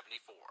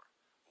 1974.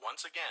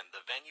 Once again,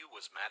 the venue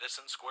was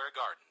Madison Square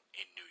Garden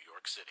in New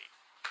York City.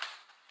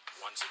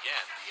 Once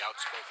again, the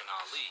outspoken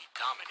Ali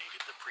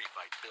dominated the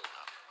pre-fight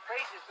build-up.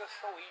 Frazier's just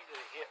so easy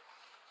to hit,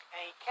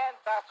 and he can't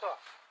back up.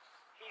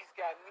 He's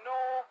got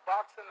no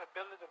boxing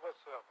ability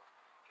whatsoever.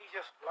 He's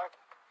just like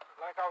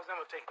I was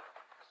imitating.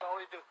 That's all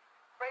he do.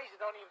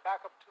 Frazier don't even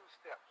back up 2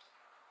 steps.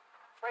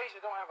 Frazier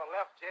don't have a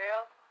left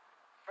jab.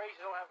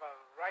 Frazier don't have a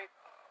right.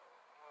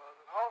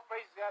 All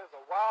Frazier's got is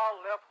a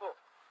wild left hook.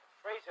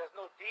 Frazier has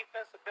no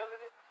defense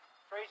ability.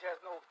 Frazier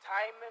has no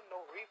timing,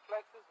 no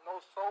reflexes, no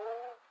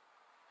soul,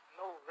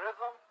 no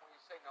rhythm. When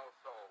you say no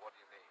soul, what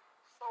do you mean?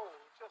 Soul,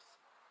 just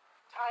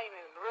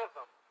timing and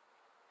rhythm.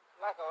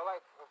 Like a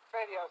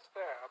Freddie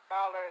Astaire, a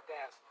ballet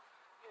dancer.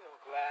 You know,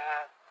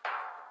 glad.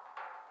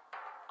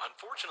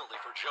 Unfortunately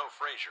for Joe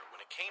Frazier,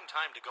 when it came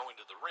time to go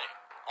into the ring,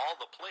 all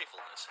the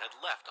playfulness had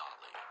left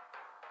Ali.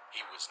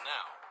 He was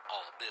now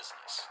all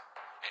business,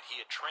 and he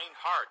had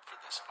trained hard for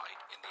this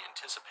fight in the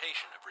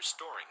anticipation of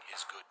restoring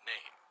his good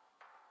name.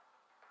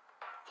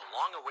 The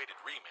long-awaited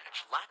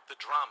rematch lacked the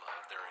drama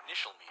of their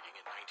initial meeting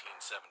in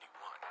 1971,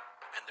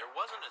 and there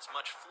wasn't as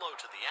much flow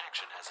to the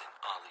action as in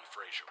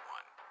Ali-Frazier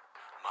one.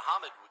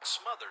 Muhammad would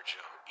smother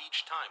Joe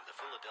each time the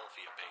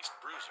Philadelphia-based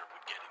bruiser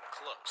would get him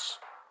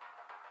close.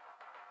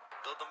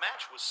 Though the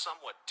match was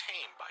somewhat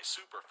tame by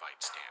super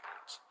fight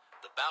standards,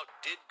 the bout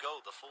did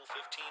go the full 15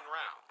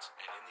 rounds,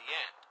 and in the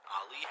end,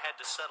 Ali had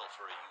to settle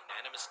for a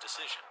unanimous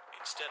decision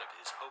instead of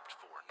his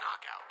hoped-for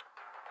knockout.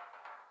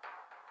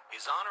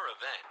 His honor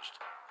avenged,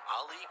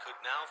 Ali could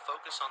now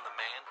focus on the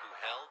man who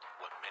held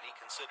what many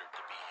considered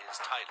to be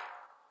his title,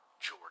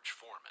 George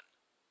Foreman.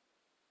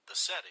 The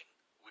setting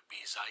would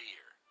be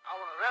Zaire. I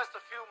want to rest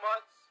a few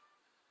months,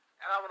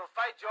 and I want to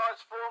fight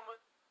George Foreman,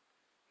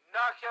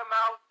 knock him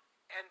out,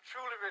 and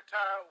truly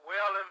retire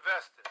well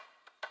invested.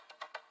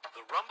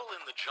 The Rumble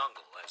in the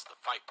Jungle, as the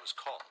fight was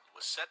called,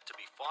 was set to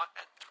be fought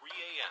at 3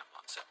 a.m.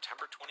 on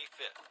September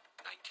 25th,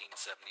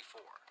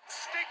 1974.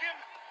 Stick him,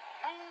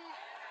 move,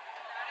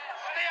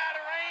 stay out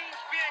of range,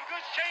 be in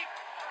good shape.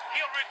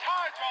 He'll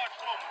retire George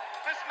Foreman.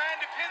 This man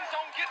depends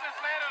on getting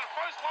this man in the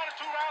first 1 or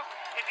 2 rounds.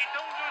 If he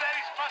don't do that,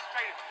 he's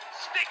frustrated.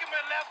 Stick him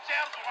with left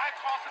jabs and right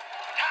crosses,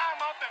 tie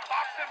him up and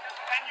box him,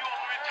 and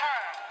you'll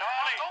retire.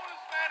 I know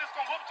this man is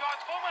going to whoop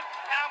George Foreman,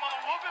 and I'm going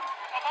to whoop him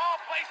of all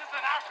places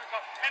in Africa,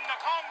 in the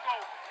Congo,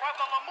 where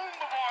the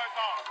Lumumba boys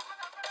are.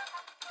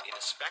 In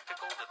a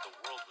spectacle that the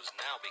world was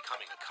now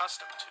becoming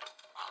accustomed to,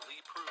 Ali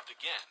proved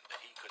again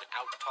that he could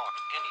out-talk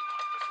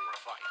anyone before a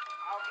fight.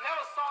 I've never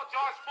saw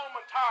George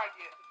Foreman tired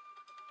yet.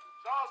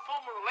 George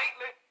Foreman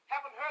lately,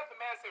 haven't heard the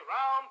man say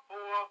round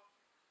 4,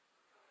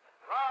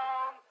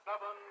 round 7,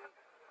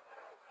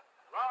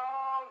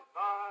 round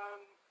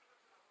 9,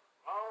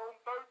 round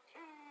 13,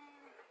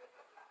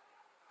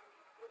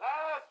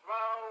 last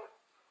round.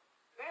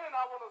 Then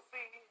I want to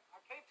see, I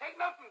can't take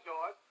nothing from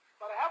George,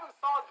 but I haven't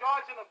saw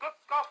George in a good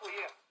scuffle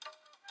yet.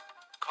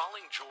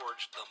 Calling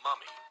George the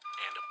Mummy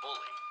and a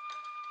bully,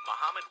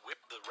 Muhammad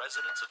whipped the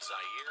residents of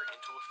Zaire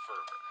into a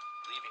fervor,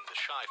 leaving the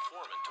shy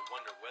Foreman to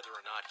wonder whether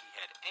or not he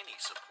had any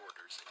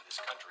supporters in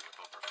this country of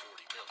over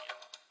 40 million.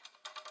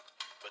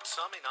 But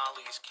some in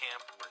Ali's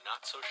camp were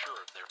not so sure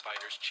of their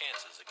fighter's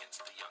chances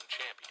against the young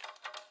champion.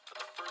 For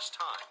the first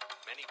time,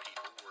 many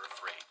people were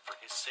afraid for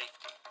his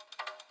safety.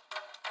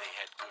 They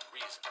had good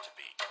reason to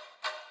be.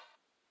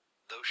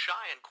 Though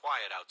shy and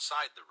quiet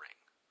outside the ring,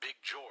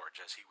 Big George,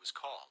 as he was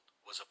called,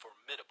 was a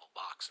formidable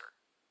boxer.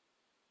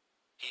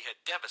 He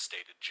had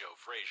devastated Joe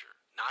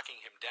Frazier, knocking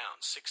him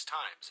down 6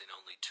 times in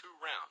only 2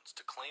 rounds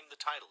to claim the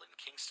title in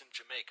Kingston,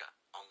 Jamaica,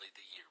 only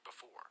the year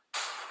before.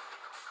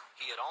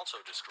 He had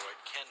also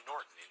destroyed Ken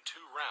Norton in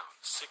 2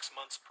 rounds 6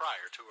 months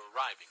prior to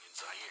arriving in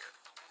Zaire.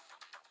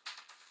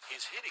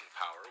 His hitting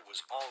power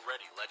was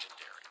already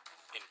legendary.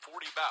 In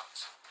 40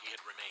 bouts, he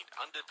had remained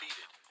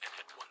undefeated and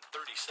had won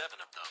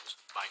 37 of those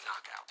by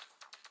knockout.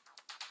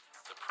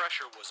 The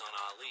pressure was on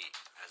Ali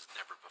as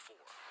never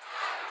before.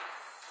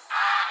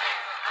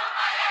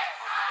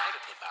 On the night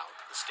of the bout,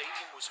 the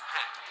stadium was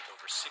packed with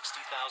over 60,000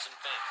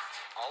 fans,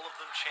 all of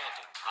them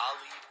chanting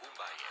Ali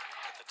Boumbaye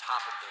at the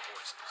top of their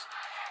voices.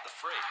 The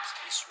phrase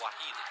is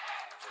Swahili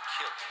for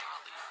kill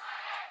Ali.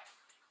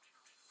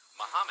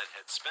 Muhammad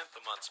had spent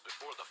the months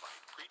before the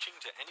fight preaching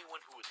to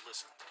anyone who would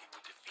listen that he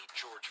would defeat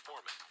George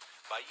Foreman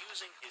by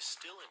using his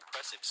still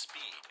impressive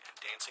speed and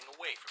dancing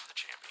away from the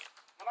champion.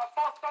 When I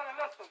saw Sonny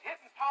Liston,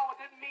 hitting power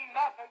didn't mean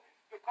nothing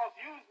because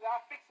usually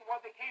I fix it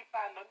where they can't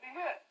find nothing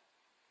to hit.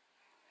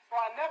 So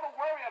I never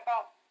worry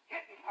about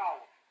hitting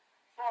power.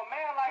 So a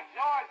man like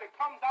George that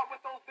comes out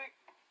with those big...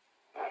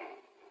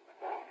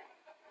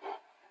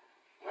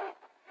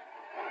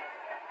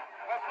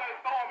 That's where he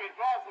throws me,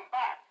 draws him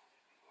back.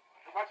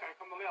 Watch out, here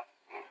come the left.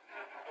 Here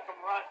come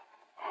the right.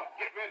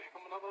 Get ready, here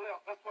come another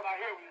left. That's what I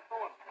hear when he's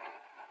throwing.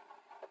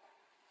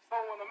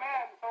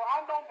 So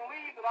I don't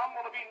believe that I'm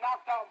going to be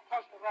knocked out and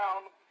pushed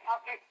around.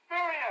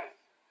 Experience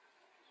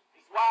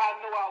is why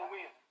I know I'll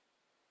win.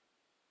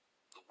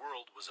 The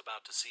world was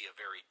about to see a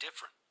very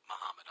different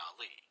Muhammad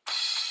Ali.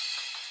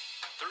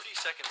 30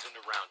 seconds into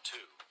round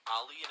 2,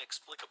 Ali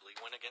inexplicably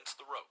went against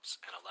the ropes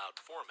and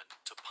allowed Foreman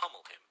to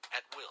pummel him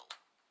at will.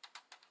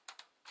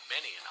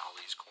 Many in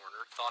Ali's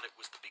corner thought it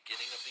was the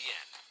beginning of the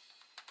end.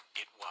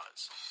 It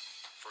was,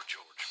 for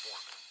George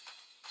Foreman.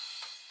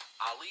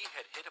 Ali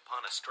had hit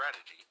upon a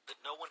strategy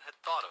that no one had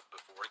thought of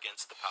before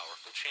against the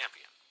powerful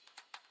champion.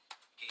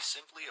 He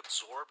simply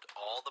absorbed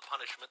all the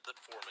punishment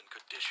that Foreman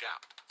could dish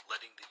out,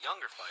 letting the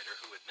younger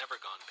fighter who had never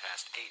gone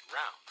past 8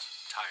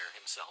 rounds tire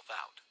himself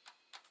out.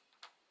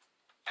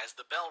 As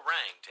the bell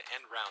rang to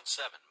end round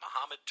 7,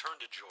 Muhammad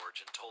turned to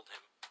George and told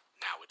him,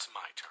 "Now it's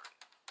my turn."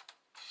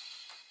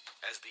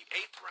 As the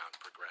 8th round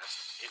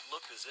progressed, it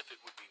looked as if it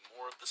would be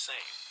more of the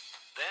same.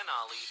 Then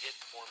Ali hit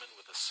Foreman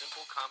with a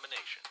simple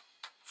combination.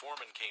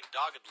 Foreman came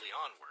doggedly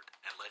onward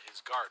and let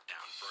his guard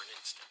down for an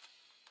instant.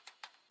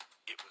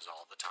 It was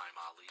all the time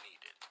Ali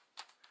needed.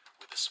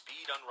 With a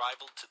speed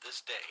unrivaled to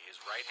this day,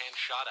 his right hand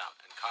shot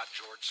out and caught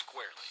George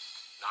squarely,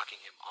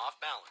 knocking him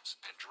off balance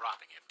and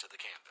dropping him to the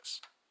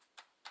canvas.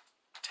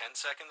 10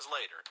 seconds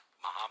later,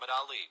 Muhammad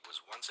Ali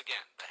was once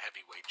again the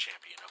heavyweight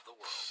champion of the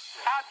world.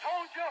 I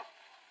told you,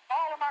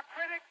 all of my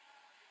critics,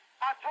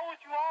 I told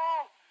you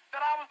all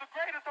that I was the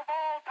greatest of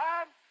all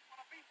time when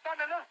I beat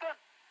Sonny Liston.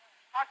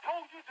 I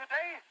told you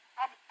today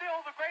I'm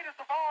still the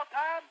greatest of all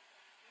time.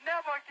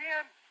 Never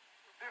again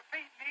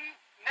defeat me.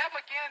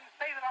 Never again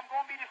say that I'm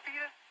going to be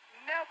defeated.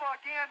 Never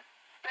again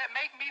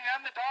make me the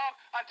underdog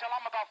until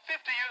I'm about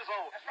 50 years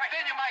old. Right.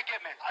 Then you might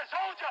get me. I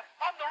told you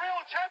I'm the real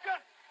champion.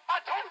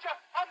 I told you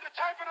I'm the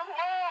champion of the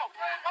world.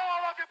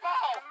 All of you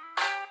bow.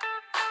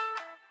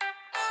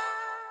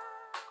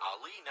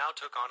 Ali now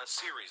took on a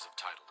series of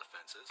title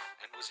defenses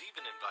and was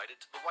even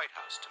invited to the White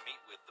House to meet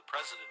with the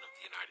President of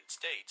the United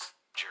States,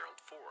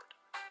 Gerald Ford,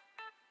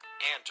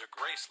 and to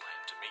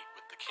Graceland to meet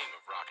with the King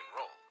of Rock and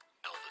Roll,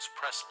 Elvis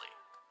Presley.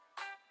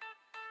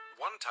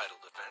 One title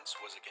defense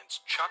was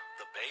against Chuck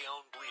the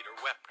Bayonne Bleeder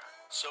Wepner,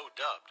 so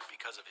dubbed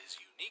because of his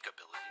unique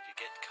ability to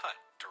get cut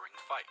during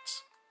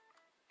fights.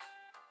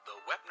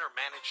 Though Wepner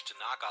managed to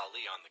knock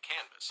Ali on the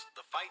canvas,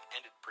 the fight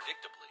ended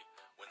predictably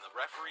when the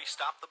referee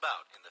stopped the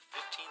bout in the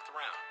 15th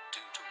round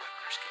due to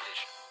Wepner's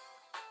condition.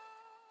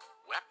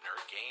 Wepner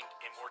gained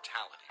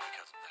immortality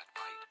because of that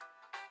fight.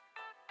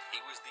 He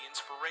was the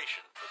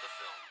inspiration for the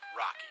film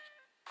Rocky.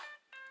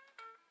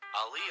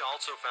 Ali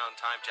also found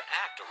time to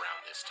act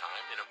around this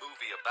time in a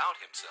movie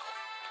about himself,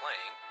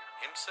 playing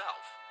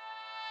himself.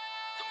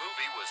 The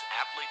movie was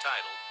aptly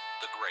titled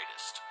The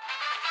Greatest.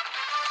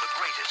 The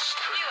Greatest.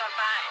 You are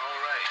fine.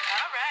 All right.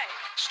 All right.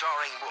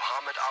 Starring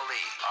Muhammad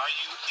Ali. Are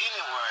you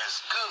anywhere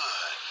as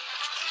good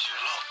as you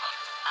look?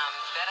 I'm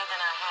better than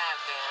I have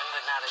been,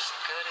 but not as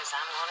good as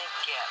I'm gonna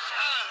get.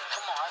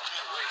 Come on, I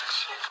can't wait.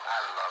 I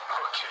love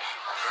it. Okay.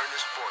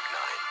 Ernest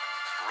Borgnine,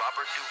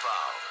 Robert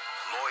Duvall,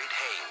 Lloyd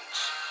Haynes,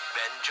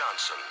 Ben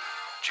Johnson,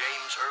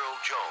 James Earl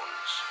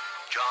Jones,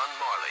 John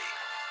Marley,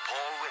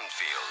 Paul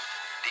Winfield,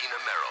 Dina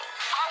Merrill.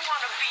 I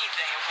wanna be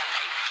there when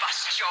they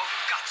bust your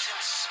guts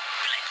and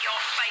split your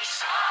face.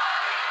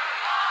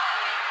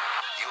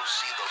 You'll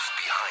see those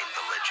behind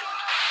the legend.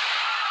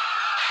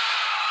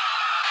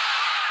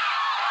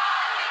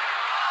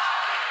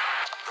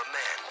 The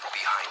man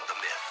behind the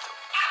myth.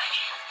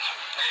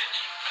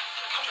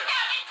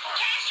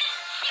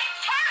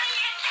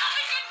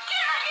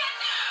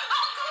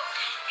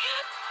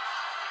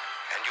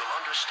 And you'll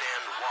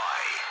understand why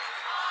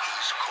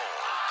he's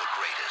called the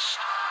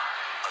greatest.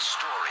 A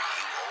story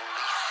you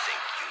only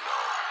think you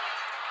know.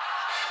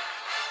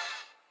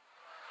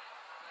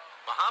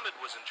 Muhammad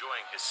was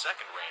enjoying his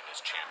second reign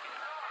as champion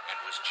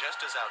and was just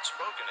as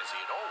outspoken as he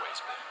had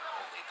always been,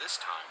 only this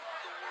time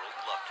the world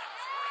loved him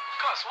for it.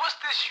 Cuz, what's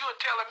this you're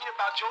telling me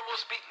about Joe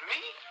Louis beating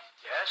me?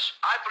 Yes,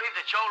 I believe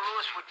that Joe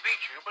Louis would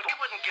beat you, but he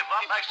wouldn't give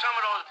up like some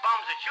of those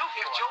bums that you If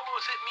fought. Joe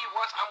Louis hit me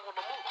once, I'm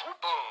gonna move. Who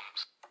bums?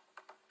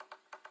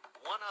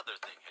 One other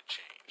thing had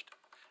changed.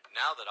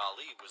 Now that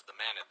Ali was the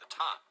man at the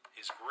top,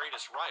 his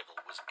greatest rival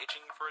was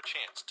itching for a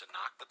chance to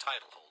knock the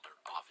title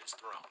holder off his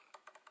throne.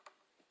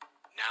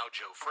 Now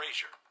Joe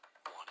Frazier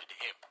wanted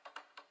him.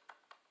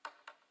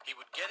 He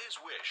would get his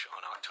wish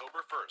on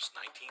October 1st,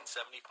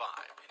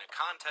 1975, in a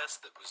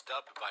contest that was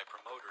dubbed by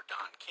promoter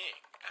Don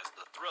King as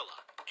the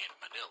Thrilla in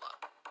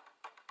Manila.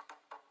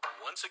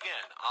 Once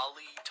again,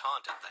 Ali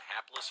taunted the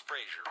hapless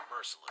Frazier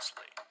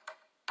mercilessly.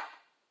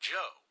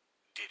 Joe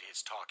did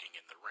his talking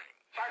in the ring.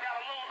 I got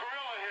a little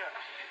gorilla here.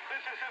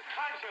 This is his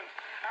conscience.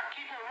 I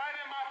keep it right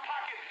in my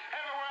pocket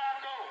everywhere I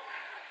go.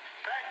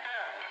 Back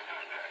there.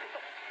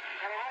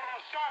 And I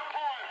wrote a short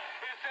poem.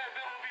 It says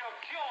there will be a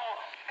killer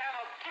and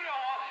a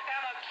thriller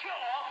and a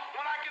killer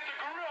when I get the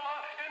gorilla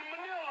in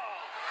Manila.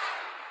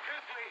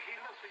 His way, he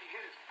looks when he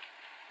hit it.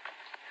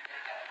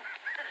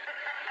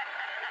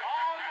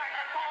 All night,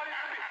 that's all you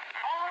can be.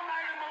 All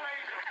night in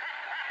Malaysia.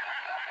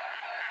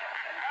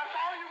 That's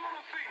all you're going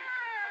to see.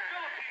 The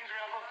Philippines,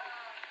 rather.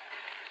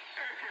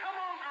 Come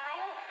on,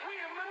 gorilla. We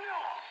in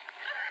Manila.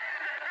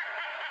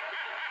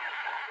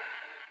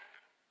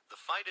 The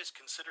fight is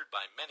considered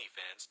by many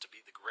fans to be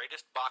the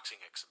greatest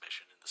boxing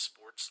exhibition in the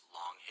sport's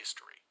long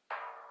history.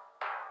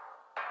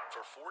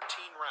 For 14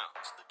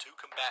 rounds, the two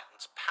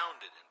combatants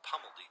pounded and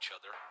pummeled each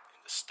other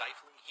in the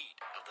stifling heat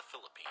of the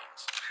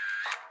Philippines.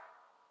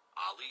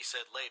 Ali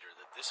said later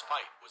that this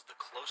fight was the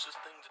closest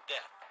thing to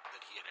death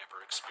that he had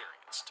ever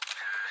experienced.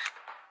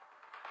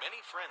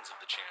 Many friends of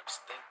the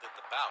champs think that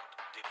the bout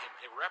did him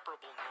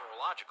irreparable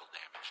neurological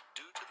damage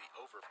due to the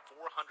over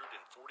 440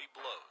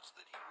 blows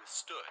that he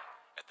withstood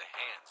at the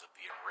hands of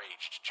the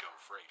enraged Joe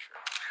Frazier.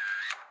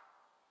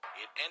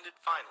 It ended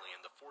finally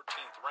in the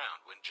 14th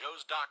round when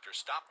Joe's doctor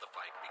stopped the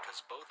fight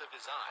because both of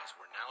his eyes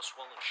were now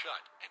swollen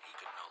shut and he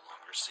could no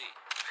longer see.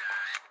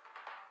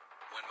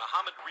 When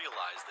Muhammad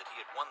realized that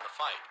he had won the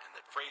fight and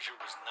that Frazier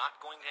was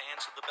not going to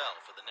answer the bell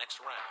for the next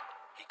round,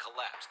 he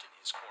collapsed in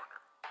his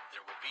corner.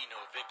 There would be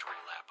no victory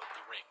lap of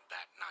the ring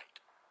that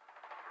night.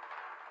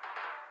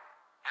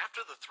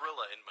 After the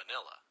Thrilla in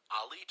Manila,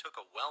 Ali took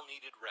a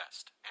well-needed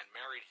rest and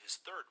married his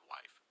third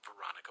wife,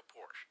 Veronica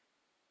Porsche.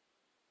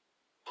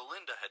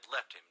 Belinda had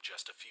left him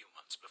just a few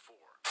months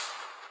before.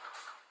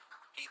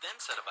 He then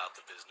set about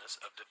the business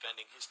of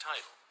defending his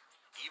title,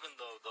 even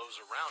though those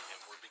around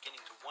him were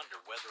beginning to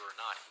wonder whether or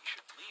not he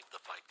should leave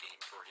the fight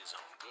game for his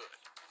own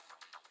good.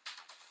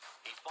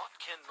 He fought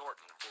Ken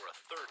Norton for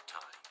a third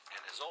time,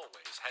 and as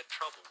always had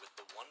trouble with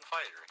the one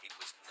fighter he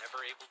was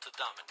never able to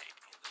dominate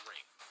in the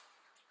ring.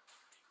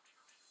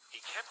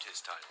 He kept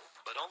his title,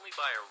 but only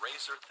by a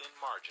razor-thin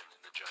margin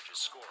in the judges'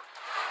 scoring.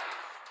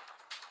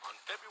 On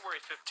February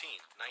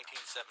 15,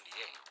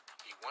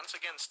 1978, he once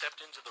again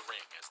stepped into the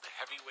ring as the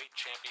heavyweight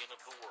champion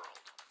of the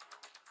world.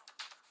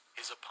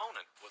 His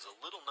opponent was a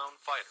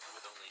little-known fighter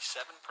with only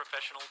 7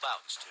 professional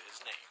bouts to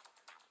his name,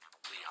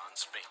 Leon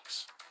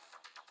Spinks.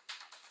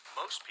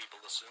 Most people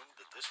assumed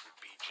that this would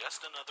be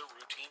just another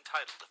routine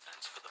title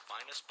defense for the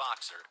finest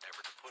boxer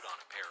ever to put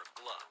on a pair of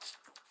gloves.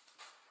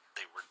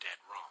 They were dead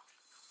wrong.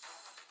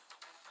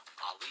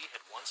 Ali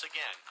had once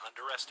again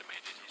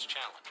underestimated his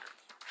challenger,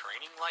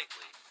 training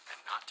lightly and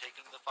not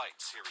taking the fight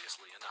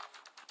seriously enough.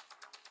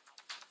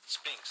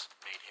 Spinks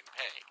made him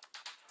pay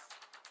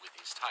with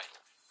his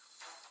title.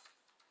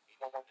 In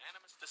a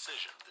unanimous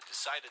decision, the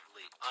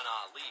decidedly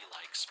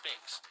un-Ali-like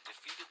Spinks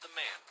defeated the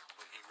man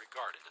whom he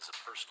regarded as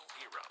a personal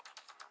hero.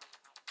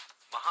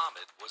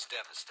 Muhammad was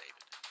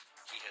devastated.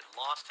 He had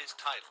lost his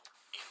title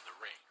in the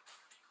ring.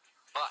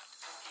 But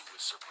he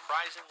was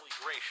surprisingly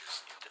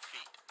gracious in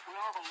defeat. We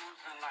all gonna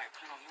lose in life.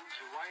 You're gonna lose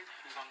your wife,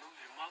 you're gonna lose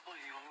your mother,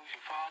 you're gonna lose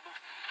your father.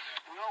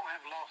 We all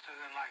have losses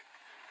in life.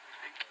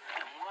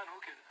 And one who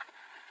can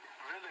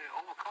really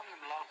overcome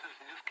them losses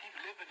and just keep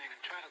living and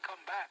try to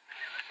come back,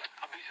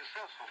 I'll be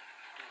successful.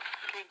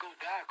 You can't go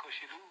die because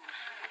you lose.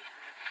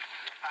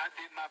 I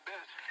did my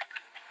best,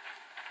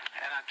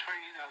 and I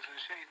trained. I was in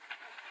shape,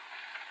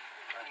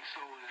 and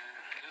so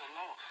it just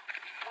lost.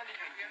 When did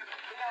you get it?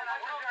 Was there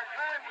a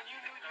time when you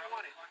knew you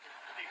won it?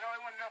 No,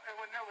 it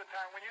was never a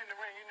time. When you're in the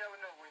ring, you never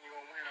know when you're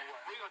going to win or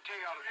what. We're going to tell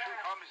y'all the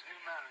truth. I'm his new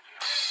manager.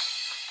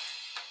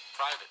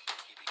 Privately,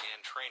 he began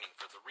training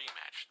for the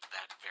rematch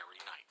that very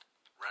night,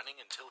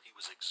 running until he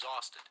was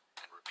exhausted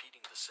and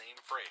repeating the same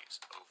phrase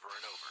over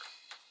and over.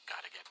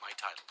 Gotta get my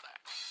title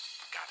back.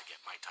 Gotta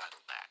get my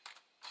title back.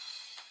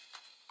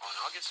 On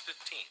August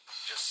 15th,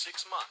 just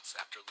 6 months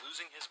after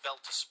losing his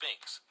belt to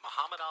Spinks,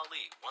 Muhammad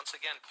Ali once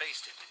again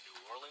faced him in New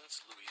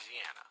Orleans,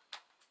 Louisiana.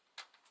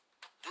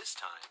 This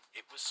time,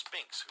 it was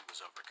Spinks who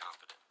was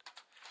overconfident.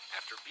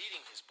 After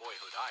beating his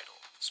boyhood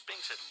idol,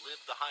 Spinks had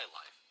lived the high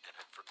life and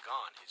had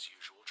forgone his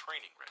usual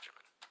training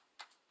regimen.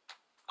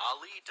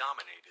 Ali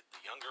dominated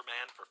the younger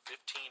man for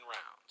 15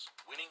 rounds,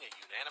 winning a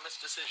unanimous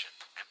decision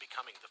and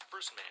becoming the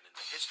first man in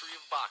the history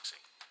of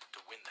boxing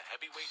to win the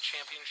heavyweight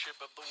championship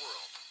of the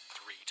world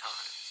 3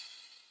 times.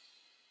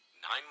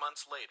 9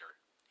 months later,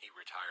 he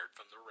retired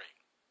from the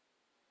ring.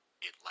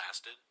 It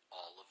lasted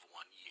all of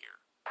 1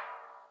 year.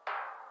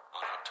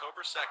 On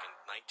October 2nd,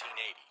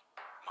 1980,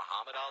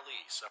 Muhammad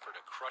Ali suffered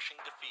a crushing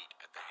defeat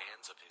at the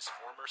hands of his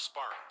former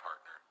sparring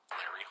partner,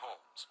 Larry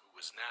Holmes, who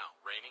was now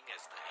reigning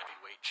as the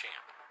heavyweight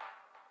champ.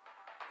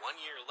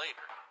 1 year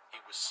later,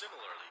 he was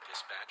similarly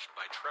dispatched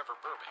by Trevor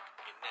Berbick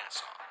in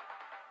Nassau.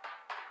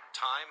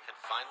 Time had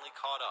finally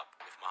caught up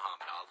with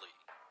Muhammad Ali.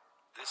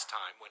 This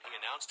time, when he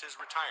announced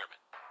his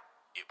retirement,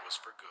 it was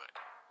for good.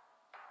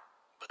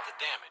 But the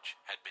damage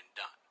had been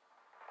done.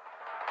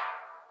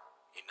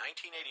 In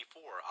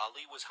 1984,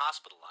 Ali was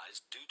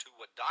hospitalized due to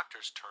what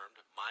doctors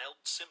termed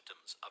mild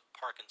symptoms of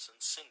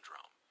Parkinson's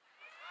syndrome.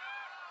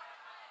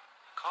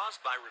 Caused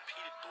by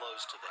repeated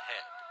blows to the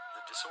head,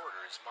 the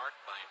disorder is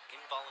marked by an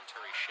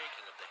involuntary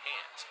shaking of the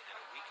hands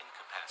and a weakened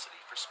capacity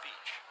for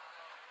speech.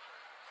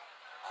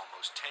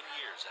 Almost 10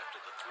 years after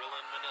the thrill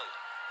in Manila,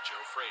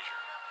 Joe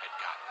Frazier had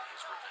gotten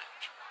his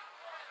revenge.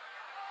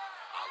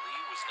 Ali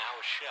was now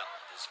a shell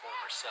of his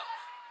former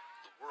self.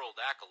 The world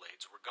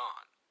accolades were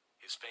gone.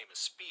 His famous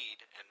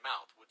speed and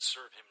mouth would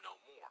serve him no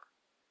more.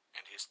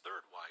 And his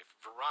third wife,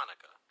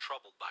 Veronica,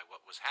 troubled by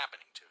what was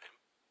happening to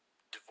him,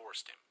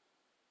 divorced him.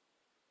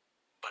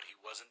 But he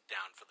wasn't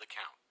down for the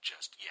count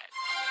just yet.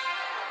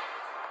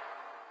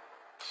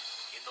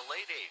 In the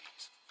late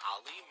 80s,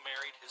 Ali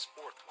married his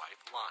fourth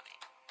wife,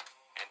 Lonnie,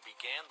 and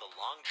began the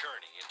long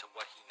journey into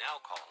what he now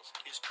calls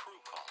his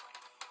true calling.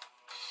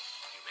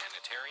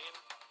 Humanitarian,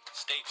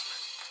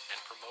 statesman, and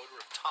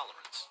promoter of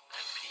tolerance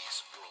and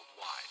peace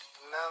worldwide.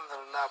 Now that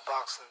I'm not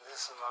boxing,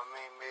 this is my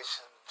main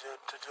mission,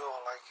 to do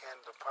all I can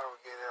to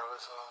propagate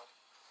Islam,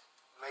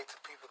 make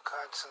the people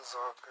conscious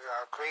of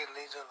our great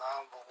leader, the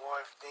Honorable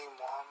Warif Dean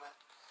Muhammad,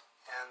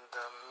 and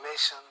the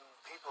mission.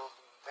 People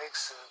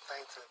makes it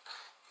think that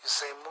you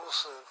say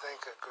Musa and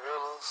think of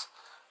guerrillas,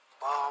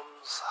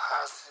 bombs,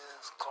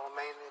 hostages,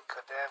 Khomeini,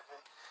 Gaddafi,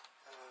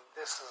 and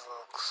this is a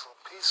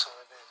peaceful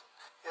religion.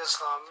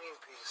 Islam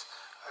means peace.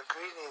 Our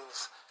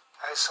greetings,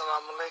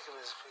 Assalamu alaikum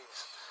is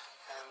peace.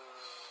 And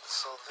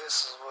so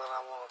this is what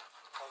I want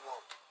to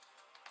promote.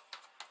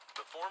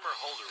 The former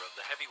holder of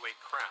the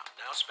heavyweight crown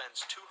now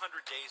spends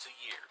 200 days a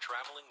year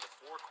traveling the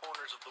 4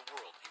 corners of the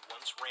world he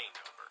once reigned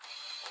over.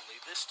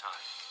 Only this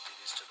time, it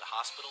is to the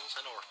hospitals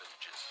and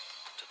orphanages,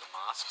 to the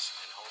mosques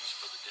and homes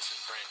for the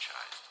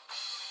disenfranchised.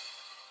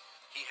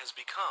 He has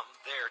become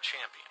their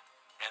champion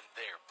and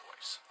their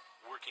voice,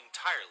 working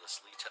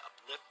tirelessly to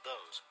uplift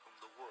those whom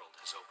the world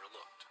has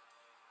overlooked.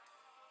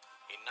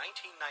 In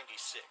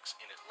 1996,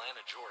 in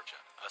Atlanta,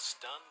 Georgia, a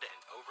stunned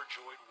and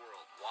overjoyed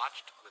world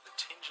watched with a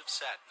tinge of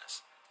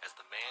sadness as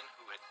the man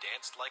who had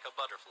danced like a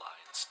butterfly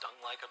and stung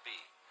like a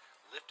bee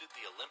lifted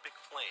the Olympic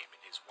flame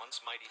in his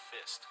once mighty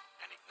fist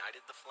and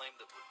ignited the flame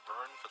that would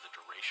burn for the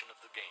duration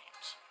of the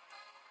Games.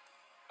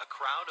 A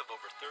crowd of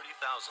over 30,000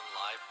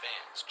 live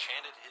fans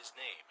chanted his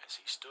name as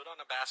he stood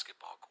on a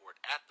basketball court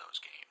at those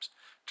Games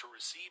to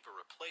receive a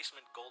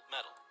replacement gold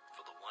medal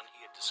for the one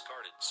he had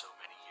discarded so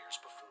many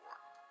years before.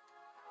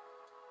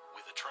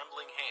 With a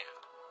trembling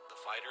hand,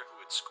 the fighter who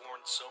had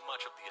scorned so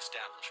much of the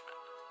establishment,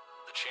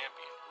 the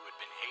champion who had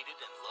been hated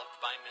and loved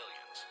by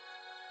millions,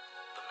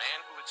 the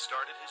man who had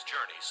started his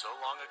journey so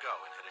long ago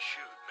and had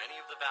eschewed many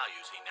of the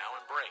values he now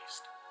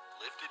embraced,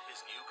 lifted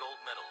his new gold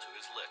medal to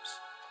his lips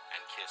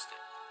and kissed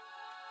it.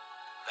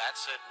 That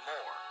said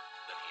more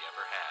than he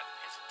ever had in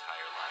his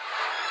entire life.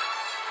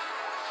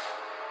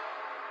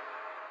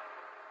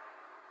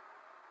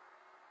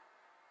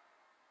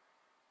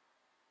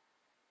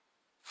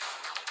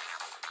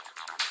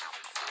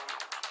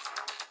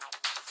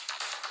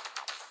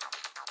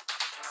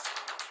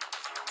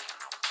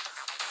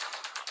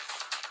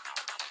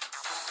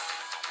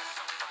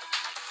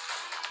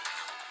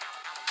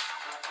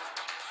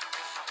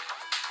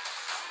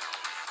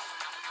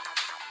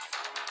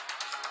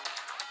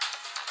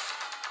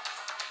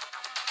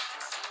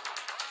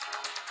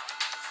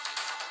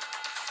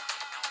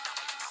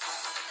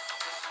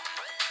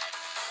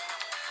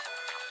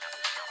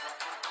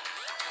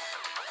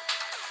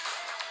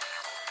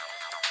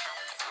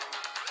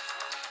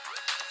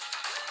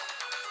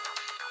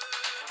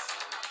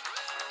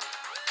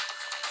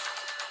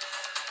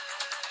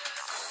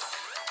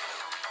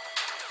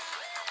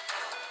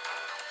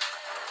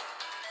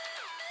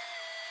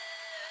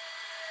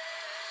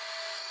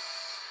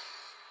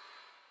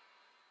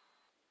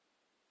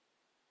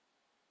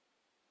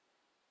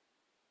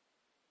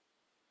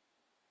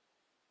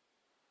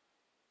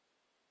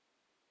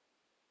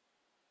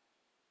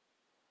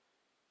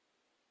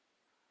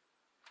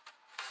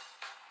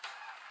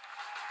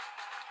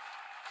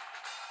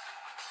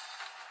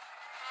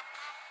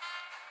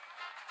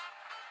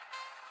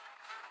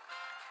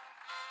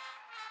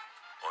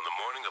 On the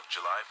morning of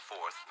July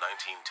 4th,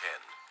 1910,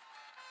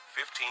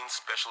 15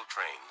 special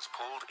trains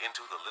pulled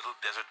into the little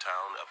desert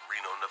town of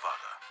Reno,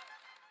 Nevada.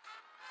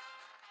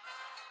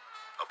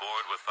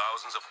 Aboard were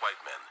thousands of white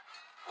men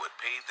who had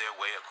paid their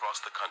way across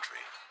the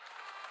country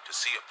to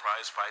see a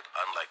prize fight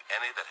unlike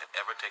any that had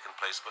ever taken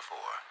place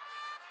before.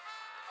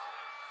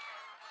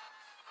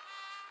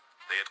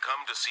 They had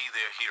come to see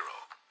their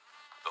hero,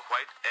 the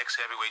white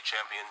ex-heavyweight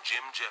champion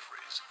Jim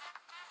Jeffries,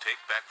 take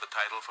back the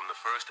title from the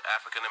first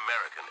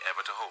African-American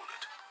ever to hold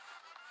it,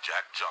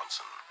 Jack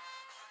Johnson.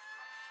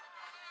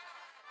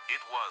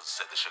 It was,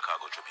 said the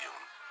Chicago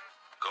Tribune,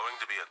 going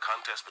to be a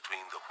contest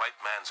between the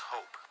white man's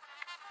hope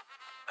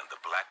and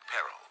the black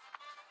peril.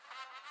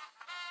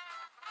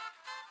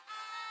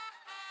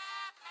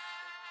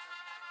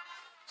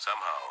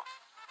 Somehow,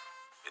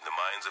 in the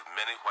minds of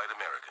many white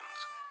Americans,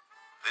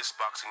 this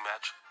boxing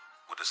match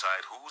would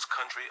decide whose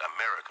country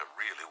America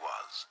really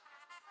was.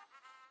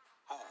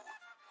 Who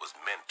was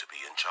meant to be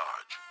in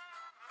charge.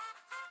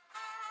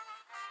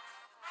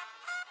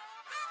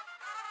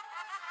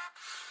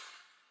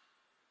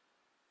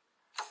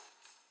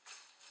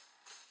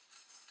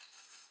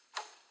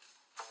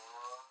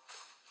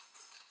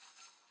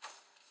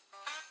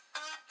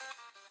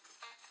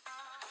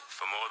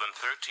 For more than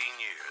 13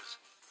 years,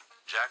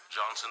 Jack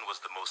Johnson was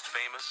the most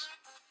famous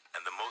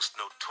and the most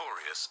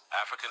notorious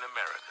African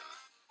American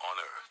on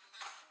earth.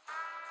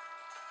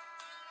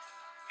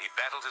 He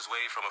battled his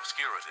way from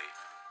obscurity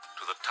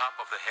to the top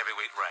of the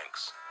heavyweight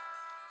ranks,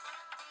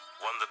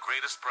 won the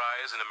greatest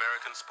prize in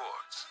American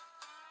sports,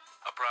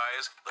 a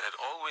prize that had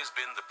always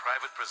been the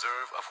private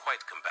preserve of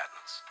white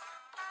combatants,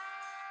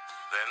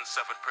 then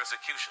suffered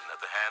persecution at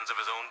the hands of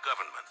his own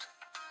government,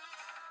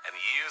 and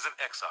years of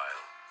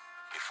exile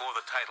before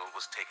the title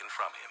was taken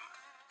from him.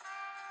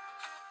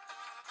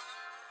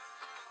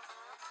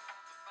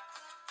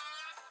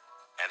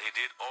 And he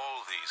did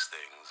all these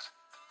things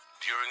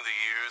during the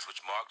years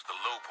which marked the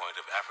low point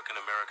of African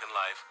American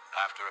life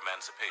after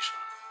emancipation.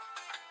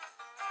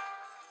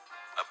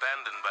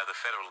 Abandoned by the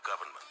federal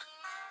government,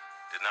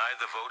 denied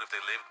the vote if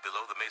they lived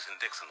below the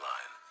Mason-Dixon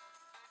line,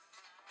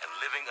 and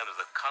living under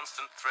the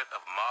constant threat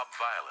of mob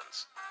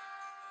violence,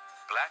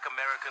 black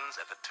Americans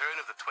at the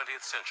turn of the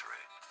 20th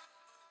century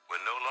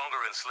were no longer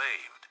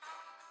enslaved,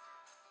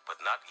 but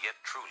not yet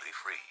truly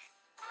free.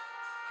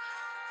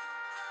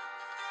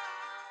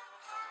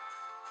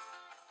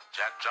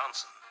 Jack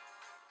Johnson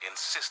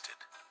insisted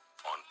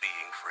on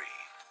being free.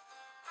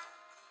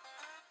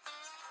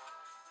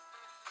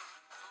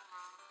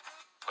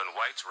 When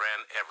whites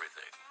ran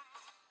everything,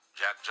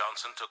 Jack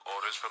Johnson took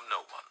orders from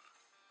no one.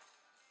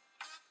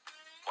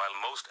 While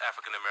most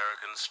African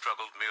Americans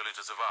struggled merely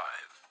to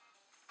survive,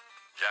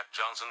 Jack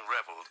Johnson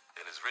reveled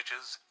in his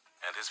riches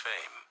and his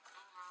fame.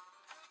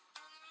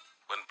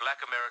 When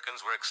black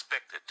Americans were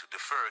expected to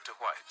defer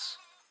to whites,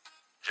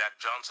 Jack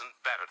Johnson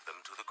battered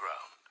them to the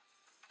ground.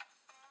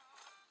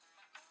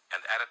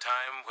 And at a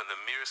time when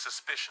the mere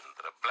suspicion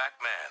that a black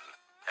man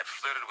had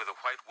flirted with a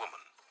white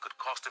woman could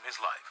cost him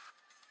his life,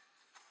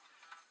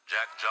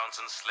 Jack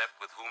Johnson slept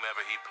with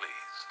whomever he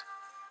pleased.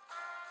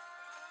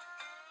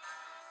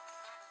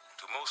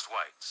 To most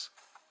whites,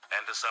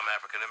 and to some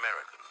African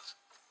Americans,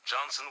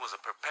 Johnson was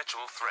a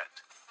perpetual threat,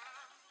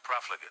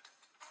 profligate,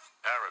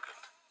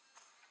 arrogant,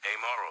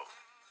 amoral,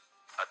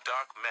 a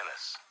dark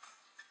menace,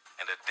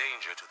 and a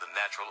danger to the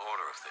natural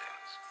order of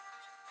things.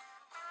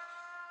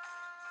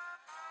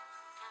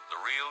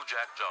 The real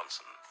Jack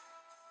Johnson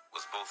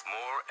was both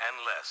more and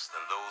less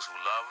than those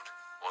who loved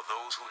or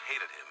those who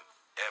hated him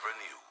ever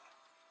knew.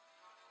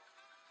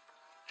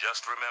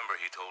 Just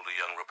remember, he told a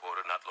young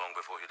reporter not long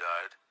before he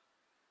died,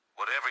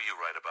 whatever you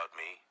write about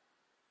me,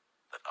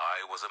 that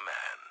I was a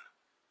man.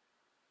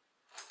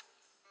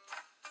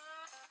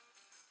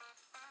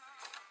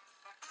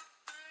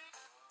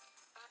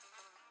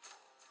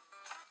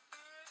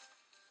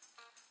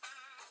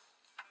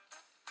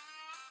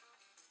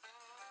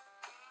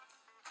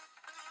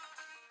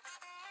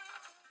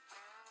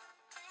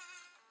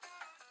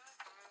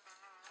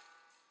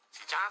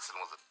 Johnson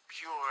was a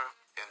pure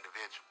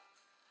individual.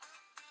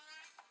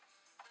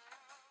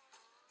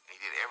 He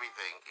did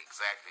everything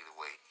exactly the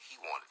way he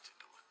wanted to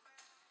do it.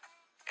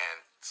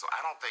 And so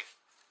I don't think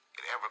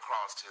it ever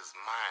crossed his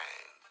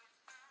mind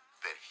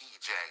that he,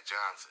 Jack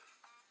Johnson,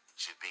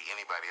 should be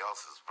anybody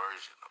else's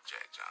version of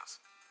Jack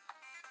Johnson.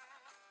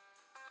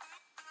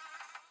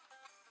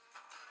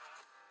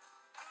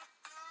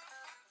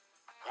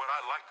 What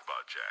I liked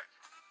about Jack,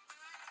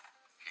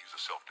 he's a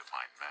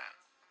self-defined man.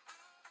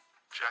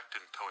 Jack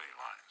didn't tell any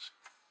lies.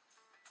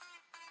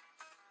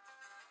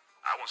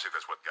 I won't say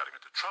that's what got him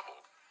into trouble.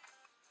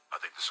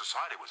 I think the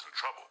society was in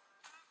trouble.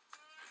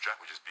 And Jack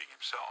was just being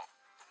himself.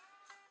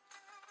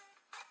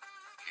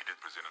 He did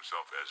present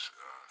himself as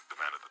the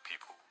man of the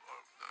people,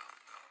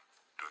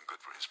 doing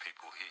good for his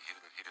people.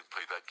 He didn't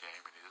play that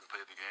game, and he didn't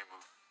play the game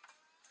of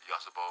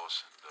Yasa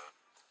Boss and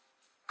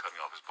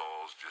cutting off his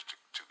balls just to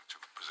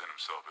present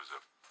himself as a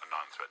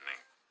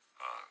non-threatening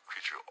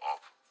creature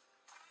off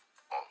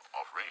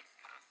ring.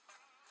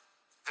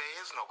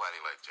 There is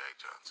nobody like Jack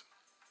Johnson.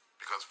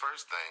 Because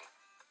first thing,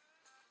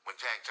 when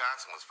Jack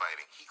Johnson was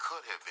fighting, he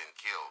could have been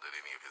killed at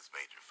any of his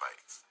major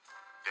fights.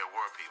 There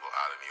were people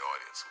out in the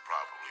audience who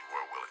probably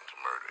were willing to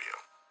murder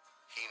him.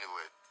 He knew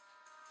it,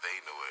 they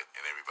knew it,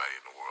 and everybody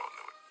in the world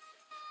knew it.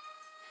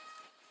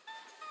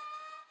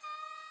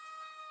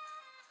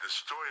 The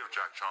story of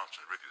Jack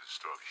Johnson really is a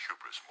story of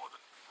hubris more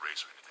than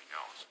race or anything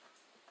else.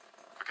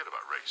 Forget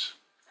about race.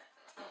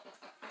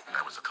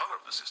 That was the color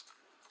of the system.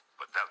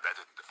 But that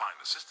didn't define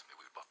the system. It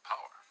was about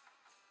power.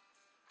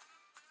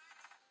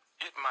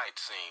 It might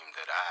seem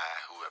that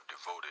I, who have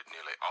devoted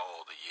nearly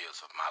all the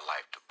years of my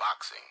life to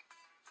boxing,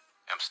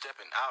 am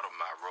stepping out of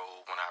my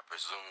role when I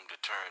presume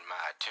to turn my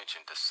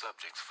attention to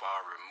subjects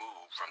far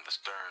removed from the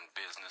stern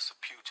business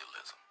of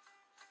pugilism.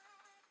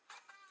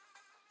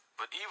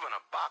 But even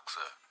a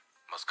boxer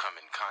must come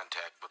in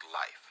contact with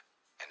life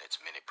and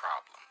its many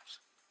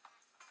problems.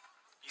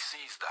 He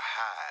sees the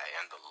high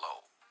and the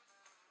low,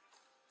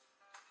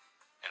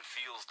 and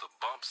feels the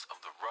bumps of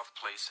the rough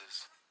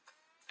places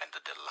and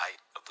the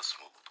delight of the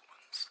smooth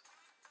ones.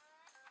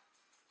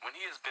 When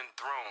he has been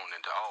thrown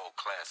into all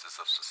classes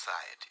of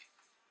society,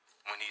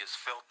 when he has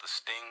felt the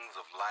stings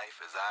of life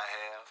as I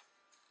have,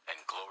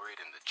 and gloried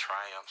in the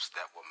triumphs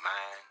that were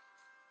mine,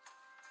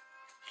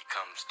 he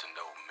comes to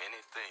know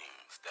many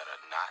things that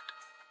are not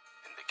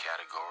in the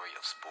category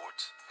of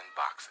sports and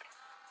boxing.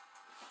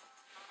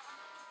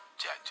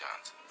 Jack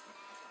Johnson.